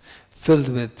universe, filled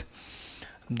with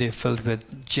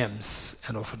gems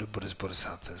and offered to Buddhas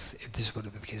Bodhisattvas. If this were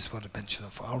the case for the mention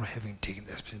of our having taken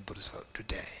the experience Buddhas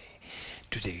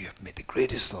today you have made the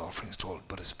greatest offerings to all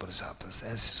Buddhas Bodhisattvas.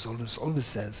 As Holiness always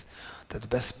says, that the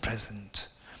best presents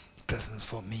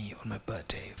for me on my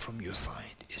birthday from your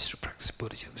side is to practice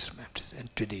Bodhisattva wisdom emptiness,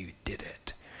 and today you did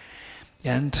it.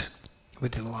 And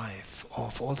with the life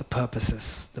of all the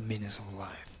purposes, the meanings of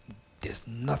life, there's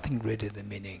nothing greater than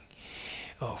meaning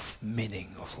of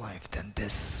life than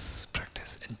this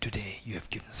practice. And today you have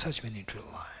given such meaning to your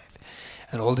life.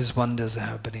 And all these wonders are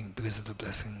happening because of the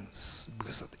blessings,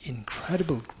 because of the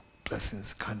incredible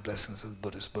blessings, kind blessings of the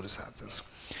Buddhas, Bodhisattvas.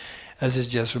 As it's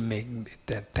just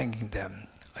thanking them,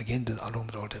 again, along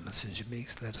with all demonstration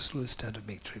makes, let us slowly stand to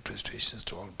make 3 prostrations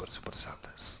to all Buddhas,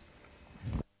 Bodhisattvas.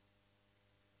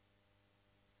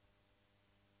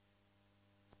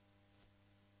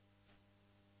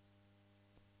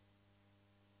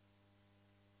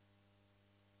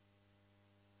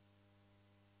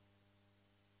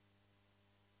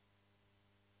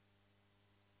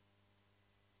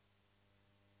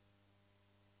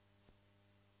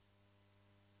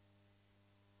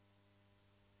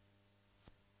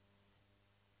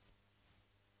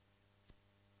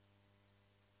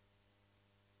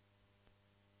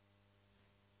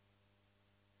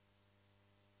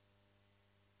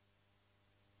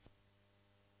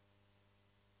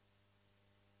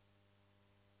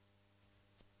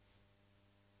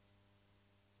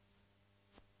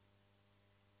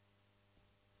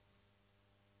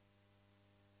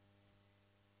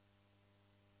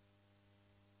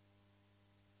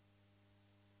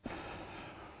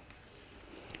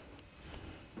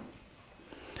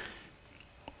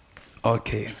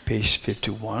 Okay, page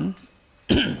 51.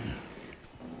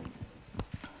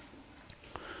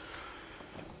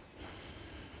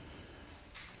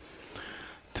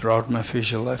 Throughout my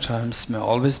future lifetimes, may I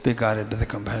always be guided by the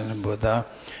companion of Buddha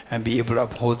and be able to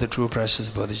uphold the true precious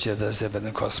Bodhisattvas even in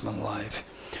the cosmic life.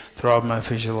 Throughout my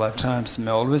future lifetimes, may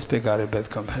I always be guided by the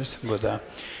companion of Buddha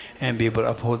and be able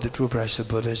to uphold the true precious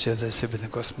Bodhisattvas even in the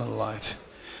cosmic life.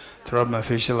 Throughout my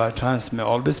future lifetimes, may I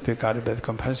always be guided by the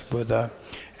companion of Buddha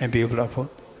and be able to uphold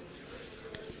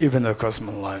even the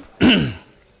cosmic life.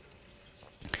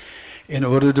 In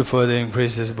order to further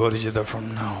increase this Bodhisattva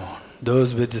from now on,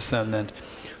 those with discernment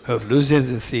who have loosened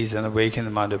the seas and awakened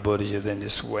the mind of Bodhisattva in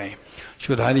this way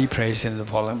should highly praise in the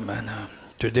following manner.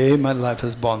 Today my life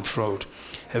has borne fruit.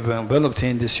 Having well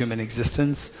obtained this human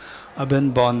existence, I've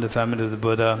been born in the family of the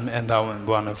Buddha, and now I'm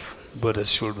one of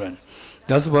Buddha's children.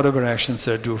 Thus whatever actions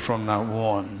I do from now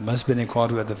on must be in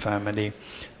accord with the family.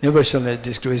 Never shall I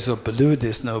disgrace or pollute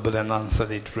this noble and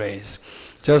unsullied race.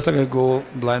 Just like a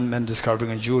blind man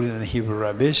discovering a jewel in a heap of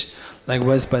rubbish,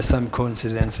 likewise by some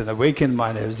coincidence an awakened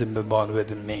mind has been born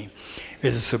within me. It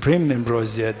is a supreme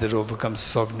ambrosia that overcomes the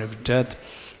sovereignty of death.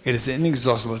 It is an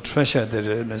inexhaustible treasure that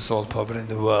eliminates all poverty in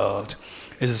the world.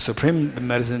 It is a supreme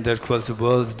medicine that quells the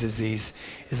world's disease.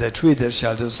 is the tree that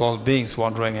shelters all beings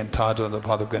wandering entirely on the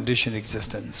path of conditioned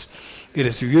existence. It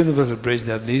is the universal bridge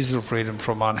that leads to freedom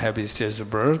from unhappy states of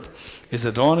birth. It is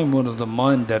the dawning moon of the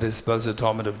mind that dispels the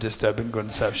torment of disturbing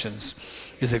conceptions.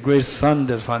 It is the great sun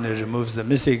that finally removes the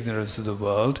misty ignorance of the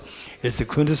world. It is the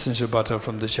quintessential butter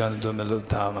from the churn of the middle of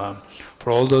Dharma.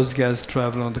 For all those guests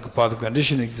traveling on the path of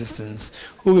conditioned existence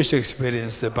who wish to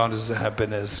experience the bounties of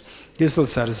happiness, this will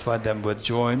satisfy them with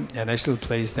joy and actually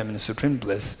place them in supreme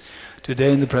bliss.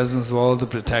 Today, in the presence of all the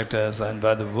protectors, I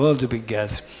invite the world to be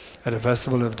guests at a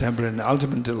festival of temporary and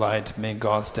ultimate delight. May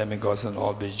gods, demigods, and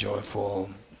all be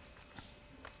joyful.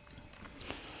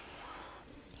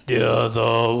 Yada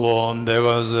Om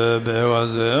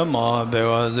Begaze Ma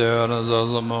Begaze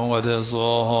Razazamangade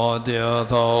Soha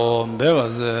Yada Om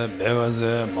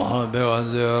Begaze Ma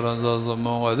Begaze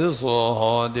Razazamangade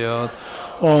Soha Yada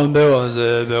Om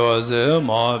Begaze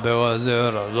Ma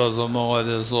Begaze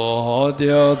Razazamangade Soha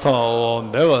Yada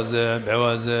Om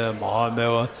Begaze Ma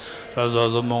Begaze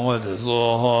Razazamangade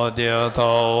Soha Yada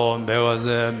Om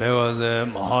Begaze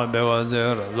Ma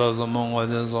Begaze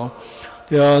Razazamangade Soha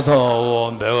Yata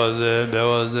Om Begaze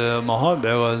Maha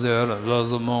Begaze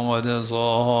Razazamangade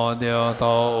Soha Yata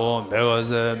Om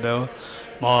Begaze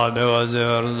Ma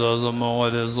Begaze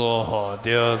Razazamangade Soha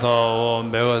Yata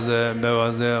Om Begaze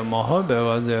Maha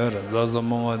Begaze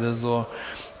Razazamangade Soha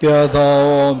Yata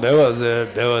Om Begaze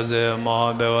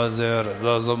Ma Begaze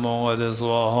Razazamangade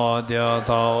Soha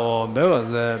Yata Om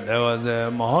Begaze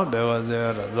Maha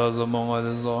Begaze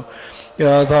Razazamangade Soha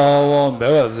Yata Om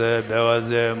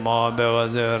Begaze Ma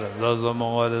Begaze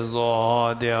Razazamangade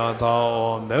Soha Yata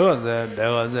Om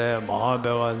Begaze Ma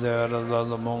Begaze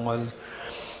Razazamangade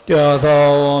Yata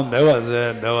Om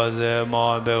Begaze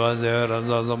Ma Begaze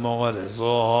Razazamangade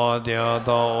Soha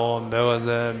Yata Om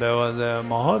Begaze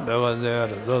Ma Begaze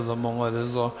Razazamangade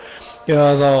Soha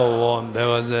Yata Om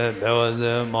Begaze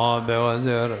Ma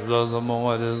Begaze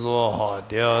Razazamangade Soha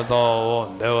Yata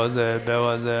Om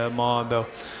Begaze Ma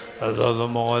Begaze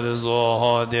Razazamangade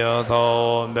Soha Yata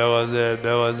Om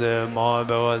Begaze Ma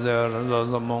Begaze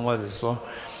Razazamangade Soha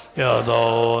Yata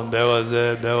Om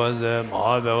Begaze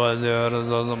Ma Begaze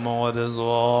Razazamangade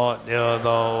Soha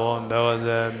Yata Om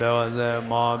Begaze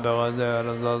Ma Begaze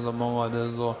Razazamangade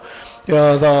Soha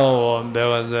Yata Om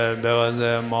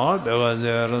Begaze Ma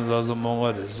Begaze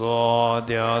Razazamangade Soha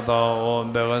Yata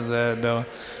Om Begaze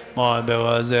Ma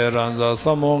Begaze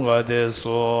Razazamangade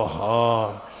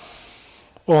Soha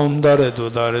Om Dare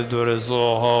Dure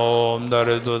Soha Om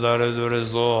Dare Dure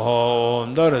Soha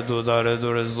Om Dare Dure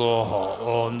Soha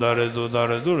Om Dare Dure Soha Om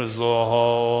Dare Dure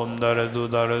Soha Om Dare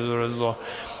Dure Soha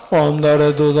Om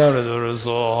Dare Dure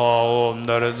Soha Om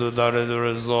Dare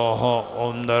Dure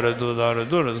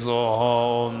Soha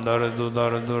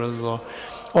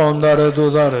Om Dare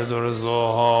Dure Soha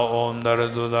Om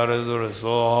Dare Dure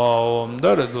Soha Om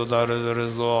Dare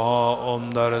Dure Soha Om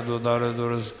Dare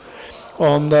Dure Soha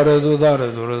Om Dare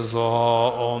Dure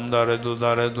Soha Om Dare Dure Soha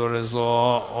Om Dare Dure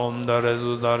Soha Om Dare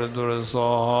Dure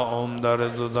Soha Om Dare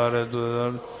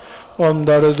Dure Om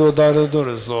Dare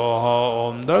Dure Soha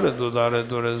Om Dare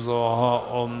Dure Soha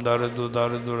Om Dare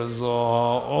Dure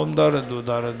Soha Om Dare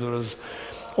Dure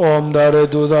Om Dare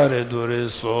Dure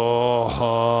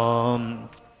Soha.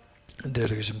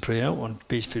 Dedication prayer on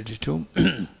page 52.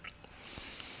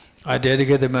 I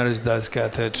dedicate the marriage thus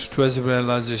gathered towards the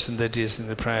realization that is in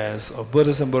the prayers of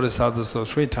Buddhas and Bodhisattvas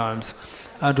those 3 times,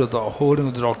 and to the holding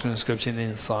of the doctrine and scripture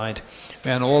inside.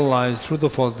 May in all lives, through the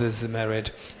fault this is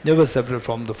merit, never separate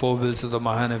from the 4 wheels of the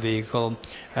Mahana vehicle,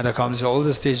 and accomplish all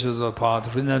the stages of the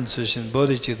path, renunciation,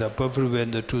 bodhicitta, perfect way in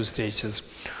the 2 stages.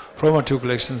 From our 2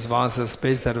 collections, vast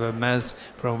space that have amassed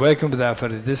from working with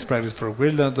effort in this practice for a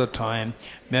great length of time,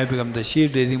 may I become the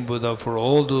chief leading Buddha for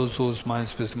all those whose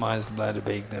minds minds blinded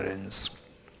by ignorance.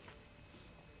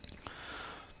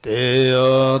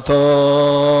 Deyata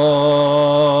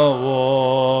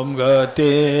Om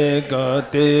Gati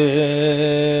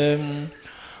Gati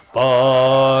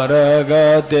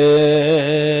Paragati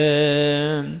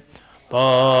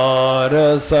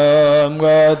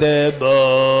Parasamgade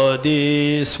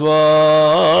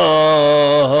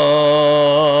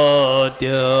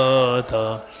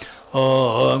Bodhiswatyata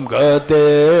Om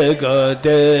Gate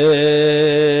Gate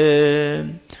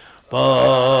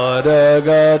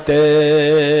Paragate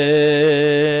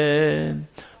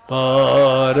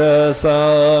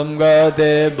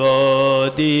Parasamgade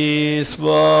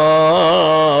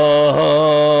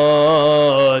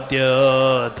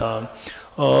Bodhiswatyata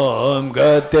Om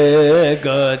Gate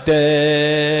Gate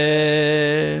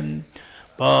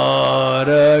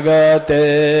Paragate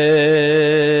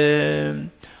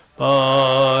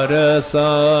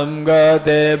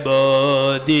Parasamgate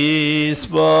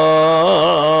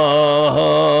Bodhiswatyata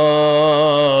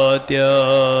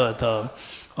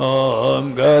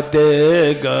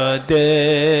Paragate Gate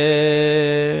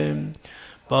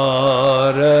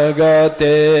Paragate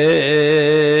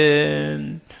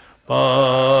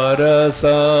Parasam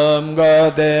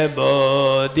Gate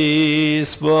Bodhisattva.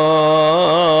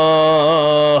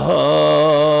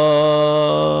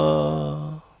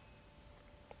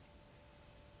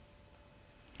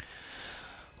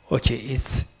 Okay,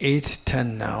 it's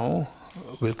 8:10 now.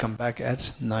 We'll come back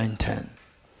at 9:10.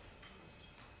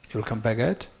 You'll come back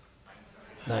at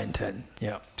 9:10.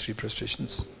 Yeah, 3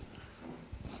 prostrations.